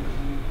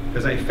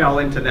 Because I fell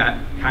into that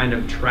kind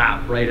of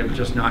trap, right, of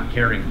just not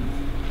caring.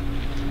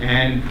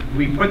 And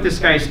we put this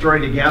guy's story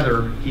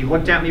together. He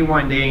looked at me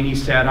one day and he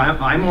said,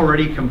 I'm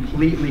already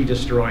completely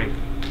destroyed.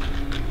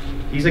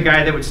 He's a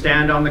guy that would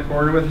stand on the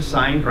corner with a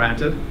sign,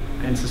 granted,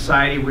 and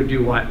society would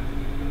do what?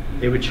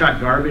 They would chuck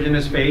garbage in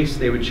his face.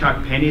 They would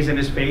chuck pennies in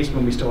his face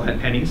when we still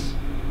had pennies.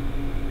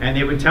 And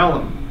they would tell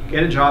him,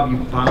 get a job, you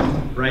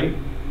bum, right?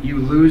 You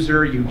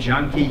loser, you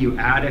junkie, you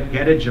addict,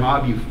 get a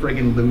job, you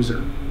friggin'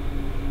 loser.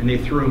 And they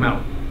threw him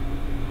out.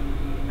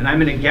 And I'm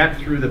gonna get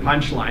through the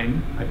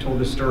punchline. I've told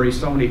this story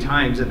so many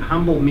times. It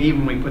humbled me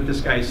when we put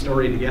this guy's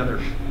story together.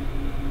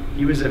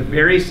 He was a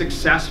very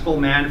successful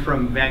man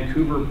from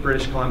Vancouver,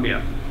 British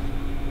Columbia,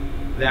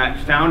 that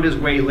found his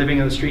way living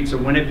in the streets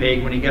of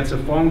Winnipeg when he gets a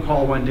phone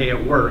call one day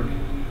at work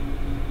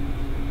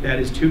that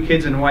his 2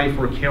 kids and wife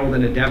were killed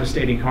in a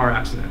devastating car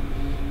accident.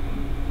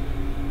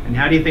 And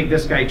how do you think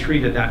this guy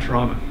treated that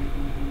trauma?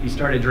 He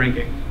started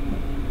drinking.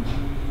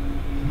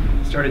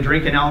 Started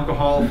drinking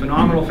alcohol,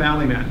 phenomenal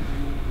family man.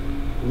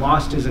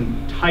 Lost his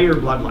entire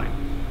bloodline.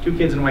 2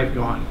 kids and wife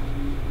gone.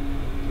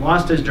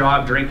 Lost his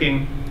job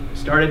drinking,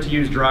 started to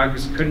use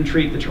drugs, couldn't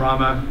treat the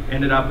trauma,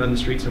 ended up on the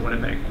streets of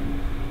Winnipeg.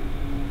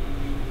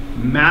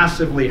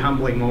 Massively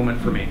humbling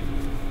moment for me.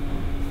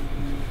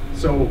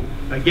 So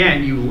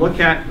again, you look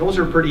at, those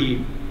are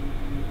pretty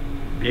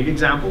big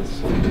examples.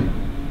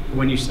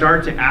 When you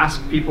start to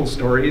ask people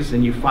stories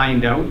and you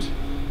find out,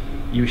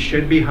 you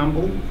should be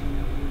humble,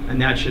 and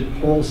that should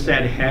pull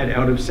said head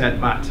out of said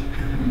butt.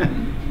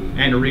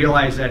 And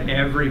realize that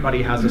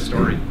everybody has a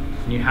story,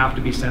 and you have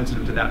to be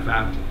sensitive to that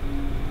fact.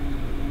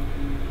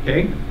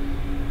 Okay?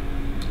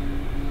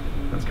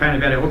 That's kind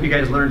of it. I hope you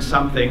guys learned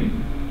something.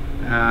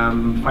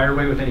 Fire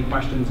away with any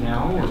questions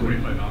now. Or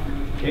 25 after.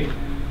 Okay.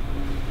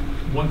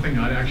 One thing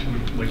I'd actually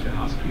like to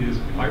ask is,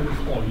 if I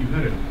recall, you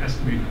had an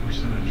estimated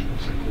percentage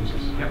of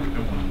psychosis Yep. at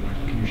one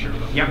point. Can you share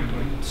that? Yep. with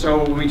everybody?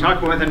 So when we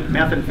talk about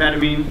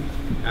methamphetamine,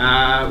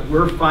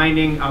 we're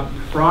finding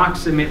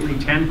approximately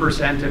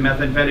 10% of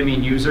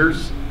methamphetamine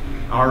users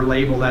are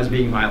labeled as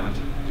being violent.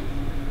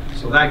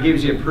 So that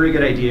gives you a pretty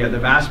good idea. The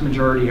vast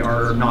majority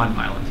are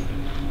non-violent.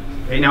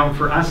 Okay, now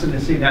for us in the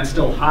city, that's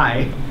still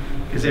high,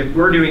 because if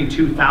we're doing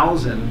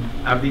 2,000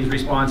 of these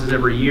responses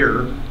every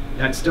year,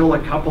 that's still a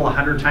couple of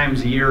 100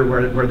 times a year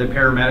where the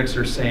paramedics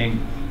are saying,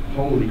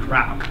 holy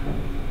crap,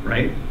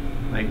 right?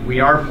 Like, we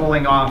are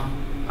pulling off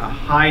a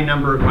high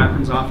number of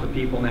weapons off of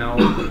people now.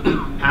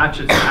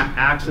 Hatchets,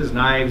 axes,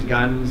 knives,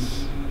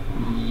 guns,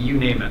 you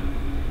name it.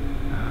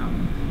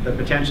 The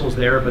potential's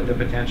there, but the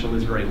potential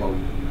is very low.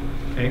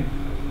 Okay?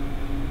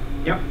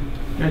 Yep.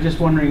 I'm just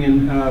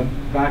wondering,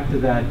 back to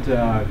that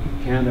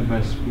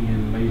cannabis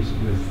being laced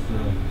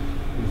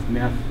with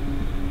meth,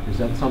 is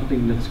that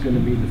something that's going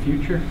to be the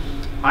future?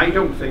 I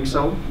don't think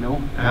so.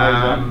 No?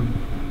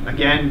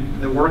 Again,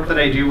 the work that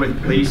I do with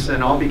police,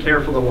 and I'll be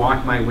careful to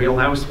walk my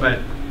wheelhouse, but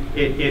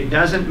it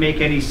doesn't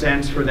make any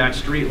sense for that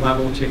street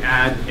level to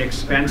add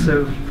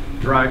expensive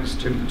drugs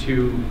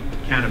to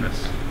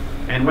cannabis.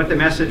 And what the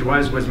message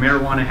was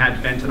marijuana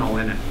had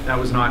fentanyl in it. That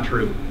was not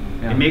true.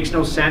 Yeah. It makes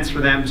no sense for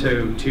them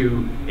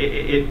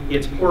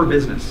it's poor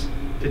business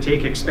to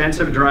take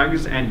expensive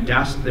drugs and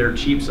dust their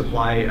cheap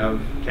supply of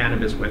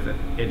cannabis with it.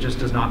 It just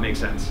does not make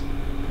sense.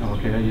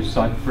 Okay, I just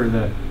thought for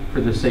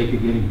the sake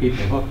of getting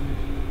people hooked.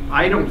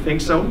 I don't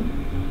think so.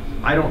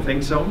 I don't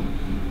think so.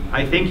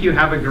 I think you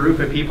have a group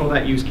of people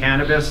that use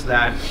cannabis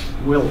that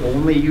will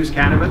only use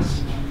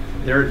cannabis.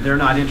 They're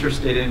not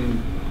interested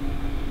in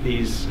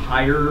these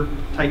higher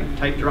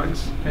type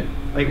drugs. Okay.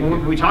 Like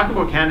when we talk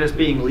about cannabis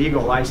being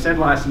legal, I said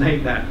last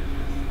night that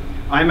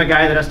I'm a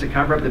guy that has to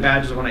cover up the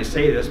badges when I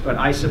say this, but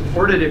I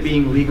supported it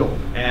being legal,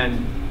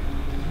 and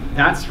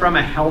that's from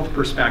a health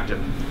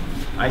perspective.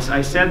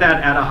 I said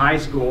that at a high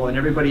school, and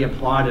everybody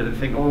applauded and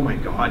think, oh my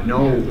God,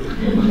 no.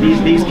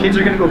 These kids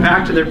are going to go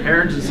back to their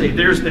parents and say,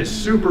 there's this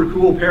super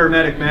cool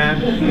paramedic,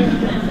 man.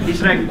 He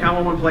said I can come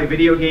home and play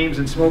video games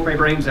and smoke my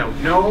brains out.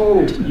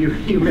 No,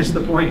 you missed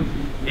the point.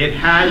 It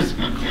has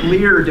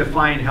clear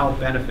defined health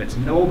benefits.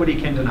 Nobody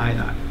can deny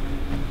that.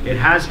 It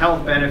has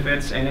health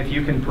benefits, and if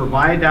you can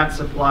provide that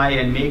supply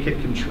and make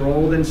it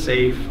controlled and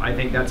safe, I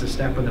think that's a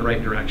step in the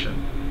right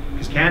direction.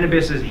 Because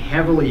cannabis is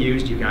heavily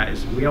used, you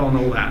guys. We all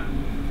know that.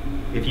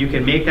 If you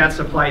can make that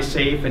supply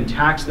safe and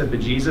tax the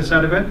bejesus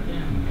out of it,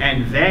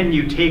 and then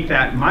you take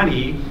that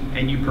money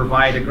and you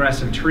provide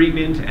aggressive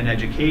treatment and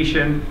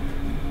education,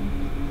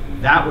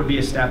 that would be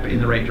a step in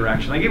the right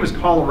direction. Like it was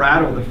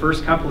Colorado, the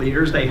first couple of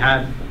years they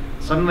had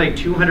something like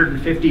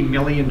 $250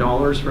 million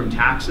from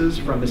taxes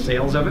from the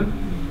sales of it.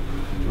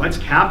 Let's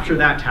capture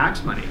that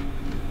tax money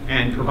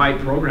and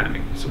provide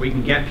programming so we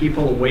can get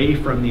people away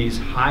from these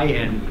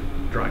high-end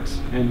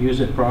drugs. And use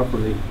it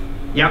properly.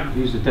 Yep.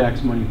 Use the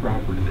tax money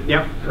properly.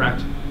 Yep,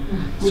 correct.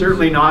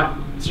 Certainly not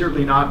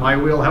my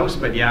wheelhouse,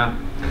 but yeah.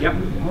 Yep.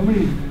 How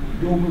many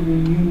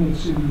dopamine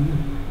units in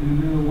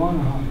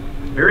marijuana hub?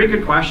 Very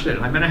good question.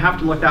 I'm going to have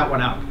to look that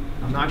one up.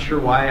 I'm not sure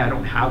why I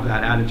don't have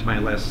that added to my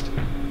list.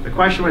 The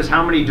question was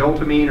how many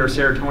dopamine or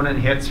serotonin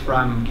hits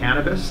from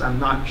cannabis? I'm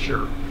not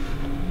sure.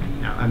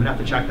 Yeah, I'm going to have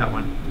to check that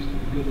one.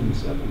 Good in the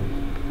 70s.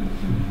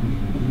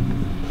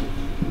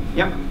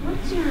 Yep.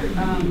 What's your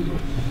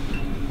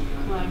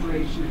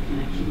collaboration or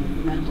connection with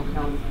the mental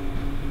health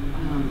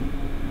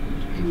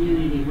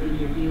community when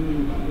you're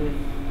dealing with,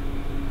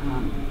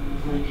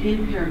 like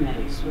in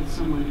paramedics, with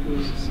someone who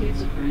is a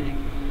schizophrenic,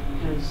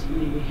 has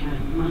maybe had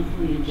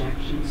monthly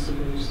injections, so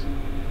there's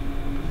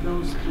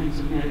those kinds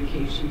of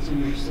medications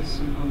in your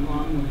system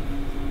along with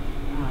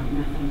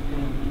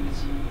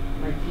methamphetamines?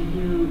 Like, do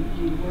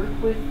you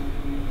work with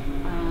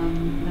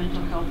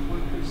mental health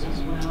workers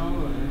as well,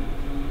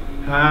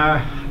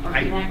 or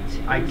connect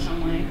in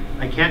some way?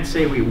 I can't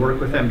say we work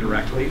with them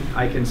directly.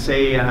 I can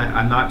say, and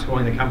I'm not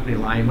towing the company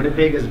line,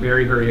 Winnipeg is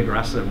very, very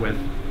aggressive with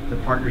the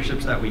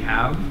partnerships that we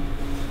have.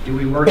 Do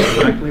we work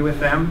directly with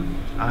them?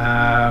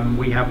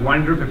 We have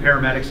one group of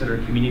paramedics that are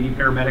community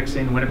paramedics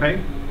in Winnipeg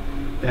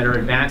that are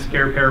advanced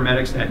care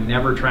paramedics that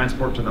never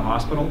transport to the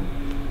hospital.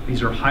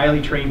 These are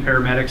highly trained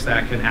paramedics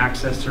that can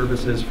access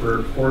services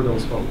for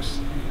those folks.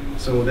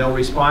 So they'll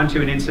respond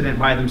to an incident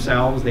by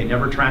themselves. They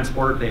never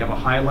transport. They have a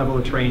high level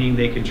of training.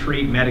 They can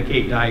treat,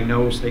 medicate,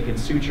 diagnose. They can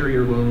suture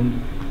your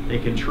wound. They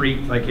can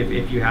treat, like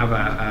if you have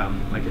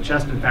like a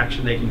chest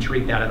infection, they can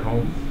treat that at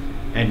home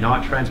and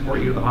not transport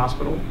you to the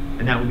hospital.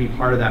 And that would be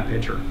part of that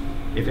picture.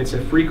 If it's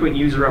a frequent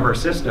user of our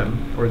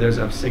system or there's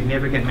a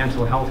significant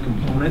mental health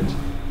component,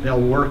 they'll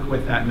work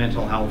with that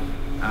mental health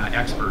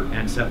expert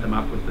and set them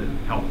up with the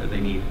help that they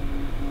need.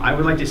 I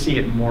would like to see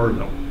it more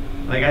though.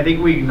 Like, I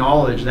think we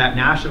acknowledge that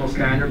national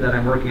standard that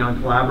I'm working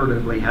on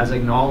collaboratively has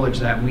acknowledged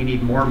that we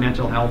need more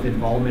mental health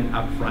involvement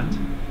up front,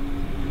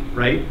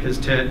 right? Because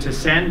to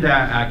send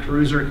a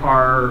cruiser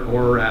car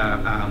or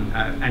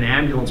an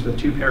ambulance with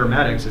 2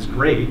 paramedics is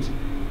great.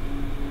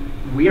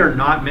 We are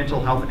not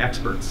mental health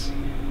experts.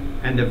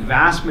 And the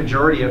vast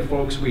majority of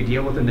folks we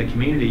deal with in the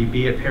community,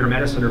 be it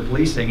paramedicine or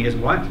policing, is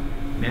what?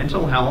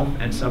 Mental health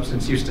and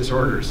substance use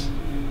disorders.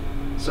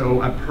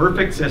 So a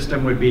perfect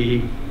system would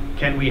be,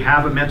 can we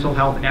have a mental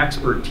health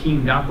expert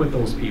teamed up with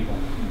those people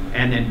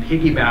and then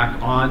piggyback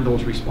on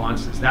those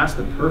responses? That's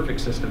the perfect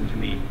system to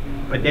me.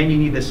 But then you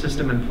need the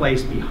system in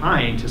place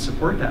behind to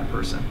support that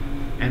person.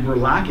 And we're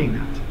lacking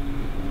that,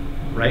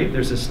 right?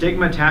 There's a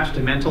stigma attached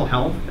to mental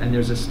health and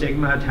there's a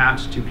stigma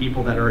attached to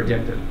people that are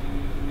addicted.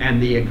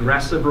 And the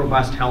aggressive,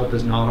 robust help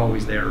is not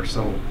always there.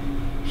 So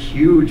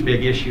huge,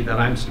 big issue that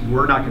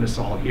we're not going to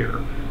solve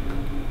here.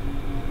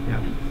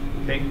 Yeah.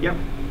 Okay. Yep.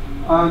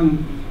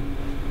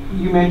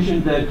 You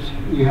mentioned that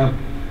you have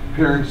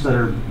parents that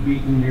are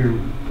beating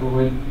you,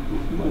 or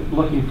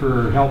looking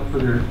for help for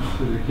their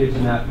kids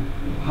and that.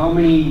 How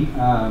many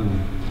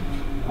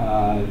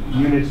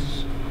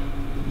units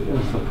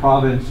is the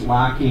province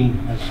lacking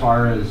as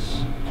far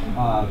as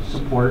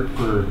support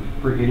for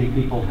getting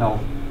people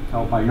help?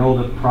 I know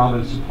the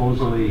province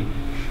supposedly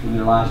in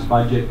their last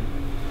budget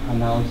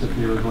announced that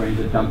they were going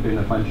to dump in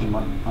a bunch of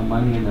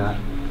money in that,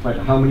 but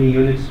how many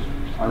units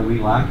are we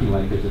lacking?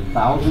 Like, is it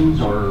thousands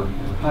or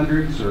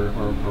hundreds or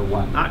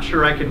what? Not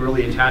sure I can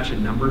really attach a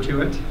number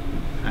to it.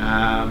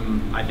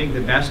 I think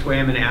the best way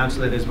I'm going to answer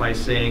that is by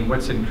saying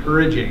what's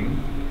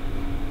encouraging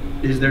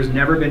is there's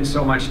never been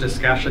so much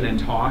discussion and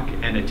talk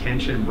and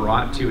attention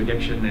brought to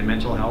addiction and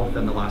mental health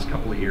in the last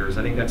couple of years.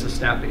 I think that's a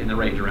step in the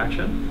right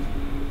direction.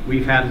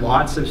 We've had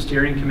lots of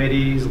steering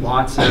committees,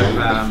 lots of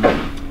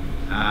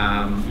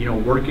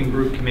working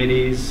group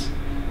committees,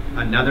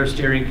 another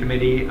steering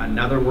committee,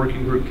 another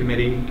working group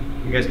committee.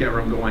 You guys get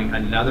where I'm going.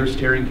 Another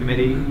steering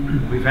committee.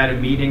 We've had a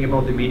meeting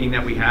about the meeting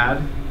that we had,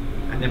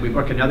 and then we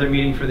book another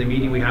meeting for the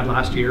meeting we had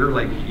last year.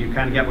 Like, you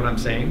kind of get what I'm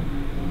saying.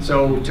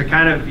 So to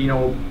kind of,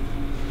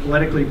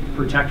 politically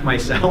protect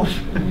myself,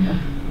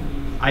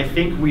 I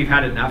think we've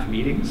had enough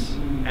meetings,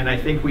 and I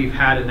think we've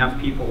had enough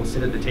people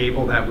sit at the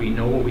table that we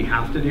know what we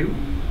have to do.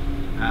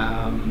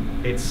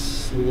 It's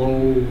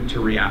slow to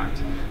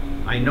react.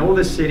 I know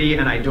the city,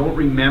 and I don't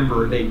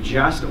remember, they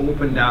just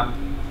opened up,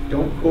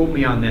 don't quote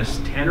me on this,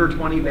 10 or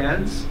 20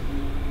 beds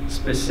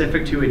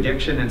specific to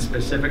addiction and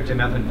specific to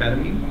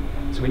methamphetamine.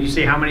 So when you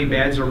say how many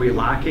beds are we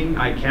lacking,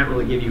 I can't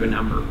really give you a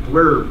number.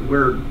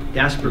 We're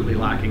desperately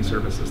lacking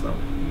services though.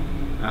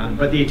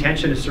 But the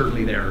attention is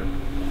certainly there,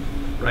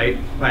 right?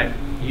 But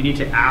you need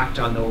to act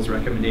on those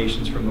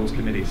recommendations from those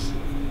committees.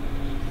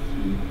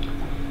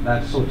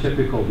 That's so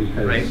typical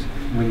because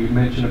when you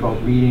mention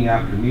about meeting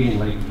after meeting,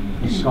 like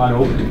the Scott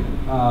Oak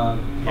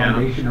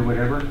Foundation or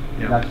whatever,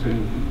 that's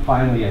been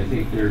finally, I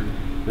think they're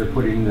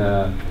putting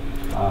the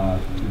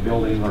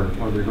building or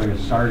they're going to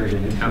start it,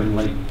 and it's been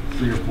like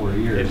 3 or 4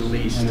 years. At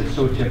least. And it's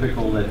so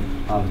typical that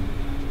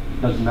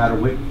doesn't matter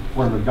what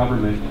form of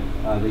government,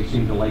 they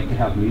seem to like to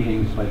have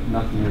meetings, but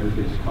nothing ever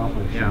gets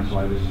accomplished. Yeah. And so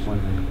I was just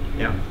wondering.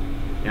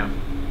 Yeah.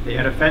 They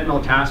had a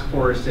fentanyl task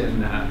force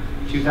in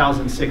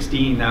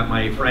 2016 that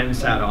my friend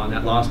sat on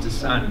that lost his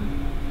son.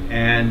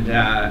 And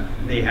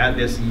they had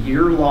this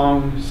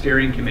year-long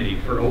steering committee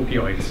for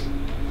opioids.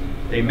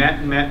 They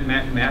met.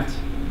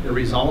 The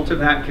result of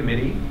that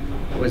committee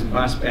was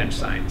bus bench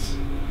signs.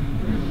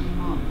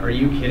 Are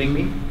you kidding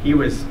me? He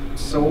was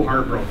so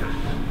heartbroken.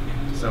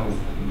 So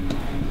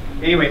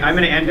anyway, I'm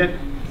going to end it.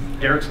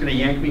 Derek's going to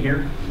yank me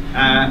here.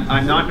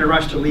 I'm not in a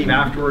rush to leave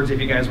afterwards.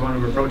 If you guys want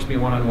to approach me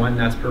one-on-one,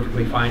 that's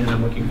perfectly fine, and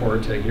I'm looking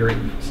forward to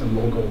hearing some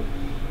local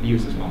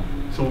views as well.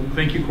 So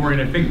thank you, Cory.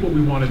 And I think what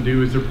we want to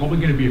do is there are probably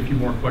going to be a few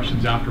more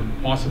questions after,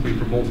 possibly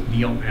for both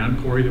Neil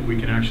and Cory, that we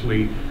can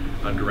actually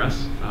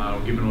address.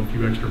 I'll give them a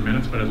few extra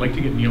minutes, but I'd like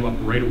to get Neil up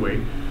right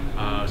away.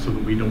 so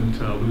that we don't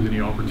lose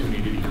any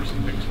opportunity to hear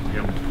some things from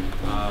him.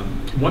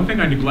 One thing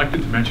I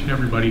neglected to mention to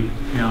everybody,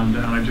 and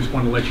I just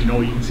want to let you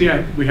know, you can see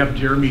we have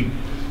Jeremy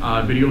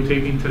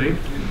videotaping today,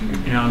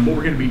 and what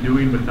we're going to be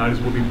doing with that is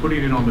we'll be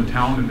putting it on the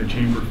town and the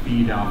chamber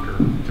feed after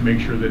to make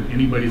sure that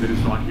anybody that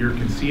is not here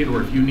can see it,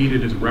 or if you need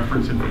it as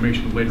reference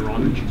information later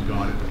on, that you've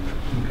got it.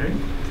 Okay?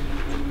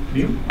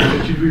 Neil, I'll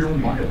let you do your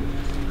own bio.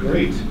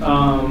 Great.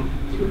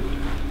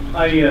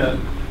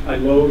 I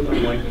loathe,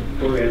 unlike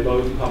Cory, I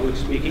loathe public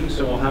speaking,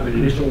 so I'll have an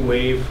initial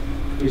wave,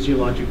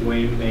 physiologic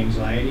wave of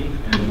anxiety,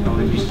 and I'll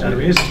probably be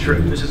stuttering. This is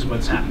true. This is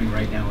what's happening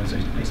right now as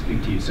I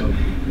speak to you. So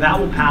that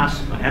will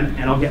pass,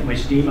 and I'll get my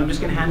steam. I'm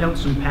just going to hand out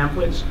some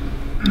pamphlets.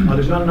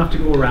 There's not enough to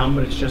go around,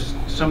 but it's just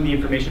some of the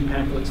information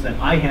pamphlets that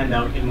I hand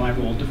out in my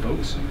role to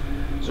folks.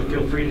 So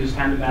feel free to just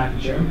hand it back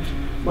and share them.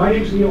 My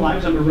name's Neil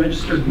Ives. I'm a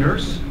registered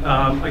nurse.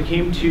 I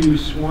came to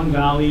Swan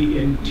Valley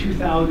in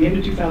the end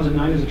of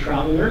 2009 as a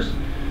travel nurse.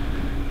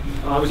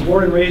 I was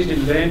born and raised in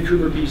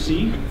Vancouver,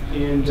 BC,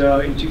 and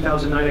in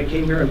 2009 I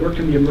came here. I worked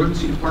in the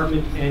emergency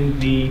department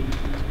and the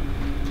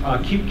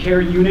acute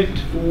care unit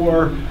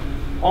for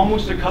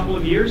almost a couple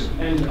of years,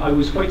 and I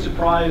was quite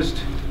surprised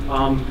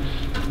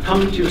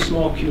coming to a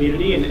small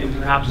community and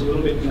perhaps a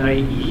little bit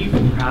naive,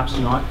 perhaps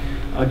not,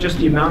 just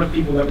the amount of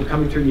people that were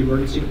coming through the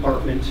emergency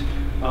department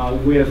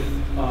with,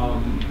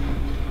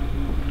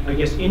 I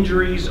guess,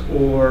 injuries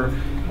or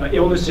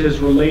illnesses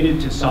related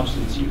to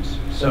substance use.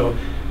 So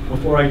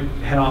before I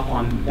head off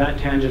on that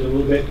tangent a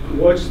little bit,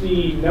 what's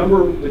the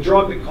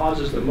drug that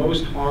causes the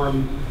most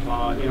harm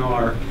in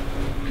our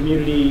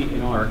community,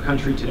 in our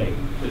country today?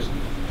 Does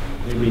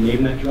anybody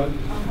name that drug?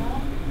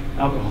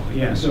 Alcohol,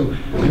 yeah. So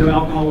I know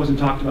alcohol wasn't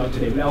talked about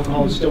today, but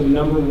alcohol is still the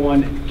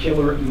 #1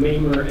 killer,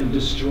 maimer, and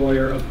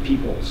destroyer of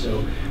people.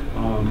 So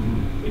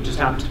it just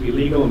happens to be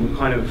legal, and we're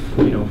kind of,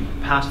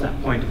 past that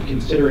point of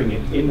considering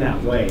it in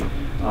that way.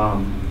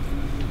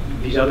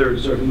 These other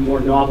sort of more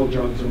novel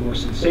drugs or more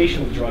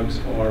sensational drugs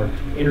are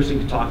interesting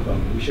to talk about,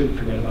 but we shouldn't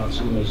forget about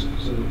some of those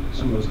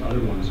other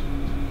ones.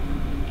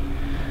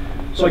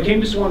 So I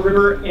came to Swan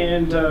River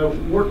and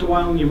worked a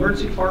while in the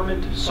emergency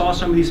department, saw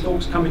some of these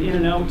folks coming in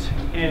and out,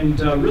 and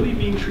really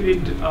being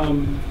treated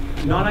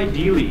not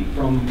ideally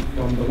from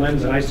the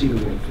lens that I see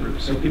the world through.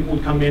 So people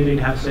would come in, they'd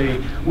have, say,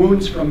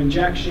 wounds from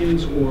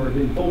injections or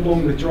been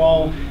full-blown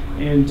withdrawal,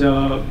 and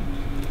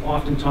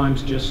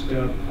oftentimes just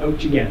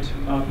out you get.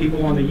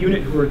 People on the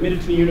unit who are admitted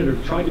to the unit or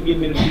trying to be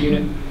admitted to the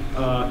unit,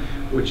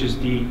 which is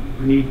need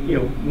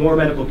more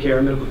medical care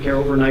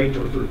overnight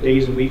or for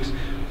days and weeks,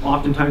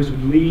 oftentimes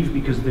would leave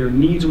because their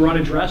needs were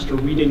unaddressed, or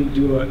we didn't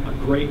do a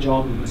great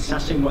job of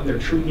assessing what their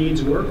true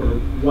needs were or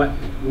what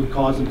would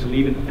cause them to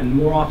leave. And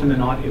more often than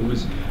not, it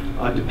was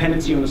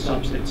dependency on the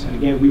substance. And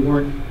again, we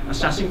weren't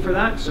assessing for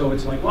that, so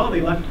it's like, well,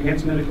 they left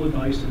against medical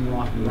advice and they're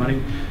off and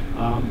running.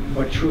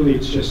 But truly,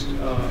 it's just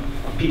a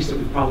piece that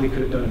we probably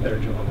could have done a better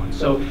job on.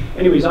 So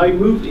anyways, I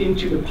moved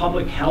into the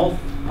public health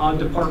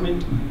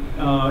department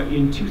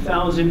in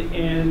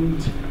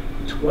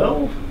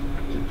 2012.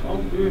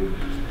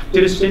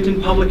 Did a stint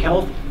in public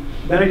health.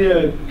 Then I did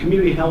a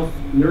community health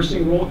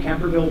nursing role,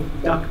 Camperville,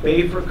 Duck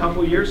Bay, for a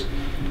couple of years.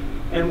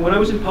 And when I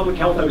was in public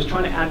health, I was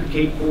trying to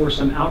advocate for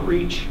some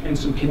outreach and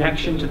some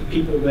connection to the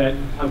people that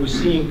I was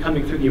seeing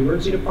coming through the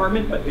emergency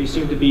department, but they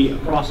seemed to be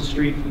across the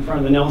street in front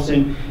of the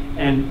Nelson,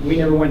 and we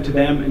never went to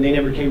them, and they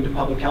never came to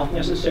public health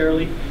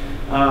necessarily,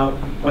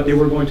 but they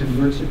were going to the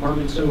emergency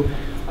department. So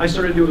I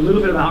started to do a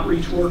little bit of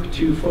outreach work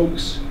to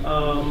folks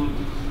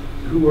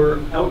who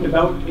were out and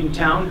about in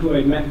town, who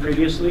I'd met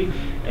previously,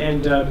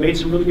 and made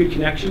some really good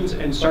connections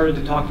and started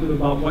to talk to them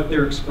about what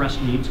their expressed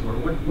needs were.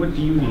 What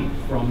do you need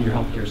from your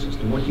healthcare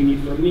system? What do you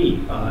need from me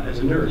as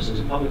a nurse, as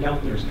a public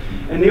health nurse?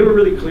 And they were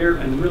really clear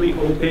and really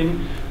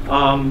open.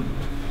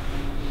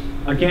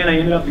 Again, I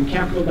ended up in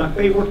Camperville, Duck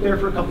Bay, worked there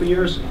for a couple of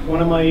years.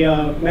 One of my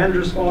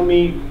managers phoned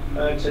me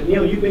and said,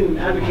 Neil, you've been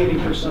advocating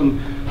for some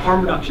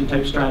harm reduction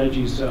type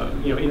strategies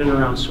in and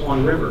around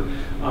Swan River.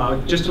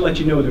 Just to let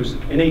you know, there's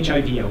an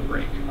HIV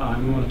outbreak.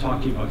 And we want to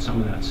talk to you about some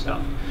of that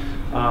stuff.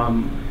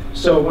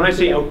 So when I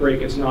say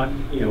outbreak, it's not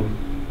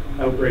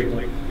outbreak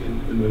like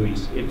in the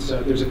movies. It's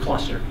there's a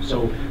cluster.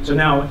 So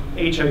now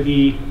HIV,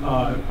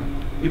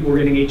 people were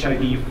getting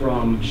HIV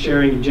from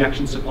sharing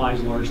injection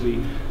supplies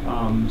largely,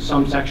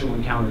 some sexual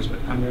encounters,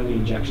 but primarily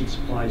injection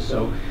supplies.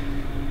 So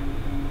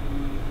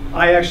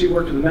I actually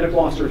worked with the medical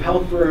officer of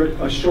health for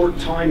a short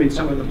time in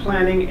some of the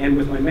planning, and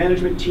with my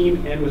management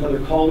team and with other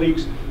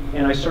colleagues.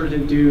 And I started to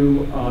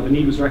do, the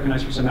need was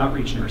recognized for some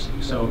outreach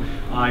nursing. So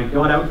I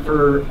got out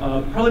for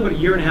probably about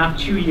 1.5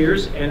 years, 2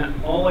 years, and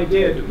all I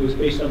did was,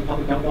 based on the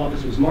public health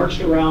office, was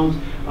marched around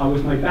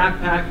with my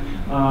backpack,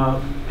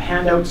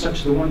 handouts such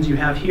as the ones you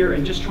have here,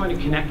 and just trying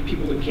to connect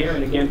people to care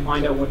and again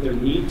find out what their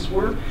needs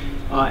were.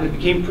 And it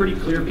became pretty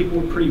clear,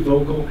 people were pretty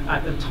vocal.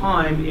 At the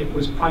time, it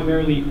was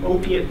primarily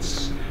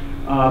opiates,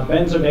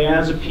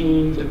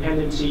 benzodiazepine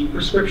dependency,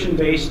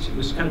 prescription-based. It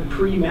was kind of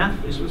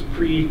pre-meth. This was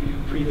pre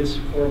this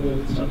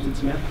horrible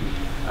substance meth.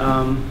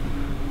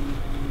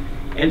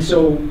 And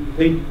so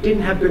they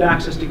didn't have good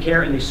access to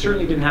care, and they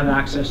certainly didn't have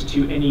access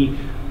to any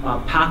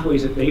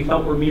pathways that they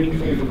felt were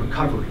meaningful for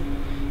recovery.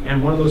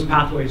 And one of those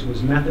pathways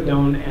was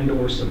methadone and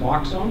or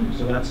Suboxone.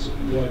 So that's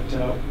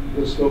what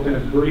was spoken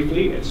of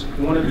briefly. It's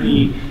one of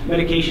the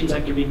medications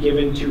that can be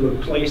given to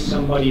replace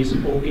somebody's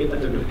opiate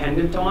that they're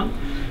dependent on.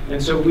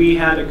 And so we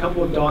had a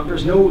couple of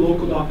doctors, no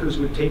local doctors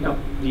would take up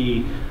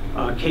the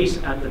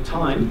case at the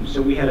time.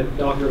 So we had a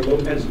Dr.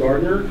 Lopez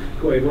Gardner,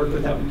 who I worked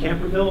with out in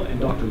Camperville,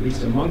 and Dr.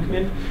 Lisa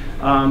Monkman.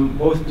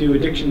 Both do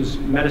addictions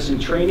medicine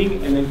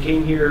training, and then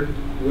came here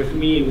with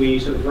me, and we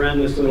sort of ran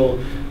this little,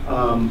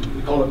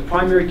 we call it the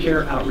Primary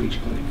Care Outreach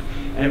Clinic.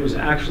 And it was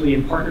actually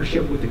in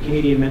partnership with the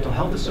Canadian Mental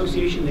Health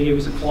Association. They gave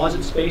us a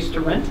closet space to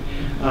rent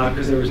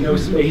because there was no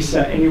space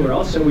anywhere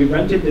else. So we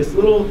rented this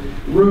little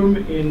room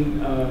in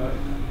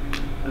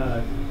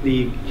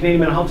the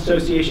Canadian Mental Health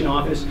Association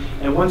office,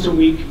 and once a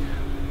week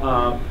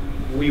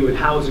we would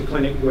house a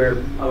clinic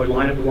where I would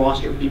line up a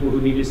roster of people who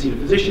needed to see a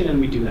physician,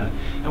 and we do that.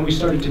 And we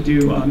started to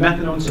do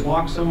methadone,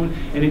 Suboxone,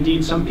 and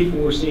indeed some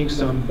people were seeing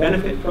some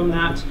benefit from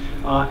that.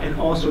 And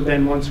also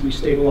then once we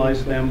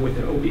stabilized them with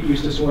their opiate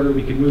use disorder,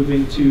 we could move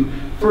into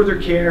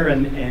further care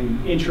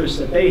and interests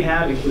that they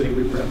had, including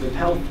reproductive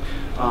health,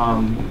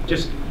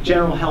 just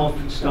general health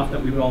stuff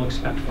that we would all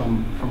expect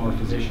from our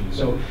physicians.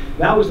 So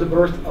that was the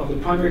birth of the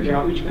Primary Care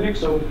Outreach Clinic.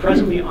 So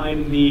presently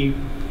I'm the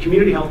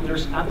community health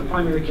nurse at the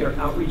Primary Care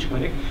Outreach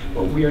Clinic,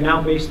 but we are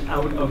now based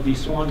out of the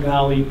Swan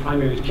Valley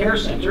Primary Care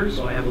Center,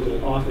 so I have a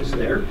little office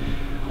there.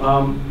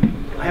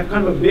 I have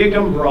kind of a big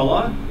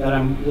umbrella that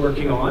I'm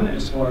working on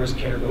as far as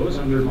care goes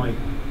under my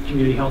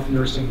community health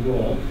nursing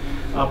role.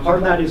 Part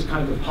of that is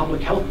kind of the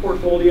public health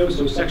portfolio,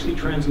 so sexually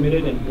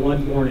transmitted and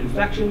blood-borne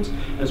infections,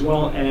 as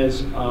well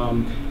as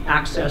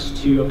access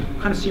to, I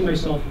kind of see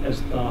myself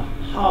as the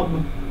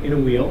hub in a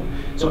wheel.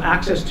 So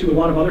access to a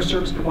lot of other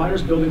service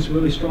providers, building some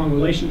really strong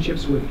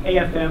relationships with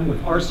AFM,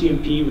 with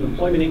RCMP, with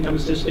Employment Income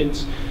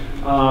Assistance.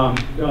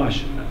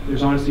 Gosh,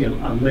 there's honestly a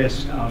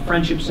list.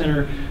 Friendship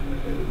Center.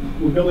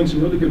 We're building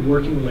some really good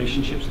working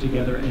relationships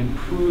together and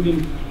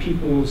improving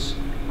people's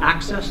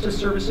access to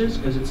services,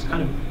 because it's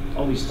kind of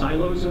all these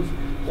silos of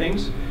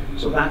things.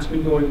 So that's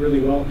been going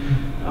really well.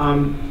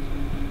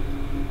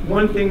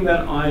 One thing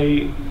that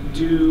I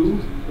do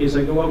is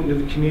I go out into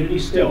the community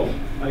still.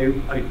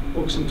 I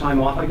book some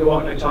time off. I go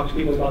out and I talk to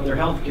people about their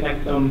health,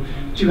 connect them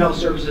to health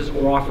services,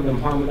 or offer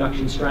them harm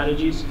reduction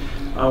strategies.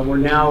 We're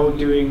now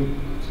doing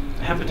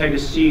hepatitis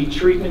C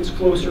treatments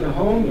closer to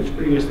home, which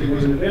previously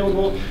wasn't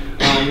available.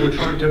 We're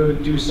trying to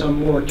do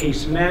some more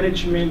case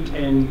management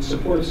and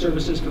supportive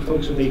services for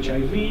folks with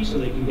HIV so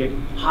they can get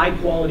high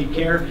quality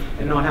care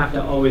and not have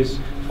to always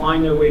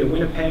find their way to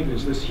Winnipeg.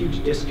 There's this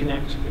huge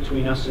disconnect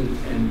between us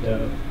and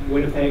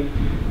Winnipeg,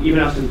 even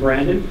us and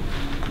Brandon.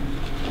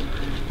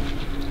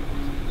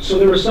 So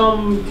there were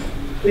some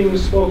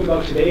things spoken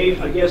about today.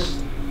 I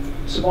guess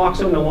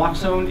Suboxone,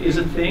 naloxone is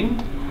a thing.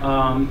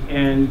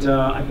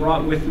 I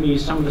brought with me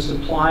some of the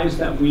supplies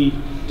that we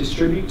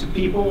distribute to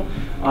people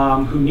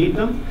who need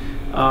them.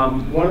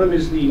 One of them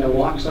is the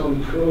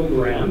naloxone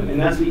program, and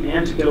that's the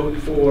antidote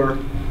for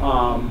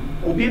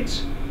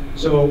opiates.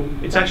 So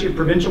it's actually a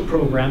provincial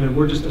program, and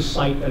we're just a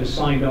site that is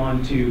signed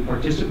on to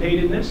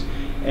participate in this.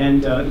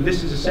 And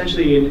this is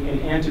essentially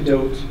an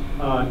antidote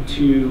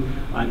to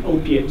an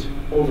opiate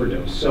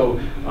overdose. So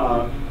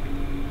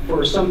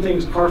for some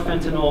things,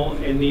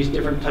 carfentanil and these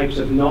different types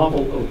of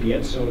novel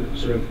opiates, so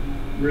sort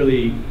of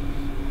really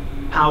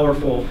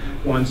powerful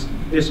ones,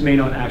 this may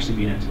not actually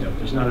be an antidote.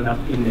 There's not enough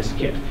in this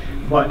kit.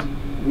 But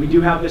we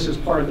do have this as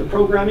part of the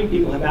programming.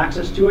 People have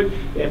access to it.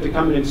 They have to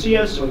come in and see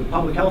us, or the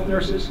public health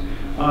nurses,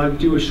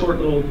 do a short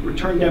little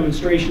return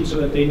demonstration so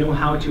that they know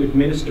how to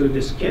administer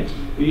this kit.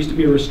 There used to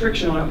be a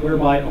restriction on it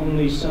whereby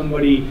only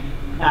somebody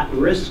at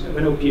risk of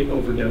an opiate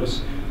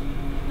overdose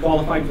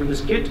qualified for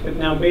this kit, but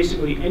now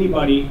basically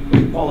anybody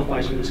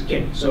qualifies for this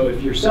kit. So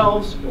if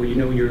yourselves, or you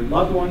know your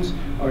loved ones,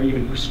 are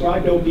even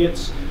prescribed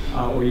opiates,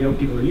 or you know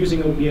people are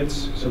using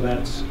opiates, so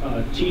that's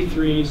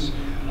T3s,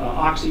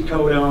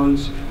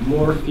 oxycodones,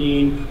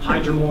 morphine,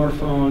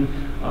 hydromorphone,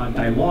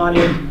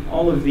 Dilaudid,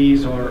 all of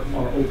these are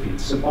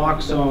opiates.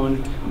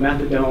 Suboxone,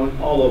 methadone,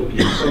 all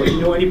opiates. So if you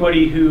know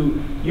anybody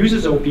who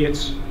uses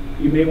opiates,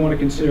 you may want to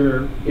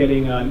consider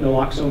getting a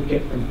naloxone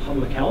kit from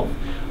public health.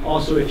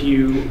 Also, if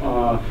you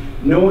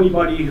know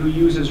anybody who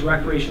uses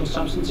recreational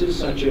substances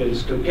such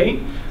as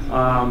cocaine,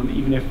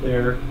 even if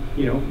they're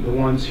the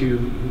ones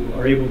who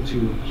are able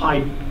to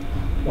hide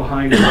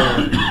behind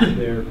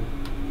their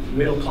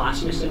middle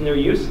classness in their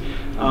use,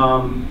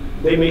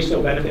 they may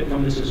still benefit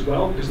from this as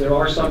well, because there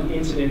are some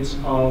incidents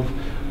of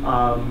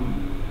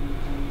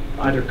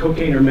either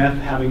cocaine or meth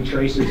having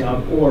traces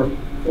of, or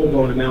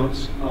full-blown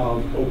amounts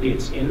of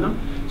opiates in them,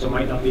 so it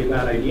might not be a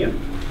bad idea.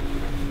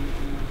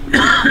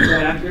 Is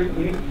that accurate?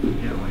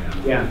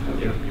 Yeah,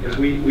 okay. Because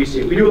we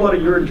see it. We do a lot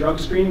of urine drug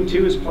screening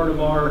too as part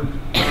of our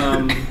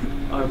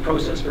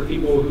process for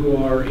people who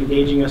are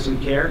engaging us in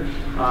care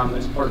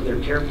as part of their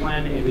care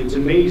plan, and it's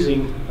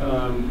amazing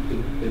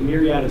the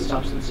myriad of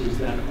substances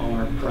that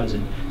are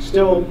present.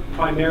 Still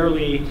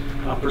primarily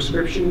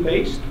prescription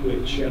based,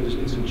 which there's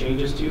been some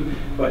changes to,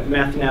 but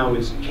meth now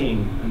is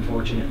king,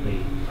 unfortunately.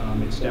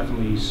 It's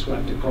definitely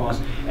swept across,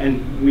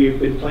 and we've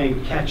been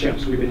playing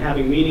catch-ups. We've been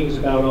having meetings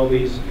about all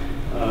these,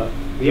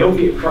 the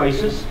opiate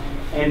crisis,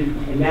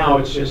 and now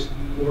it's just,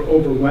 we're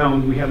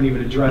overwhelmed. We haven't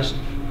even addressed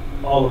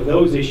all of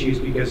those issues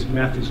because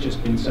meth has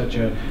just been such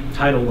a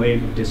tidal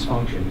wave of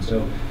dysfunction.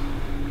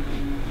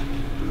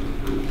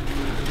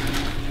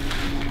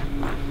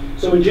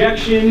 So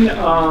injection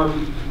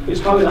is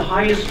probably the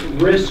highest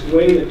risk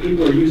way that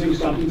people are using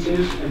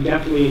substances, and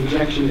definitely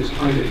injection is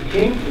kind of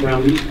king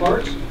around these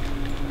parts.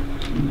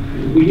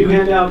 We do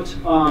hand out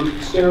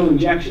sterile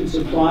injection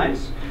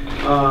supplies.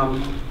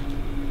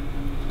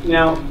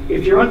 Now,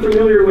 if you're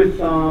unfamiliar with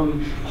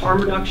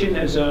harm reduction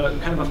as a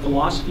kind of a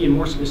philosophy, and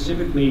more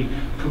specifically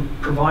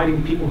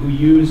providing people who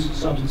use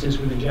substances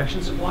with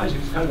injection supplies,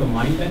 it's kind of a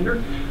mind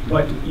bender,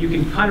 but you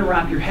can kind of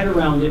wrap your head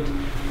around it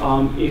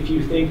if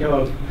you think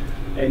of,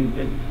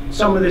 and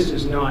some of this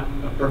is not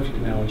a perfect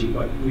analogy,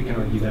 but we can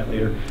argue that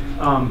later.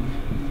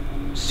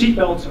 Seat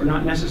belts are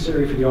not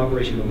necessary for the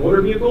operation of a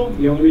motor vehicle.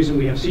 The only reason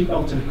we have seat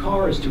belts in a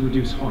car is to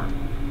reduce harm.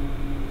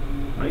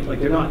 Right? Like,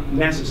 they're not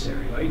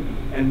necessary, right?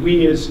 And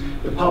we as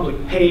the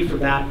public pay for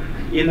that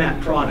in that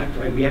product,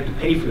 right? We have to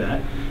pay for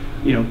that.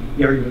 You know,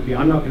 the argument would be,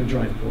 I'm not going to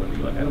drive poorly.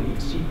 Like, I don't need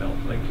a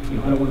seatbelt. Like, you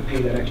know, I don't want to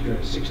pay that extra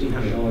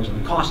 $1,600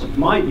 on the cost of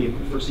my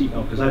vehicle for a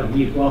seatbelt because I don't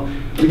need it. Well,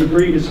 we've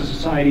agreed as a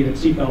society that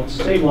seatbelts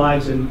save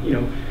lives, and you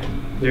know,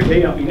 they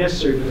may not be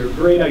necessary, but they're a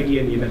great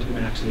idea in the event of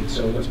an accident.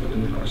 So let's put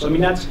them in the car. So I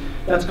mean, that's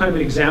kind of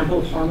an example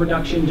of harm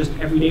reduction, just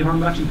everyday harm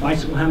reduction.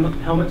 Bicycle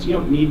helmets, you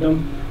don't need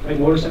them. Right?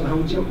 Motorcycle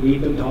helmets, you don't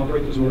need them to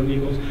operate those motor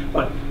vehicles.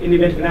 But in the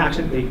event of an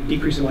accident, they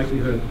decrease the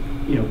likelihood of,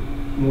 you know,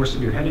 more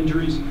severe head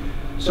injuries.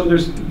 So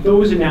there's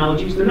those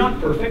analogies. They're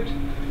not perfect,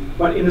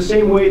 but in the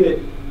same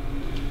way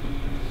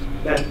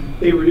that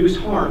they reduce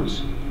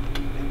harms,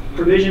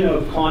 provision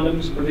of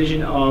condoms,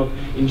 provision of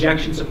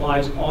injection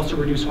supplies also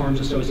reduce harms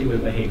associated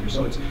with behavior.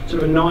 So it's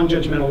sort of a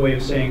non-judgmental way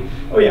of saying,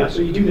 oh yeah,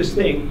 so you do this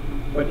thing,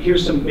 but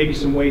here's maybe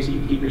some ways that you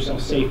can keep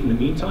yourself safe in the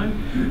meantime.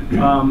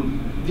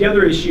 The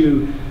other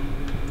issue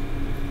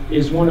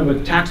is one of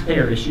a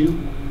taxpayer issue.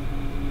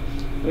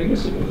 Did I get a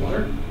sip of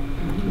water?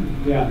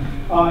 Yeah,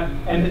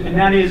 and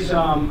that is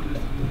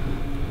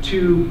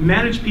to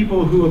manage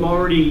people who have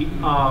already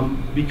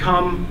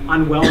become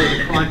unwell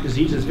with a chronic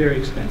disease is very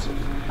expensive.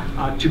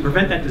 To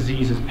prevent that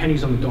disease is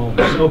pennies on the dollar.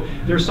 So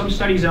there are some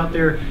studies out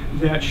there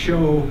that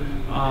show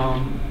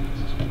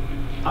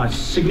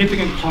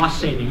significant cost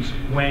savings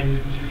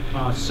when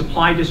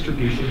supply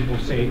distribution, we'll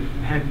say,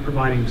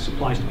 providing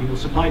supplies to people,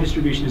 supply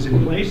distribution is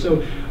in place.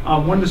 So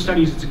one of the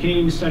studies, it's a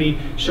Canadian study,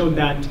 showed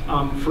that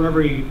for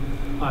every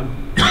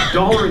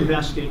dollar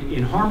invested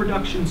in harm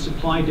reduction,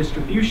 supply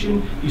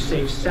distribution, you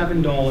save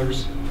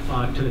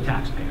 $7 to the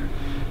taxpayer.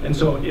 And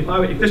so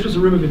if this was a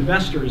room of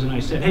investors and I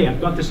said, hey,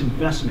 I've got this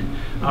investment,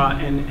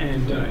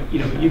 you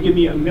know, you give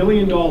me $1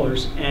 million,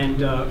 and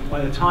by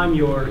the time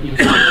you're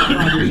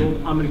 65 years old,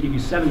 I'm going to give you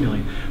 $7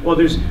 million. Well,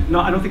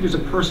 I don't think there's a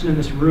person in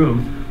this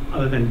room,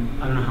 other than,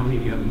 I don't know how many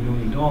of you have $1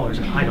 million,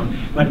 and I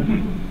don't, but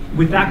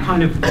with that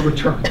kind of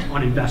return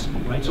on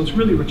investment, right? So it's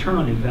really return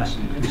on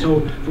investment. And so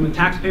from a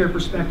taxpayer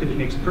perspective, it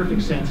makes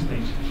perfect sense.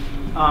 Thanks.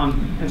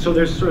 And so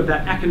there's sort of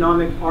that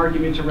economic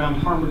argument around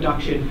harm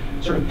reduction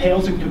sort of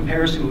pales in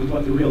comparison with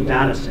what the real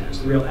data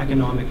says, the real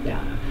economic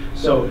data.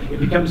 So it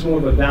becomes more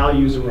of a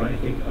values, or I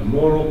think a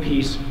moral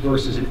piece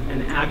versus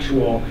an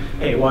actual,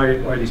 hey, why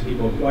are these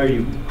people, why are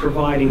you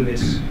providing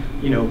this,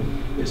 you know,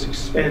 this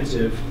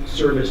expensive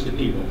service to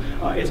people?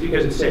 It's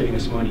because it's saving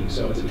us money.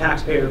 So as a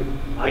taxpayer,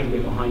 I can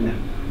get behind that.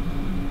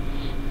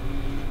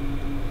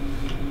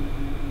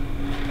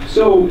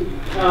 So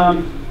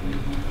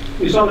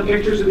you saw the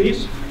pictures of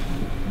these?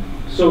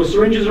 So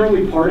syringes are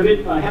only part of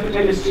it.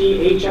 Hepatitis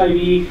C,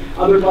 HIV,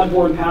 other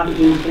bloodborne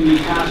pathogens can be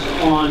passed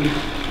on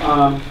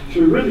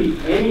through really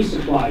any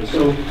supply.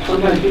 So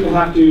sometimes people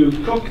have to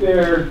cook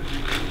their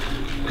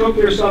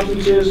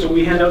substances, so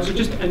we hand out. So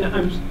and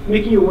I'm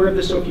making you aware of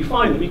this, so if you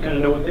find them, you kind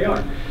of know what they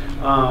are.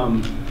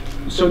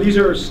 So these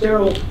are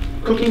sterile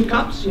cooking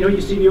cups. You know, you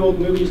see the old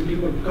movies and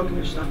people are cooking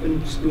their stuff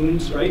in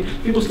spoons, right?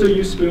 People still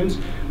use spoons,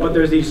 but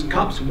there's these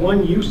cups,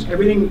 one use.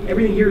 Everything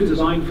here is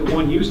designed for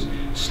one use.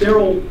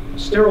 Sterile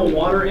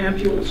water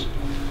ampules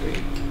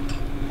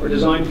are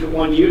designed for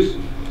one use.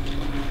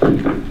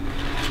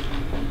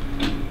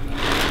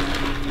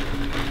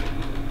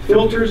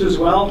 Filters as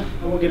well.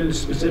 I won't get into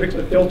specifics,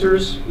 but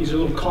filters. These are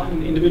little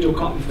individual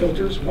cotton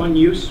filters. One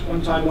use,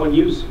 one time, one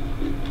use.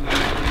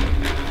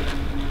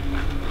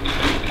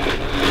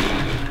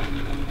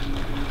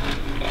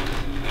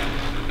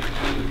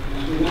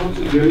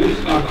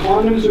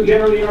 Condoms are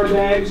generally in our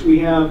bags. We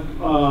have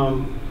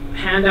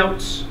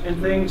handouts and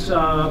things,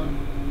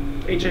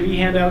 HIV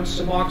handouts,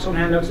 Suboxone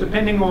handouts,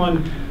 depending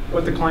on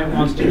what the client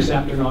wants to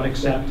accept or not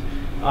accept.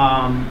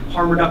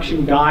 Harm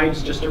reduction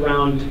guides just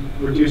around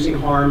reducing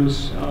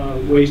harms,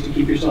 ways to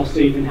keep yourself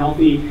safe and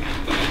healthy.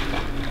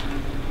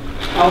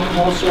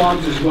 Alcohol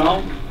swabs as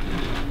well.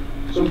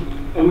 So,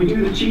 and we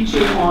do the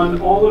teaching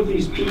on all of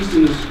these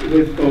pieces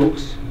with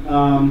folks.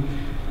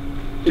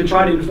 to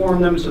try to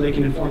inform them so they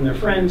can inform their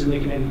friends, and they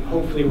can, and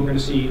hopefully we're going to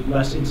see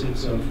less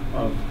incidents of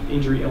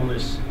injury,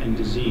 illness, and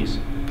disease.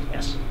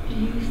 Yes? Do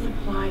you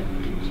supply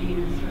the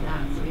containers for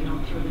that so you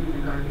don't throw them in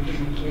the garbage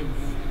and the kids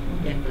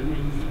get them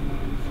in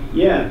someone's?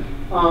 Yeah,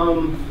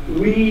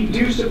 we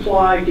do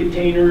supply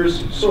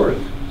containers, sort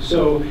of.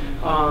 So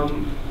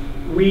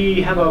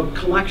we have a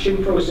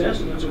collection process,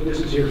 and that's what this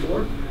is here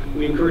for.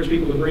 We encourage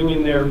people to bring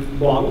in their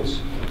bottles,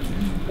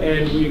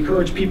 and we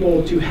encourage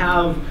people to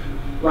have,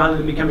 rather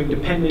than becoming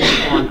dependent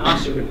on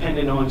us or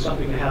dependent on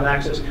something to have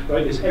access,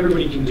 right, is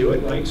everybody can do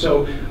it, right?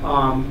 So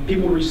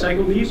people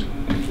recycle these.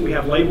 We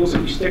have labels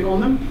that we stick on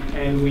them,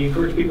 and we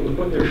encourage people to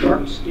put their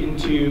sharps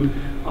into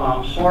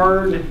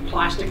hard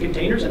plastic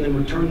containers and then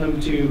return them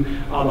to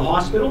the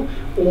hospital.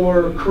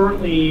 Or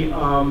currently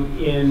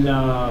in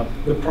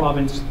the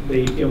province,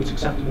 they feel it's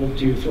acceptable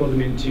to throw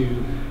them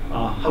into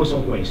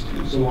household waste,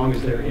 so long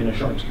as they're in a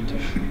sharps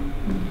container.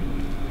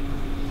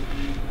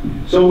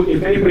 So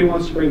if anybody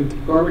wants to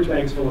bring garbage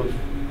bags full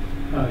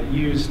of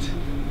used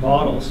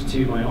bottles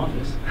to my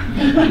office,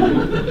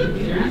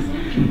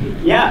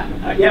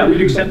 yeah,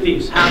 we'd accept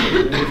these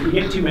happily. And if we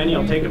get too many,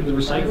 I'll take them to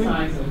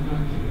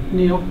recycling.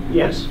 Neil?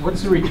 Yes.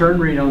 What's the return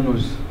rate on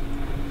those?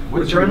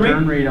 What's the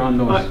return rate on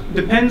those?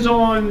 Depends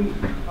on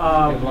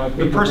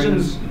the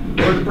person's,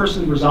 where the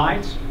person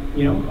resides.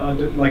 You know,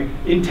 like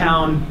in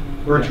town,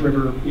 Birch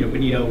River, you know,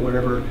 Benito,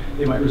 wherever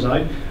they might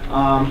reside.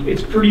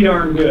 It's pretty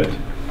darn good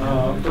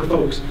for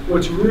folks.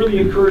 What's really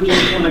encouraging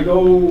is when I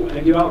go and I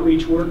do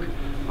outreach work,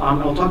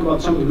 I'll talk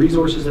about some of the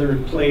resources that are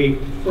in play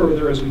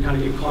further as we kind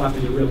of get caught up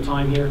into real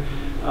time here.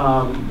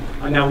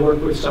 I now work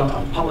with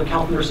a public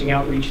health nursing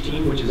outreach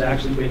team, which has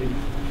actually been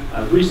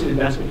a recent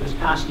investment this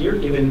past year,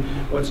 given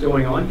what's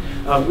going on.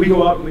 We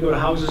go out and we go to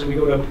houses and we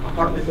go to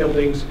apartment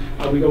buildings,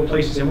 we go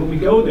places, and when we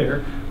go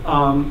there,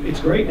 it's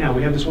great now.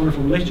 We have this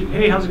wonderful relationship.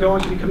 Hey, how's it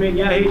going? Can you come in?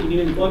 Yeah, hey, do you need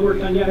any blood work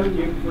done? Yeah,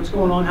 what's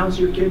going on? How's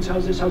your kids?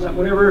 How's this? How's that?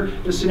 Whatever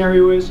the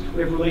scenario is,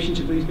 we have a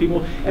relationship with these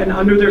people. And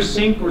under their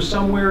sink or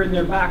somewhere in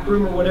their back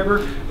room or whatever,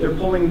 they're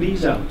pulling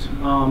these out.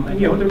 And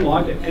you know, they're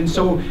logged. And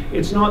so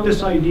it's not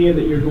this idea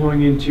that you're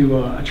going into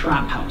a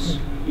trap house,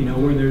 you know,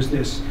 where there's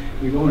this,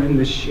 you're going in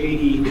this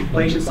shady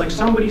place. It's like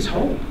somebody's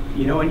home,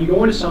 you know, and you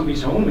go into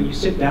somebody's home and you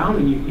sit down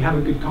and you have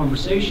a good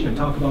conversation and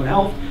talk about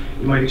health.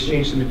 You might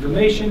exchange some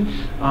information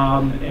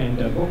and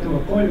book them a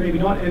point, or maybe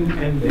not,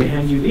 and they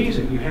hand you these,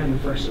 and you hand them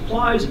fresh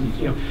supplies, and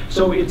you know.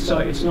 So it's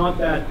not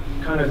that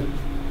kind of,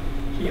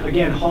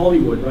 again,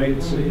 Hollywood, right?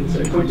 It's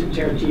Quentin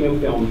Tarantino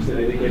films that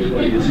I think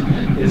everybody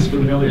is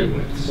familiar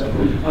with. So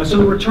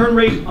the return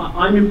rate,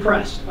 I'm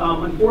impressed.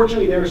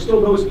 Unfortunately, there are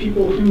still those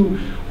people who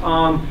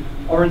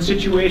are in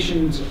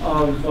situations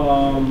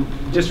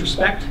of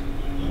disrespect.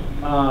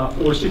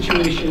 Or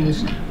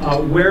situations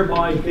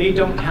whereby they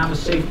don't have a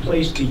safe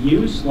place to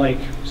use, like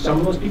some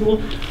of those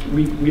people.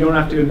 We don't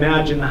have to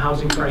imagine the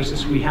housing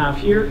crisis we have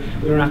here.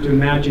 We don't have to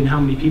imagine how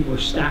many people are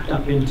stacked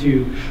up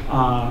into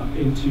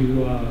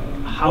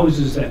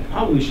houses that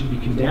probably should be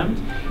condemned.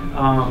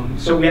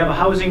 So we have a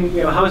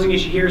housing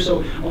issue here.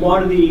 So a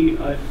lot of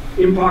the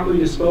improperly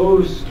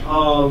disposed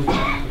of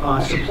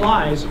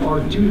supplies are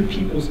due to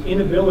people's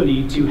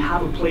inability to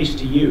have a place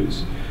to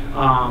use. To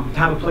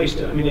have a place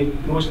to, I mean,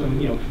 most of them,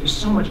 you know, there's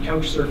so much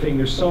couch surfing,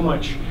 there's so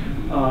much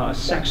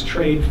sex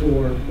trade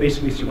for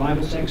basically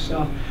survival sex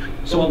stuff.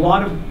 So a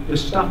lot of the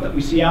stuff that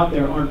we see out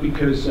there aren't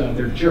because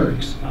they're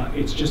jerks,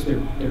 it's just their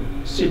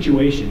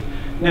situation.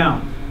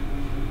 Now,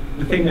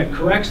 the thing that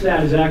corrects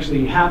that is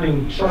actually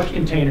having sharps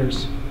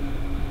containers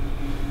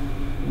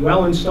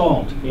well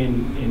installed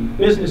in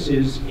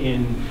businesses,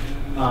 in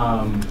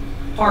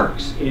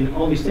parks, in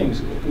all these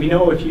things. We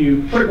know if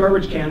you put a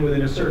garbage can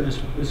within a certain,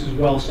 this is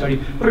well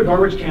studied, put a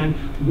garbage can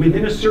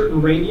within a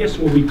certain radius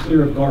will be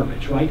clear of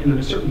garbage, right? And then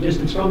a certain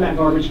distance from that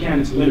garbage can,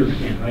 it's littered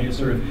again, right? It's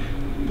sort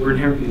of, we're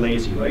inherently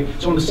lazy, right?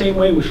 So in the same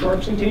way with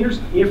sharps containers,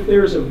 if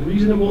there's a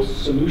reasonable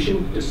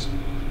solution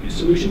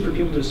for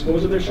people to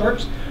dispose of their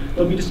sharps,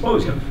 they'll be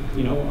disposed of.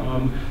 You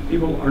know,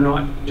 people are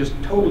not just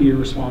totally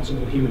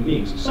irresponsible human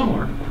beings. Some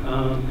are.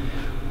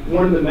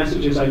 One of the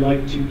messages I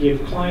like to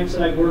give clients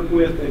that I work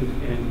with,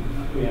 and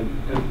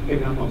kind of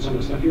picking up on some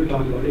of the stuff you were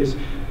talking about, is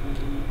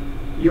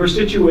your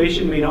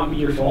situation may not be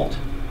your fault,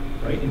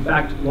 right? In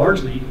fact,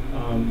 largely,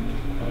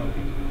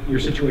 your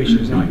situation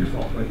is not your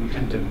fault, right? We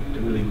tend to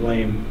really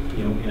blame,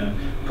 you know, in a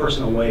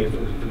personal way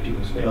for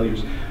people's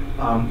failures.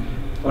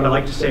 But I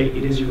like to say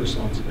it is your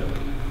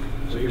responsibility.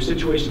 So your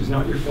situation is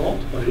not your fault,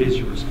 but it is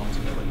your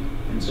responsibility.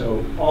 And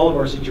so all of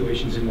our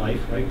situations in life,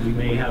 right, we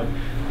may have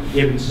a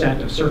given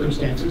set of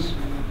circumstances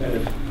that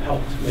have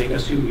helped make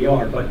us who we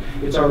are, but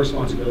it's our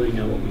responsibility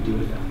now what we do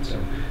with that. So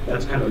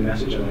that's kind of a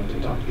message I like to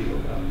talk to people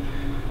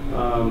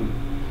about.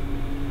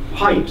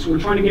 Pipes, we're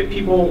trying to get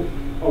people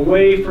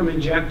away from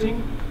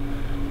injecting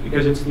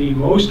because it's the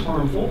most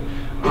harmful.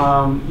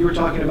 You were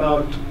talking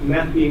about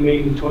meth being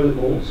made in toilet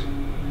bowls.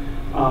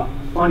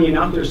 Funny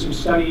enough, there's some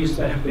studies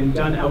that have been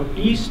done out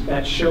east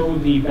that show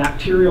the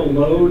bacterial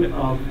load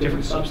of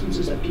different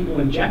substances that people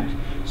inject,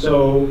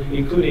 so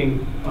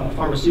including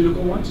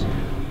pharmaceutical ones.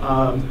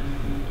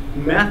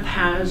 Meth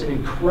has an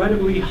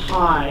incredibly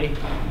high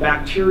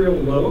bacterial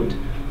load,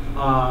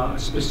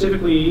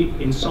 specifically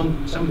in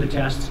some of the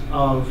tests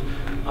of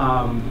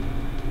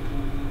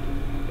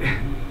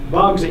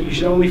bugs that you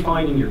should only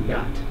find in your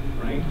gut,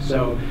 right?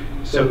 So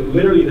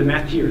literally the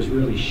meth here is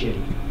really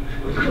shitty.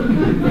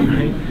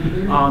 Right?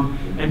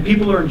 And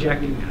people are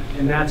injecting that,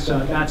 and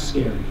that's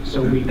scary.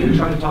 So we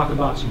try to talk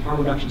about some harm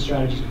reduction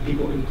strategies with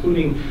people,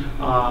 including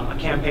a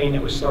campaign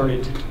that was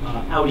started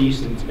out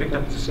east and it's picked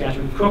up in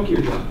Saskatchewan. Cook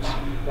your drugs,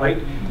 right?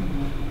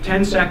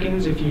 10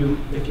 seconds, if you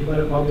let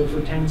it bubble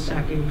for 10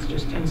 seconds,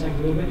 just 10 seconds,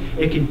 a little bit,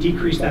 it can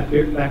decrease that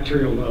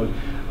bacterial load.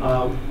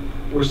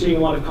 We're seeing a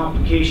lot of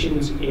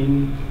complications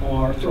through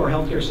our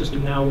healthcare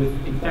system now with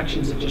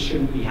infections that just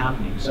shouldn't be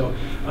happening. So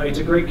it's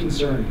a great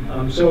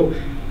concern. So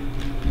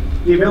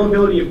the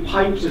availability of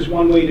pipes is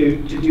one way to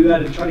do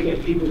that, and try to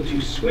get people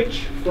to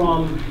switch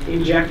from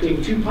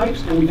injecting to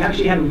pipes. And we've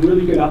actually had a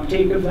really good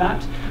uptake of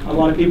that. A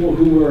lot of people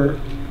who were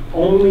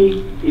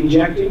only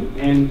injecting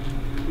and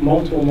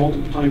multiple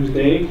times a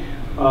day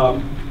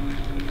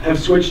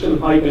have switched to the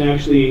pipe and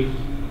actually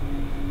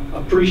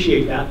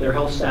appreciate that. Their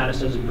health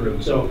status has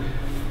improved. So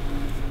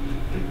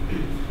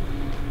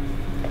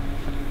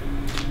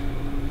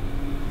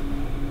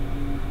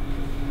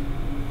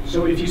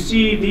if you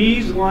see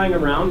these lying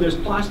around, there's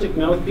plastic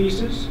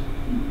mouthpieces.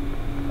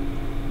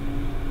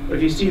 But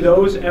if you see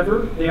those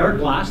ever, they are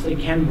glass, they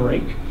can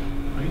break.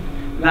 Right?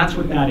 That's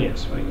what that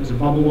is, right? There's a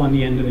bubble on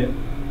the end of it.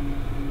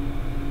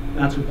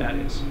 That's what that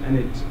is. And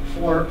it's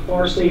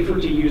far safer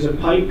to use a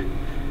pipe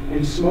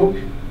and smoke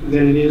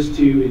than it is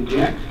to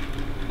inject.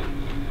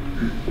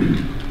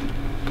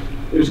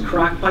 There's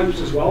crack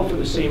pipes as well for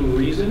the same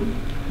reason.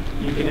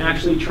 You can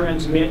actually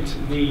transmit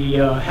the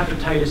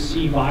hepatitis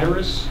C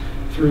virus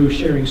through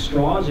sharing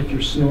straws if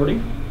you're snorting.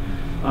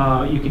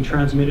 You can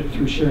transmit it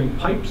through sharing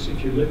pipes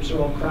if your lips are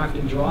all cracked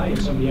and dry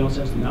and somebody else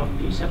has the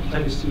mouthpiece.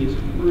 Hepatitis C is a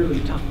really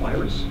tough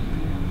virus.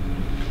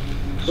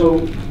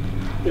 So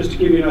just to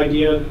give you an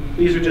idea,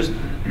 these are just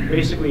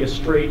basically a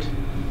straight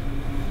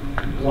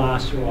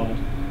glass rod.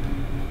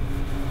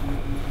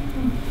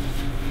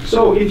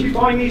 So if you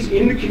find these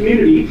in the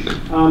community,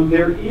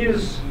 there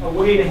is a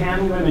way to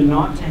handle them and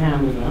not to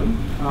handle them.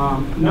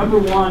 Number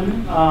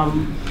one,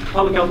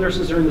 public health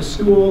nurses are in the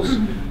schools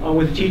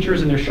with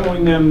teachers and they're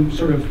showing them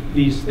sort of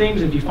these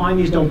things. If you find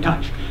these, don't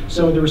touch.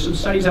 So there were some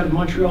studies out of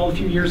Montreal a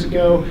few years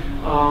ago,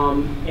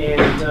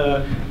 and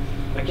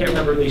I can't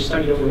remember they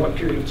studied over what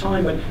period of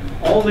time, but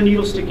all the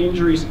needle stick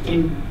injuries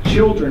in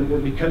children were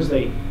because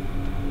they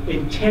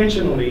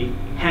intentionally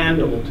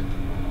handled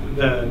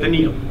the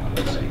needle,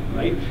 let's say,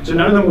 right? So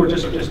none of them were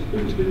just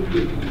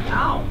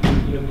ow,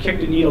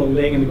 kicked a needle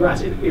laying in the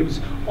grass. It was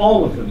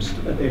all of them.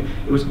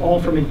 It was all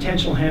from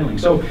intentional handling.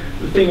 So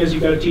the thing is,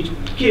 you've got to teach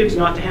kids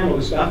not to handle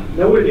this stuff.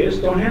 Know what it is,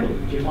 don't handle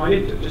it. If you find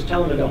it, just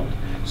tell an adult.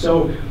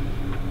 So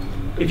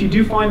if you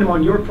do find them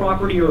on your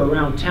property or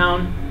around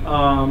town,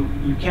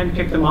 you can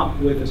pick them up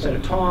with a set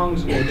of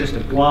tongs or just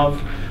a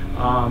glove,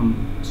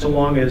 so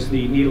long as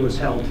the needle is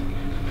held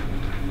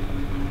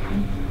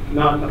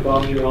not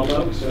above your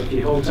elbow. So if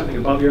you hold something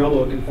above your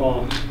elbow, it can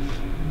fall.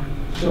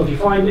 So if you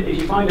find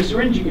a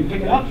syringe, you can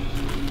pick it up.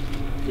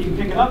 You can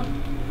pick it up.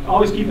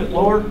 Always keep it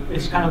lower.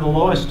 It's kind of the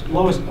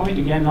lowest point,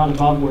 again, not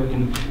above where it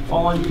can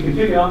fall on. You can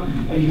pick it up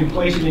and you can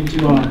place it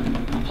into a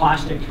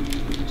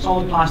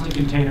solid plastic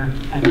container,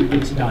 and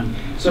it's done.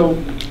 So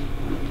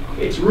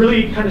it's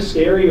really kind of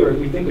scary, or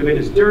we think of it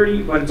as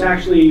dirty, but it's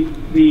actually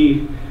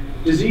the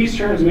disease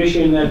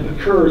transmission that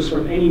occurs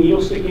from any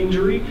needle stick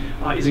injury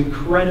is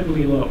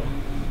incredibly low,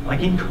 like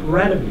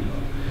incredibly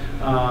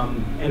low.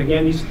 And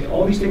again,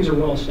 all these things are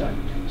well studied.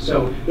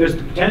 So there's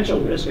the potential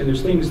risk, and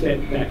there's things that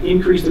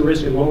increase the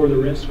risk and lower the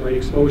risk, right?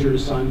 Exposure to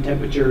sun,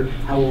 temperature,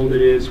 how old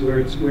it is,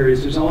 where it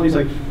is. There's all these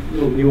like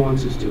little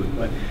nuances to it.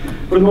 But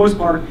for the most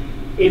part,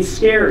 it's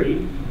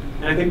scary.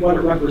 And I think what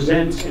it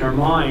represents in our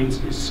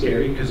minds is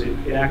scary because it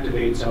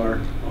activates our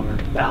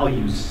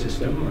values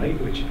system, right?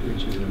 Which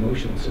is an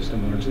emotional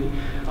system largely.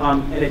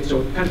 And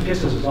so it kind of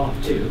pisses us off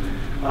too.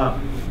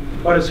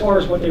 But as far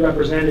as what they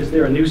represent is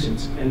they're a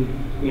nuisance, and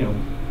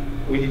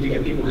we need to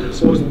get people to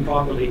dispose of them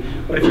properly.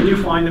 But if you do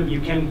find them, you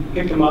can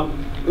pick them up.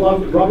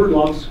 Rubber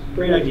gloves,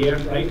 great idea,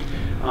 right?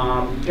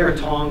 Pair of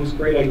tongs,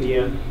 great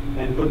idea,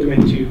 and put them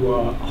into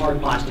a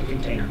hard plastic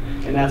container.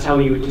 And that's how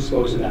you would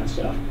dispose of that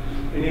stuff.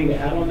 Anything to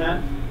add on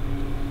that?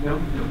 No?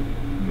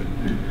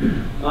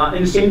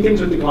 And the same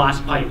things with the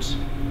glass pipes,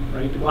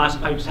 right? The glass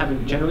pipes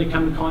haven't generally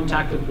come in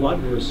contact with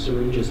blood, whereas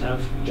syringes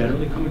have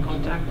generally come in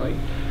contact, right?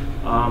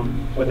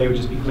 But they would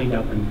just be cleaned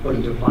up and put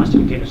into a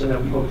plastic container, so they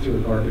don't go through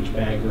a garbage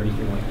bag or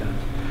anything like that.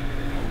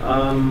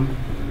 Am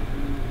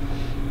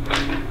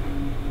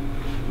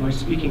I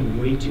speaking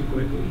way too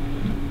quickly?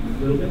 A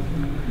little bit?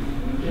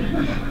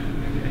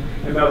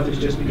 My mouth is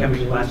just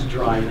becoming less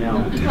dry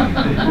now.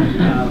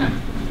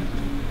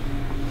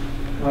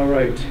 All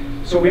right.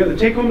 So we have the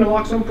take-home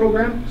naloxone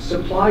program,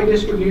 supply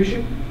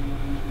distribution.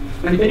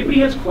 And if anybody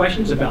has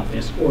questions about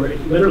this, or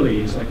it literally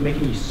is like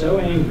making me so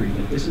angry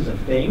that this is a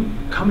thing,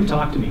 come and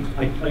talk to me.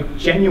 Like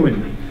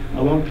genuinely.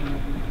 I won't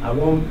I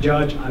won't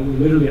judge. I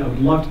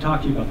would love to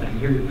talk to you about that and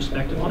hear your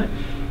perspective on it,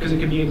 because it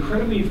can be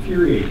incredibly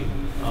infuriating.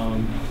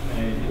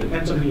 And it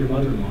depends on who your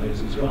mother-in-law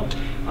is as well.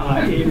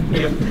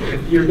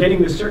 If you're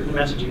getting this certain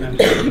messaging, I'm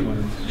just kidding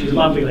on her. She's a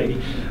lovely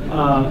lady.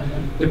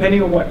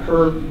 Depending on what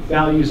her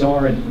values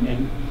are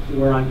and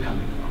where I'm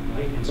coming from,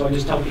 right? And so I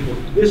just tell people,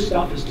 this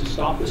stuff is to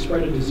stop the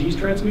spread of disease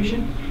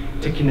transmission,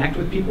 to connect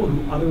with people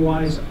who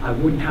otherwise I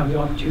wouldn't have the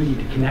opportunity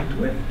to connect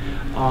with,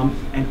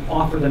 and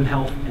offer them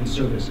health and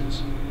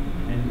services.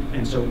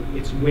 And so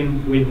it's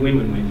win, win, win,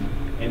 win, win.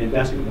 And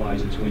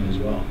investment-wise, it's win as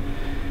well.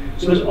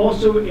 So there's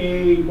also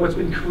what's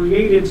been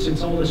created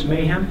since all this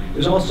mayhem,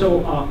 there's also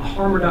a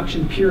harm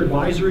reduction peer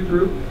advisory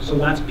group. So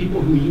that's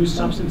people who use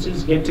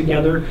substances, get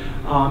together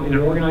in an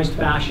organized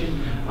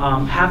fashion,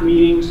 have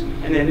meetings,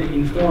 and then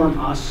inform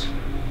us,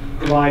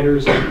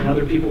 providers, and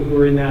other people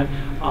who are in that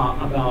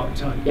about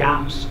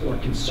gaps or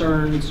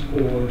concerns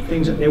or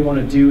things that they want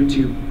to do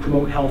to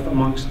promote health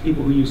amongst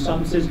people who use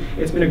substances.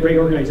 It's been a great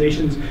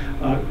organization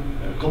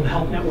called the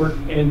Health Network,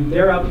 and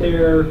they're out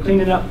there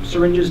cleaning up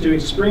syringes doing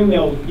spring.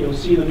 You'll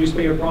see in the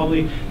newspaper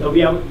probably, they'll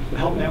be out, the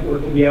Health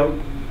Network will be out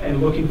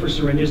and looking for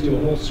syringes, do a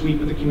whole sweep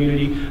of the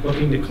community,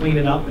 looking to clean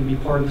it up and be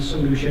part of the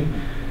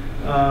solution.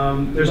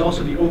 There's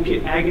also the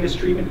opiate agonist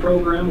treatment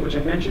program, which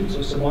I mentioned, so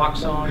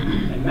Suboxone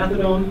and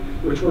Methadone,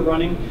 which we're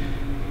running.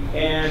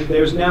 And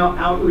there's now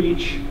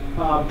outreach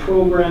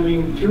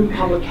programming through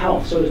public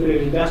health, so there's been an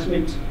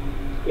investment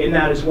in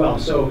that as well.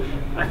 So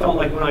I felt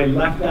like when I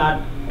left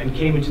that and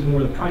came into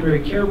more of the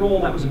primary care role,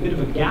 that was a bit of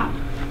a gap,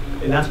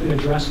 and that's been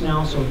addressed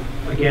now. So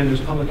again,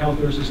 there's public health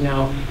nurses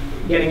now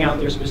getting out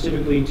there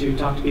specifically to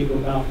talk to people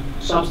about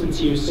substance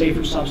use,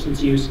 safer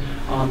substance use,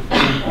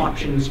 and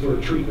options for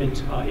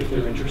treatment if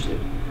they're interested.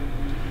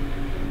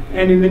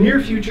 And in the near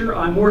future,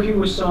 I'm working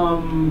with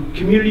some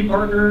community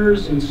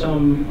partners and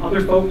some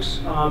other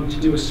folks to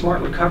do a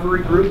smart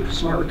recovery group.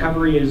 Smart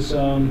recovery is,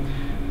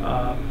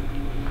 I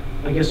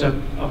guess, a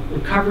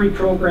recovery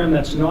program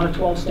that's not a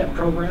 12-step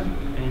program.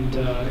 And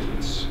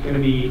it's going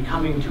to be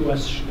coming to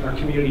us, our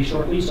community,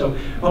 shortly. So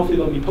hopefully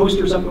there'll be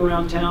posters up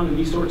around town and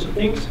these sorts of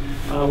things.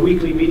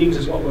 Weekly meetings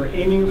is what we're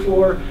aiming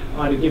for,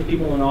 to give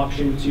people an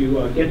option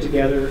to get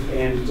together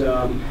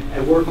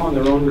and work on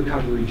their own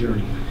recovery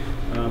journey.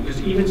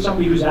 Because even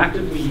somebody who's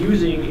actively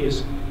using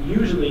is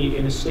usually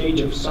in a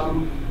stage of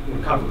some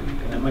recovery.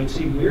 And that might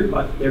seem weird,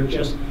 but they're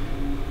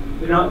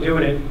not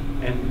doing it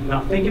and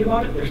not thinking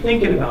about it. They're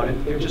thinking about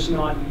it. They're just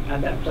not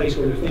at that place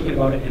where they're thinking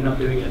about it and not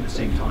doing it at the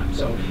same time.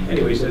 So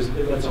anyways,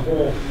 that's a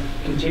whole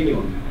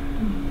continuum.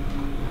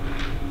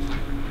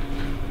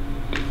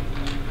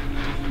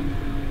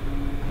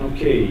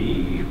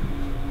 Okay.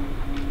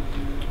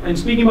 And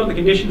speaking about the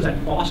conditions that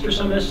foster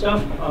some of this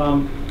stuff,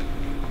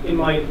 in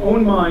my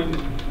own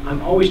mind,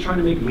 I'm always trying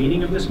to make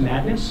meaning of this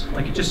madness.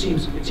 Like it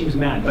seems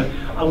mad, but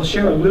I will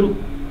share a little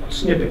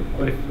snippet.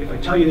 But if I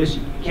tell you this,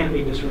 you can't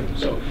leave this room.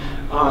 So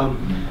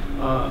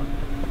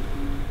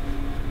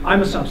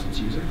I'm a substance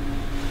user.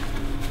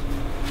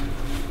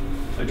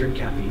 I drink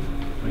caffeine,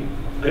 right?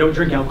 I don't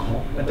drink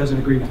alcohol. That doesn't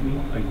agree with me.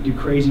 I do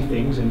crazy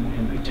things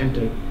and I tend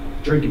to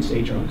drink and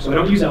stay drunk. So I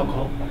don't use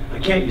alcohol. I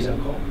can't use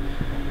alcohol.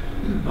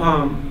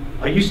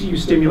 I used to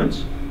use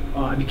stimulants.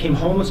 I became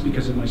homeless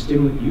because of my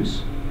stimulant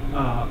use.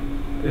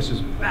 This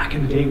was back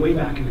in the day, way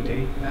back in the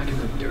day, back in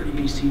the dirty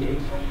BC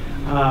days.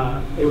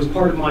 It was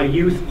part of my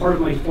youth, part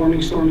of my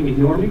forming, storming, and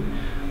norming.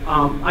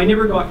 I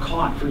never got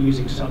caught for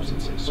using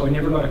substances, so I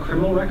never got a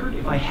criminal record.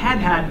 If I had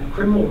had a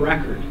criminal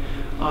record,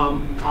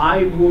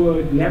 I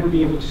would never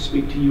be able to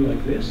speak to you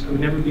like this. I would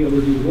never be able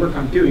to do the work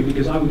I'm doing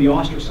because I would be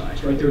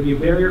ostracized, right? There would be a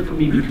barrier for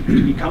me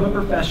to become a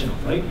professional,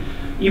 right?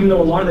 Even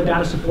though a lot of the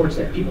data supports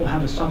that people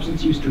have a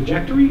substance use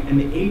trajectory and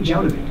they age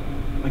out of it.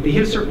 Like they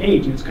hit a certain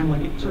age and it's kind of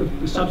like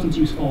the substance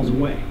use falls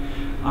away.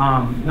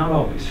 Not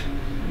always.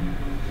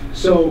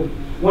 So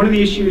one of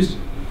the issues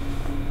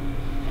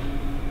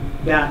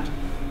that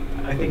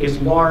I think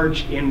is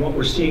large in what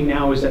we're seeing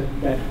now is that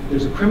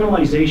there's a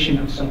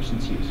criminalization of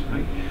substance use,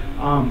 right?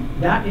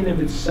 That in of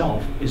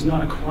itself is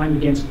not a crime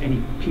against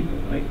any people,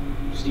 right?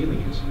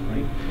 Stealing is,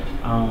 right?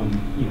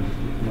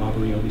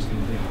 Robbery, all these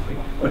things, right?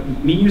 But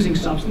me using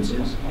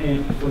substances,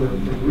 and for the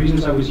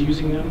reasons I was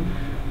using them,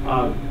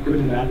 good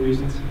and bad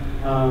reasons,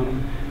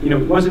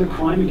 it wasn't a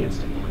crime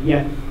against anyone.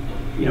 Yet,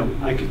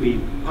 I could be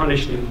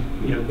punished,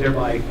 and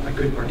thereby I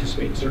could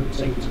participate in certain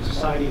segments of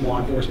society. Law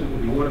enforcement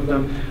would be one of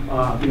them.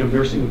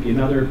 Nursing would be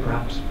another.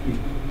 Perhaps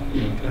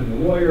becoming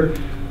a lawyer.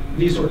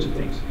 These sorts of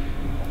things.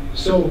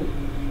 So,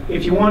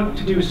 if you want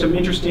to do some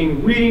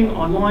interesting reading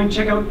online,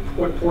 check out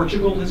what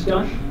Portugal has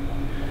done.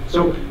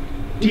 So,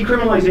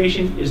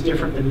 decriminalization is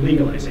different than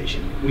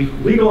legalization. We've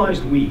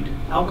legalized weed.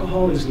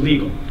 Alcohol is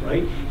legal,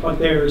 right? But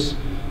there's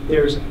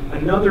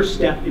another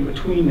step in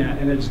between that,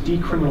 and it's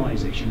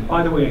decriminalization.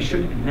 By the way, I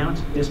should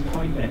announce at this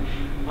point that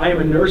I am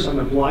a nurse. I'm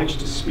obliged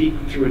to speak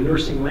through a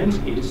nursing lens.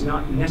 It is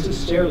not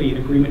necessarily in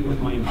agreement with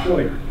my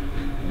employer.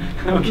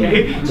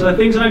 Okay, so the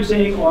things that I'm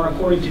saying are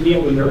according to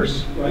Neil, the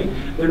nurse, right?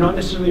 They're not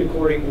necessarily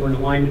according or in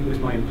alignment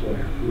with my employer,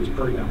 who is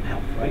Prairie Mountain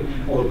Health, right?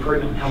 Although Prairie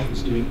Mountain Health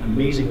is doing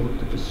amazing work,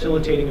 they're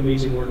facilitating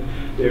amazing work,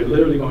 they're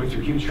literally going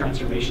through huge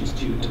transformations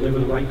to deliver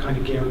the right kind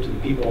of care to the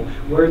people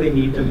where they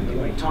need them at the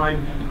right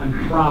time.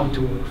 I'm proud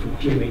to work for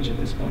PMH at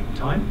this point in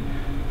time.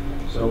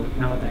 So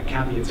now that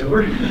caveat's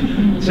over.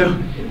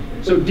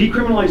 So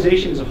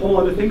decriminalization is a whole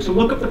other thing. So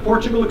look up the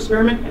Portugal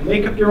experiment and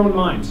make up your own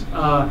minds.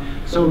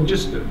 So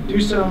just do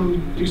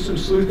some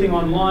sleuthing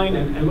online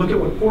and look at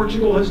what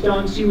Portugal has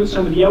done, see what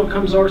some of the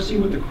outcomes are, see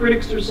what the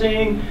critics are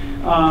saying,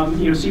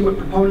 see what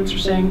proponents are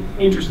saying.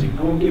 Interesting.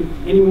 I won't give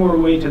any more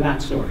away to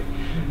that story.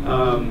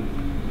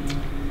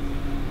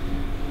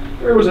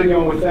 Where was I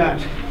going with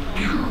that?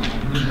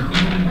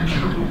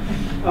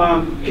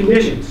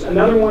 Conditions.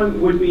 Another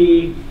one would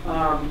be,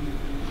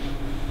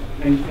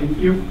 and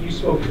you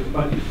spoke to it,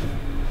 but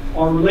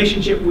our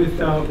relationship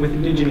with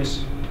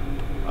Indigenous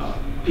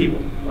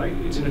people, right?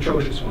 It's an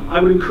atrocious one.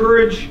 I would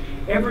encourage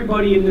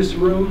everybody in this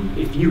room,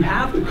 if you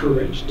have the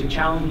courage to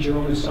challenge your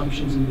own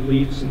assumptions and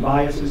beliefs and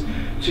biases,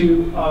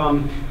 to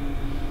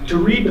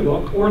read the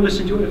book or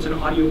listen to it. It's an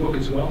audio book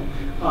as well.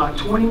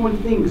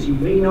 21 Things You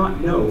May Not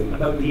Know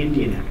About the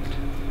Indian Act.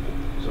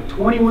 So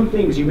 21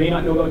 things you may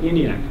not know about the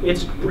Indian Act.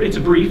 It's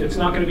a brief. It's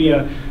not going to be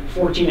a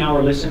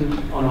 14-hour listen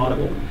on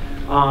Audible.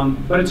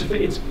 But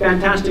it's a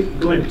fantastic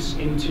glimpse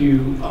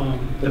into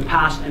the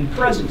past and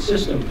present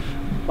system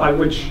by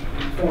which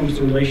forms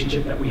the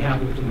relationship that we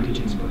have with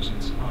Indigenous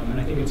persons. And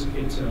I think it's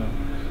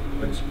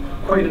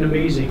quite an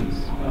amazing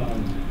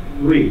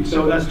read.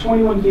 So that's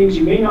 21 things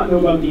you may not know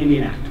about the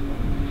Indian Act.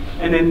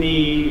 And then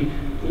the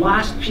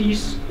last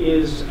piece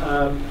is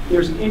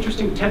there's an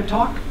interesting TED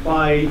Talk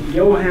by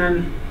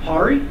Johann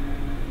Hari.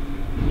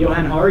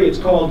 It's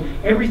called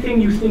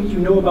Everything You Think You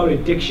Know About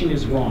Addiction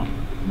Is Wrong.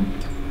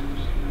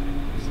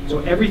 So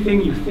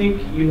everything you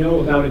think you know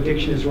about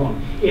addiction is wrong.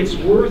 It's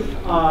worth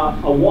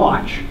a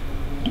watch.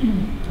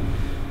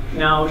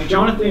 Now,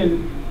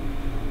 Jonathan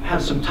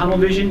has some tunnel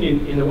vision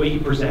in the way he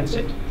presents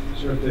it.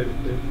 Sort of the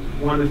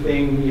one of the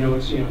thing,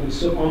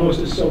 it's almost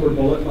a silver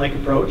bullet-like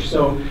approach.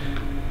 So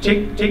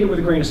take it with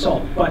a grain of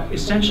salt. But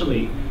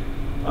essentially,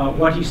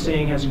 what he's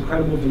saying has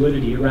incredible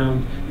validity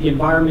around the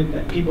environment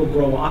that people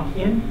grow up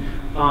in.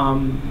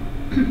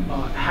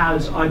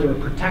 Has either a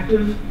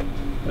protective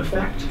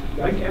effect,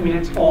 right? I mean,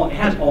 it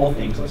has all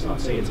things. Let's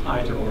not say it's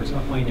either or. It's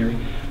not binary.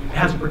 It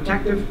has a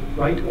protective,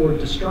 right, or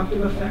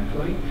destructive effect,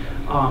 right?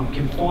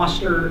 Can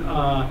foster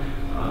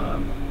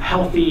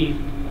healthy,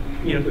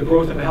 the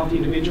growth of a healthy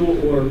individual,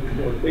 or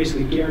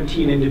basically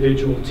guarantee an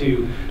individual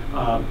to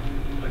a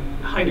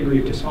high degree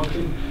of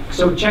dysfunction.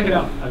 So check it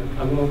out.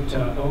 I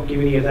won't give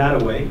any of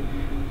that away.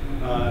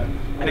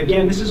 And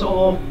again, this is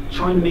all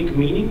trying to make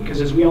meaning, because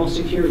as we all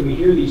sit here and we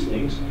hear these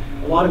things,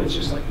 a lot of it's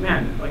just like,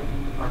 man, like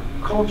our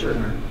culture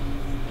and our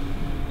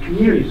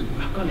communities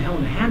have gone to hell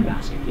in a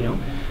handbasket,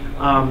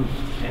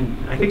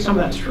 and I think some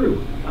of that's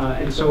true.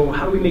 And so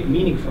how do we make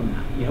meaning from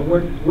that?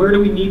 Where do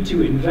we need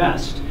to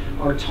invest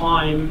our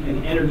time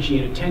and energy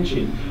and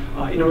attention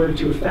in order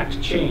to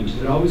affect change?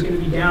 Is it always going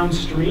to be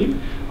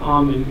downstream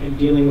and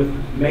dealing with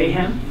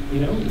mayhem,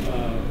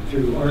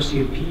 through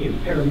RCMP and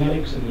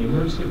paramedics and the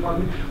emergency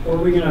department, or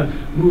are we going to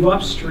move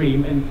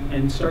upstream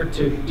and start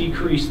to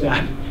decrease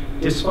that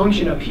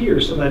dysfunction up here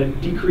so that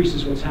it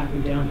decreases what's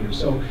happening down here?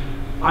 So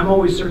I'm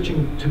always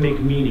searching to make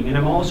meaning, and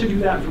I'm also do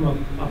that from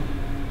a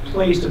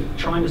place of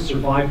trying to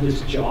survive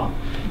this job,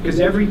 because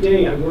every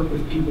day I work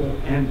with people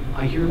and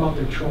I hear about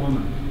their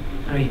trauma.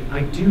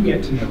 I do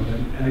get to know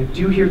them, and I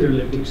do hear their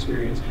lived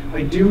experience.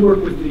 I do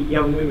work with the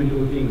young women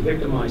who are being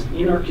victimized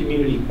in our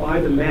community by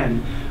the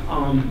men,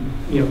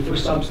 for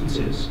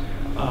substances,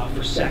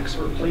 for sex,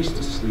 for a place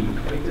to sleep.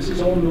 Right? This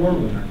is all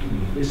normal in our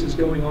community. This is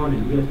going on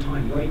in real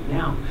time right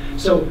now.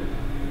 So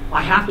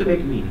I have to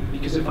make meaning,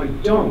 because if I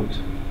don't,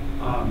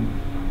 now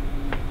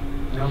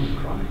I'm going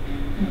to cry.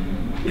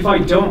 If I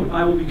don't,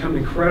 I will become an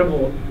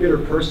incredible bitter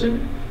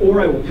person,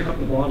 or I will pick up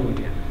the bottle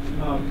again.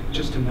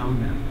 Just to numb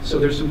them. So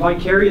there's some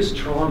vicarious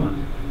trauma,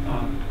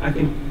 I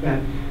think,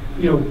 that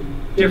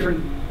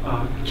different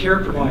care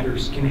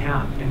providers can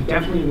have, and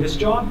definitely in this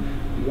job,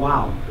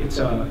 wow, it's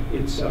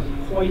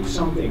quite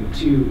something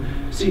to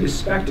see the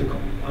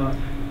spectacle.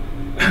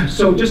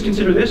 So just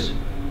consider this: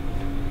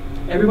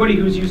 everybody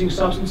who's using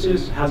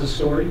substances has a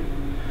story.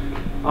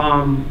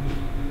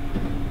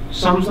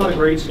 Some's not a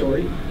great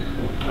story.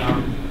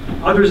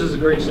 Others is a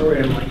great story.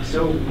 I'm like,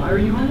 so why are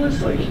you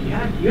homeless? Like, you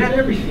had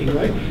everything,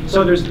 right?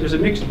 So there's a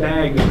mixed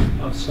bag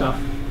of stuff,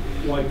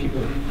 why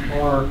people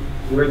are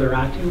where they're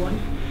at in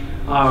life.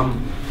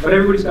 But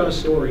everybody's got a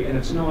story, and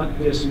it's not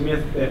this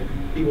myth that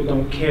people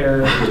don't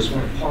care, they just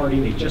want to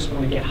party, they just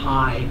want to get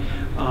high.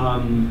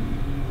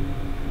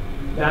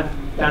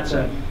 That's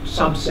a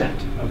subset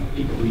of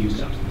people who use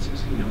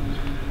substances.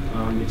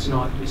 It's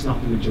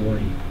not the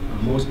majority.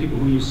 Most people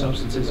who use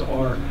substances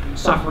are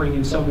suffering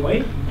in some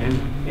way,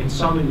 and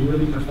some in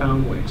really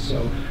profound ways.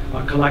 So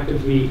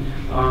collectively,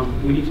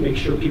 we need to make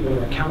sure people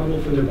are accountable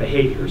for their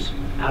behaviors,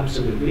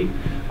 absolutely.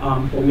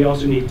 But we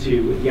also need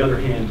to, with the other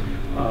hand,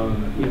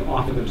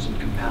 offer them some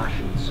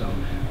compassion. So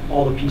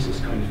all the pieces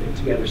kind of fit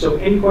together. So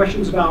any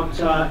questions about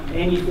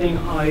anything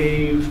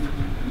I've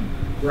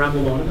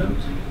rambled on about?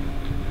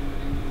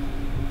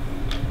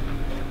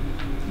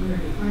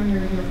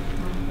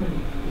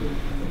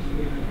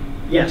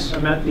 Yes,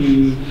 I'm at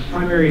the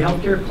primary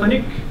healthcare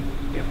clinic.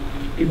 Yeah.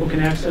 People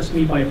can access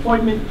me by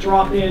appointment,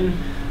 drop in,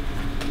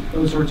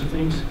 those sorts of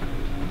things.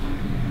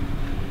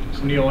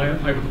 So Neil, I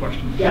have a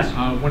question. Yes.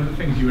 One of the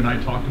things you and I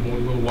talked about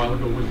a little while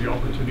ago was the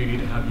opportunity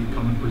to have you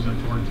come and present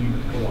to our team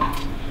at co-op.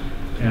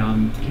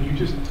 And can you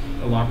just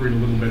elaborate a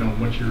little bit on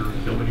what your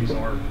abilities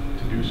are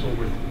to do so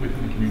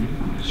within the community?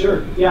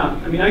 Sure, yeah.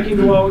 I mean, I can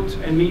go out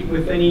and meet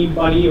with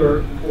anybody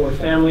or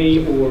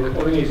family or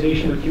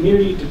organization or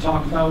community to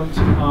talk about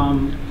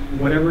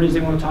whatever it is they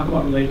want to talk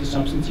about related to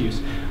substance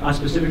use.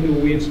 Specifically,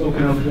 what we had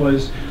spoken of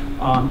was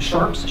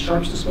sharps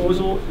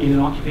disposal in an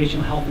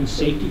occupational health and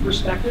safety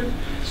perspective.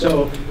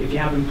 So if you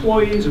have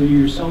employees or you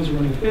yourselves are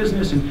running a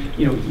business and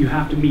you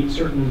have to meet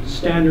certain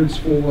standards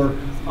for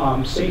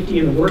safety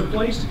in the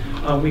workplace,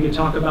 we could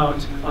talk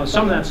about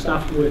some of that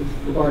stuff with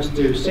regards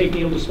to safe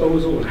needle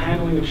disposal or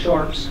handling of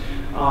sharps,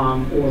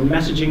 or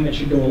messaging that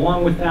should go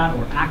along with that,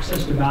 or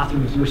access to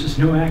bathrooms versus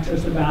no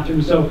access to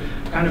bathrooms. So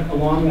kind of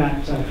along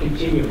that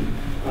continuum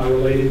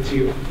related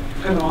to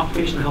kind of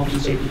occupational health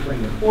and safety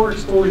framework, or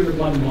exposure to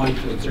blood and body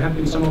fluids. There have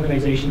been some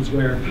organizations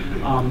where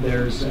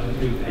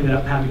they've ended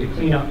up having to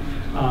clean up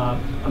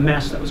a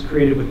mess that was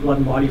created with blood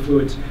and body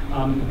fluids,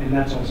 and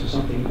that's also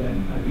something that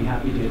I'd be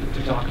happy to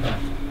talk about.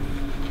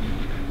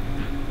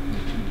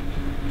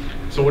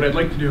 So what I'd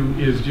like to do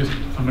is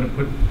I'm going to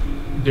put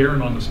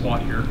Darren on the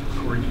spot here.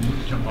 Cory, can you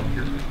jump up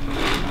here?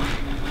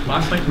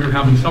 Last night we were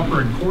having supper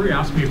and Cory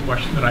asked me a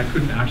question that I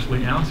couldn't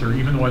actually answer,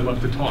 even though I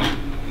love to talk.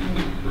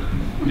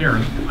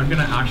 Darren, I'm going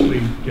to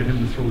actually get him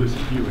to throw this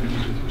at you, and it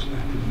was with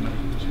respect to the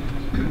medical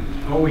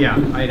response. Oh yeah,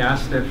 I'd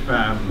asked if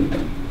the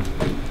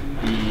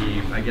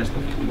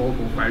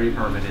local fire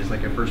department is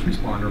like a first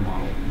responder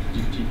model.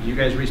 Do you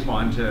guys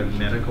respond to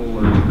medical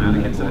or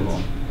traumatic incidents?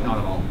 Not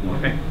at all.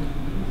 Okay.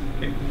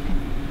 Okay.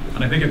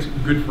 And I think it's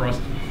good for us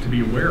to be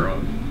aware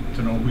of,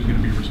 to know who's going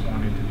to be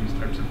responding to these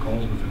types of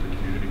calls within the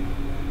community.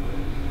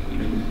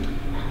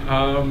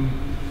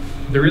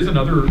 There is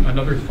another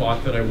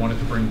thought that I wanted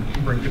to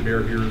bring to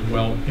bear here as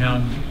well.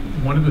 And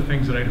one of the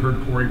things that I'd heard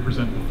Cory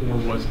present before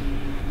was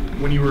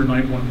when you were a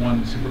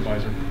 911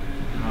 supervisor,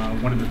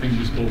 one of the things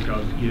you spoke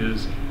of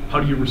is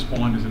how do you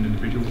respond as an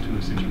individual to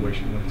a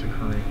situation when it's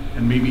occurring?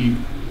 And maybe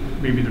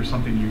there's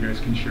something you guys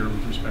can share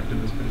with respect to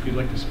this, but if you'd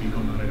like to speak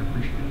on that, I'd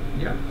appreciate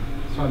it. Yeah.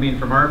 So I mean,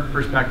 from our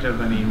perspective,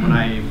 I mean,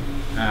 when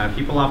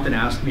people often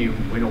ask me,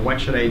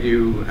 what should I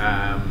do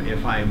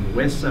if I'm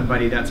with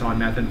somebody that's on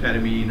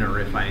methamphetamine, or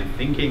if I'm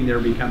thinking they're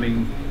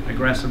becoming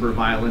aggressive or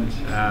violent.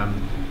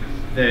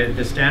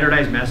 The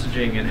standardized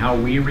messaging and how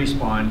we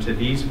respond to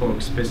these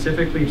folks,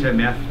 specifically to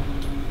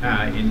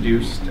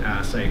meth-induced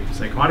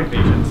psychotic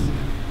patients,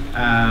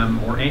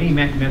 or any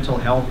mental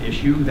health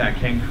issue that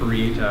can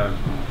create a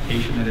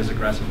patient that is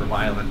aggressive or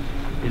violent,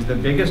 is the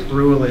biggest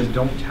rule is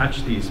don't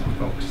touch these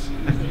folks.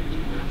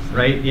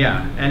 Right?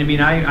 Yeah. And I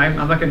mean, I'm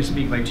not going to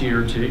speak like to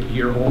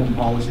your own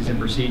policies and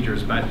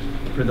procedures, but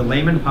for the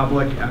layman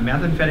public, a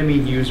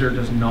methamphetamine user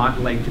does not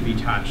like to be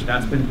touched.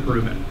 That's been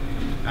proven.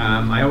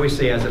 I always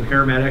say, as a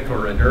paramedic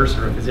or a nurse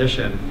or a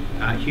physician,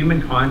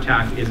 human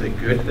contact is a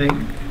good thing.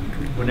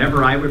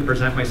 Whenever I would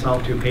present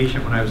myself to a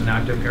patient when I was an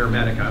active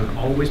paramedic, I would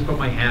always put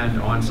my hand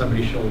on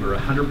somebody's shoulder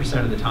 100%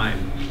 of the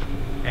time.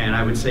 And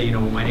I would say,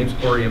 my name's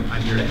Cory,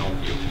 I'm here to help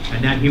you.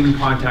 And that human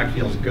contact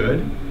feels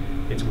good.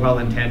 It's well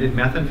intended.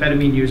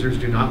 Methamphetamine users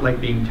do not like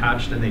being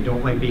touched, and they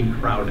don't like being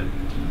crowded,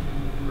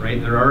 right?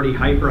 They're already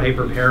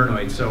hyper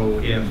paranoid. So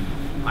if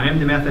I am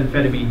the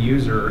methamphetamine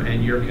user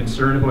and you're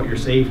concerned about your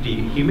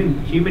safety,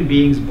 human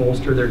beings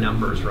bolster their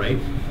numbers, right?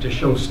 To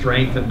show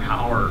strength and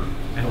power.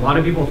 And a lot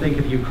of people think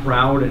if you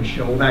crowd and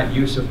show that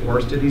use of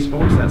force to these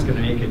folks, that's going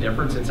to make a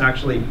difference. It's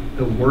actually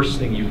the worst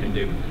thing you can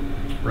do,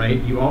 right?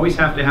 You always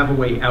have to have a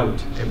way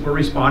out. If we're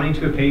responding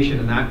to a patient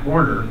in that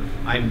corner,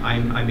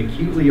 I'm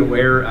acutely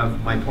aware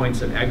of my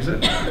points of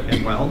exit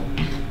as well.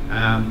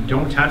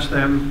 Don't touch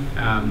them,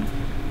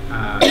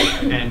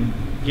 and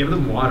give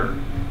them water.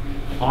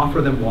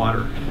 Offer them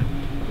water.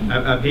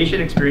 A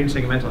patient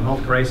experiencing a mental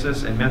health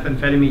crisis, and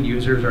methamphetamine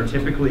users are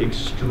typically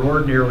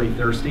extraordinarily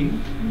thirsty,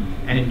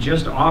 and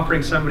just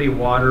offering somebody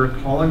water,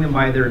 calling them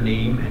by their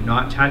name, and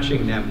not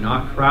touching them,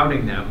 not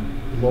crowding them,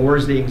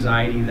 lowers the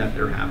anxiety that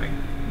they're having.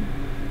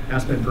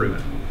 That's been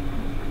proven,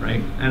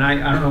 right? And I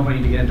don't know if I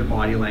need to get into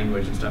body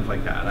language and stuff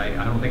like that.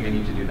 I don't think I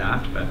need to do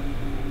that, but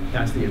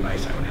that's the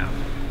advice I would have.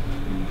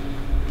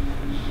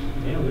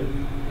 Nailed it.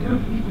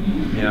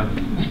 Yeah.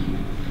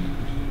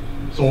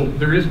 So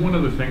there is one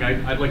other thing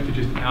I'd like to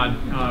just add.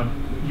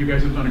 You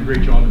guys have done a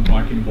great job in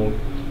talking about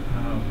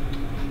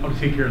how to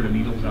take care of the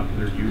needles after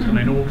they're used. And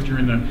I know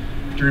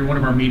during one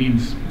of our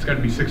meetings, it's got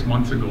to be 6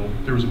 months ago,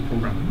 there was a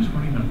program. Who was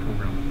running that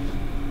program?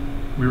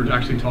 We were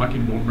actually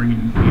talking about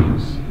bringing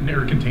needles,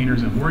 air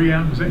containers in. Were you,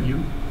 Ann? Was that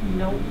you?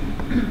 No.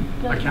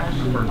 I can't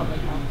remember.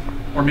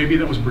 Or maybe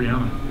that was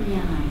Brianna.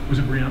 Brianna. Was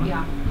it Brianna?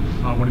 Yeah.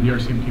 One of the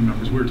RCMP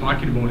members. We were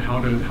talking about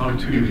how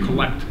to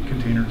collect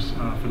containers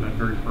for that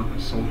very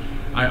purpose. So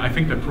I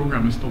think that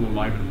program is still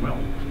alive and well,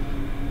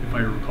 if I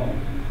recall.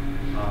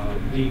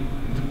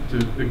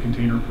 The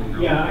container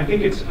program. Yeah, I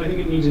think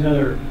it needs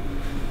another,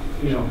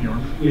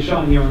 you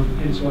shot in the arm.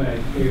 Hence why I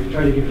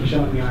try to give it a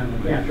shot in the arm.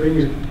 Like, yeah, bring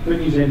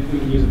these in. We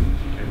can use them.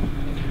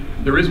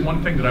 Okay. There is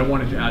one thing that I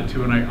wanted to add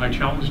to, and I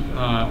challenged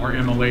our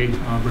MLA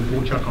Rick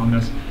Wolchuk on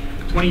this.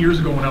 20 years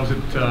ago, when I was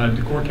at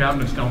Decor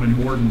Cabinets down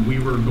in Morden, we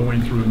were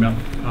going through a meth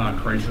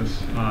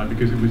crisis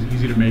because it was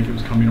easy to make. It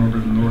was coming over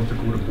the North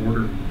Dakota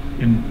border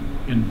in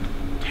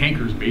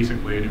tankers,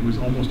 basically, and it was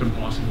almost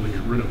impossible to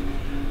get rid of.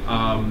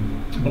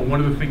 But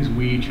one of the things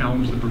we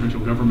challenged the provincial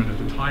government at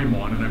the time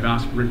on, and I've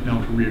asked Rick now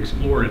to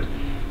re-explore it,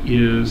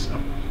 is a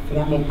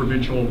formal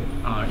provincial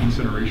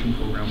incineration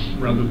program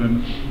rather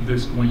than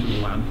this going to the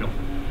landfill.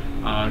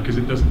 Because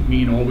it doesn't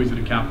mean always that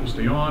a cap will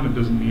stay on, it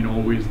doesn't mean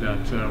always that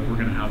we're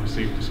going to have a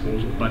safe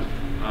disposal, but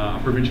a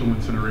provincial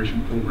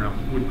incineration program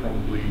would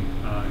probably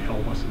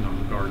help us in that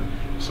regard.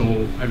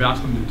 So I've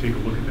asked them to take a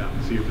look at that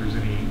and see if there's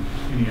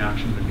any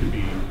action that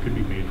could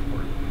be made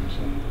for it.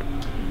 So,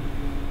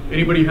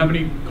 anybody have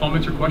any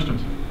comments or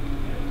questions? I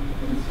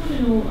just want to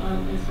know,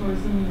 as far as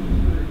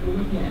someone we're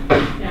looking at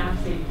staff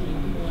safety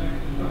and people that are in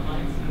the front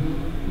lines and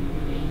dealing with people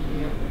with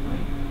danger that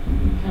might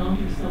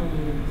encounter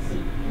someone with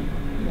sick,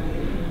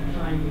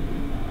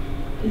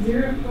 is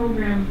there a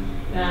program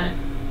that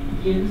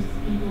gives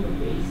people the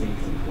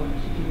basics of what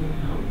to do and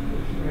how to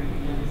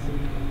recognize it?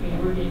 I mean,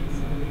 we're getting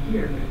some over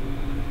here, but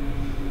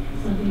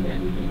something that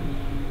we can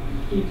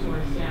give to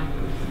our staff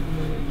or something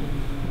that we can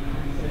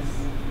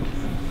access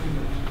some kind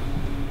of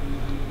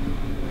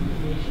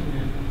information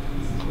that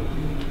this is what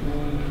you need to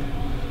know.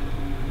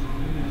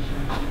 I'm not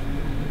sure how to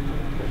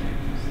protect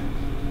yourself.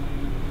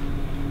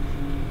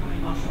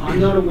 I'm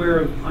not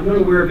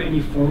aware of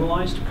any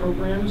formalized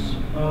programs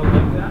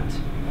like that.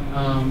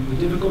 The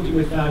difficulty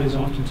with that is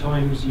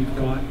oftentimes you've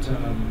got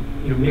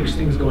mixed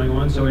things going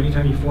on. So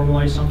anytime you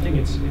formalize something,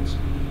 it's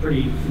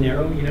pretty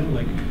narrow.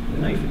 Like the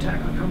knife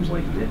attack comes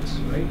like this,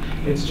 right?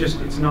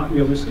 It's not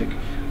realistic.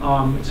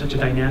 It's such a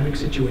dynamic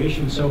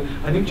situation. So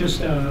I think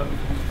just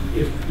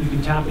if you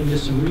can tap into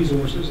some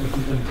resources like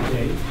we've done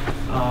today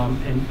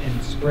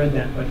and spread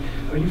that. But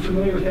are you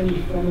familiar with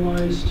any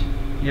formalized?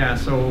 Yeah,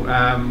 so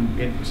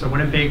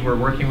Winnipeg, we're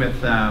working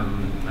with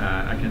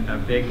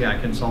a big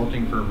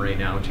consulting firm right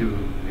now to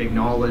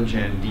acknowledge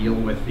and deal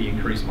with the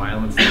increased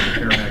violence that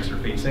the paramedics are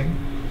facing.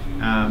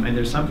 And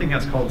there's something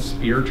that's called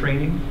spear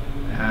training.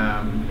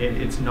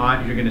 It's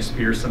not you're going to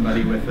spear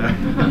somebody with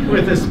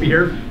a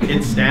spear.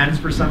 It stands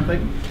for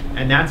something,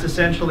 and that's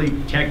essentially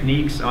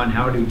techniques on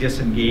how to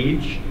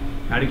disengage,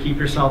 how to keep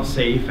yourself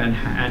safe, and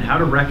how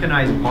to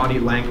recognize body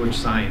language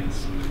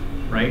signs.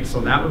 Right,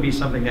 so that would be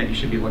something that you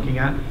should be looking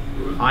at.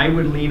 I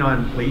would lean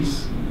on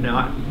police,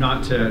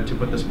 not to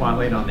put the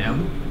spotlight on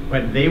them,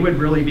 but they would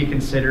really be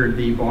considered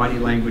the body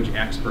language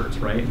experts,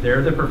 right?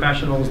 They're the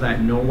professionals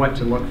that know what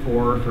to look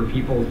for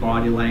people's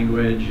body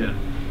language and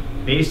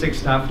basic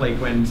stuff like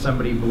when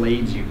somebody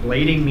blades you.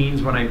 Blading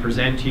means when I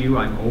present to you,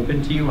 I'm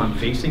open to you, I'm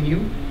facing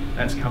you,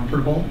 that's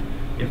comfortable.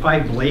 If I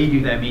blade you,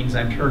 that means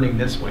I'm turning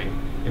this way.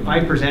 If I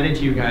presented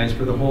to you guys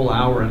for the whole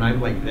hour and I'm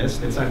like this,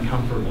 that's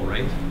uncomfortable,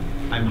 right?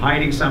 I'm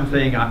hiding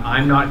something,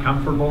 I'm not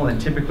comfortable,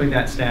 and typically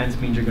that stance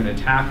means you're going to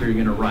attack or you're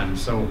going to run.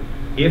 So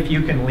if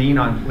you can lean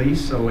on police,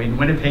 so in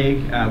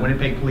Winnipeg,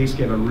 Winnipeg police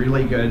give a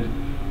really good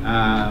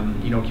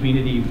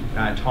community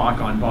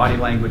talk on body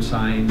language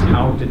signs,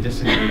 how to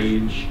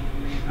disengage,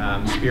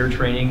 spear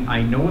training.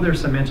 I know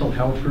there's some mental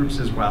health groups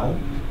as well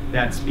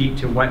that speak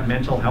to what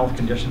mental health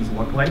conditions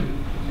look like.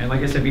 And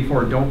like I said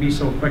before, don't be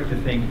so quick to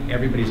think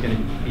everybody's going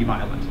to be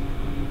violent.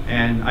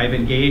 And I've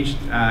engaged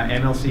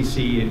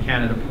MLCC and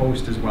Canada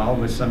Post as well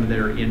with some of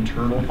their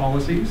internal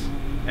policies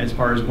as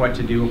far as what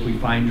to do if we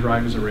find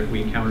drugs or if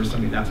we encounter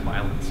somebody that's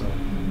violent. So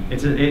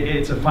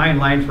it's a fine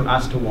line for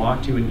us to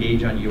walk to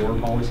engage on your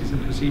policies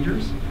and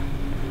procedures.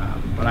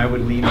 But I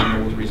would lean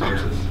on those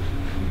resources.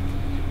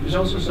 There's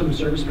also some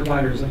service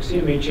providers, like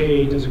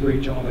CMHA does a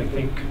great job, I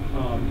think,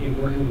 in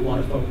working with a lot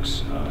of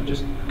folks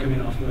just come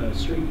in off the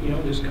street,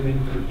 just come in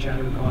for chat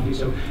or coffee.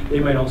 So they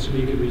might also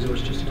be a good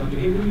resource just to talk to,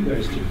 hey, what do you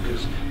guys do?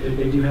 Because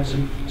they do have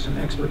some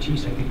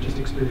expertise, I think, just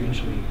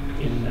experientially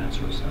in that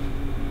sort of stuff.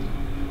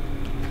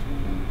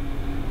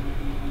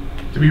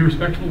 To be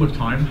respectful of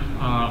time,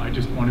 I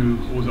just want to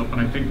close up, and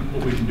I think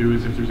what we can do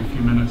is if there's a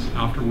few minutes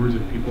afterwards,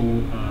 if people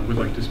would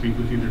like to speak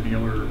with either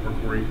Neil or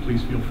Cory,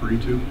 please feel free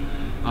to.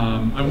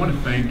 I want to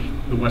thank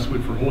the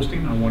Westwood for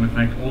hosting. I want to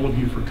thank all of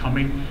you for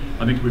coming.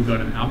 I think we've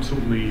got an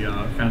absolutely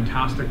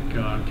fantastic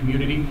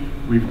community.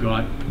 We've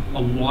got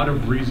a lot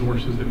of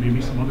resources that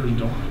maybe some others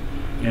don't.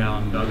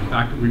 And the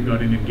fact that we've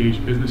got an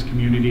engaged business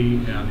community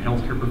and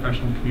healthcare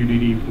professional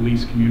community,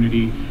 police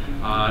community,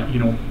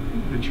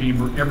 the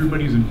chamber,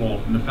 everybody's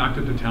involved, and the fact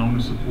that the town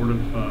is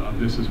supportive of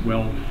this as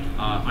well,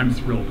 I'm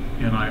thrilled.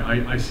 And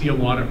I see a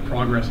lot of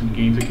progress and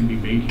gains that can be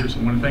made here, so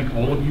I want to thank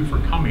all of you for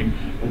coming.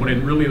 But what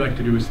I'd really like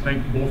to do is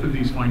thank both of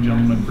these fine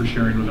gentlemen for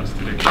sharing with us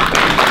today.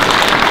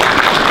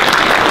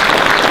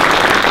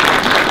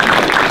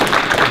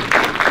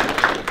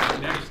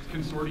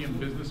 Consortium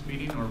business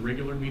meeting, our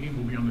regular meeting,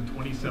 will be on the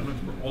 27th,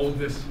 where all of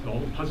this, all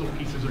the puzzle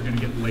pieces are going to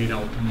get laid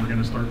out, and we're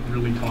going to start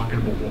really talking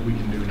about what we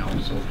can do now.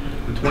 So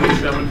the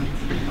 27th,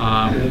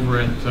 over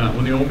at,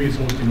 when Naomi is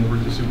hosting over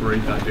at the Super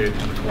 8 that day at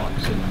 10 o'clock.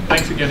 So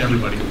thanks again,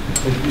 everybody.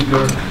 Thank you,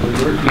 George.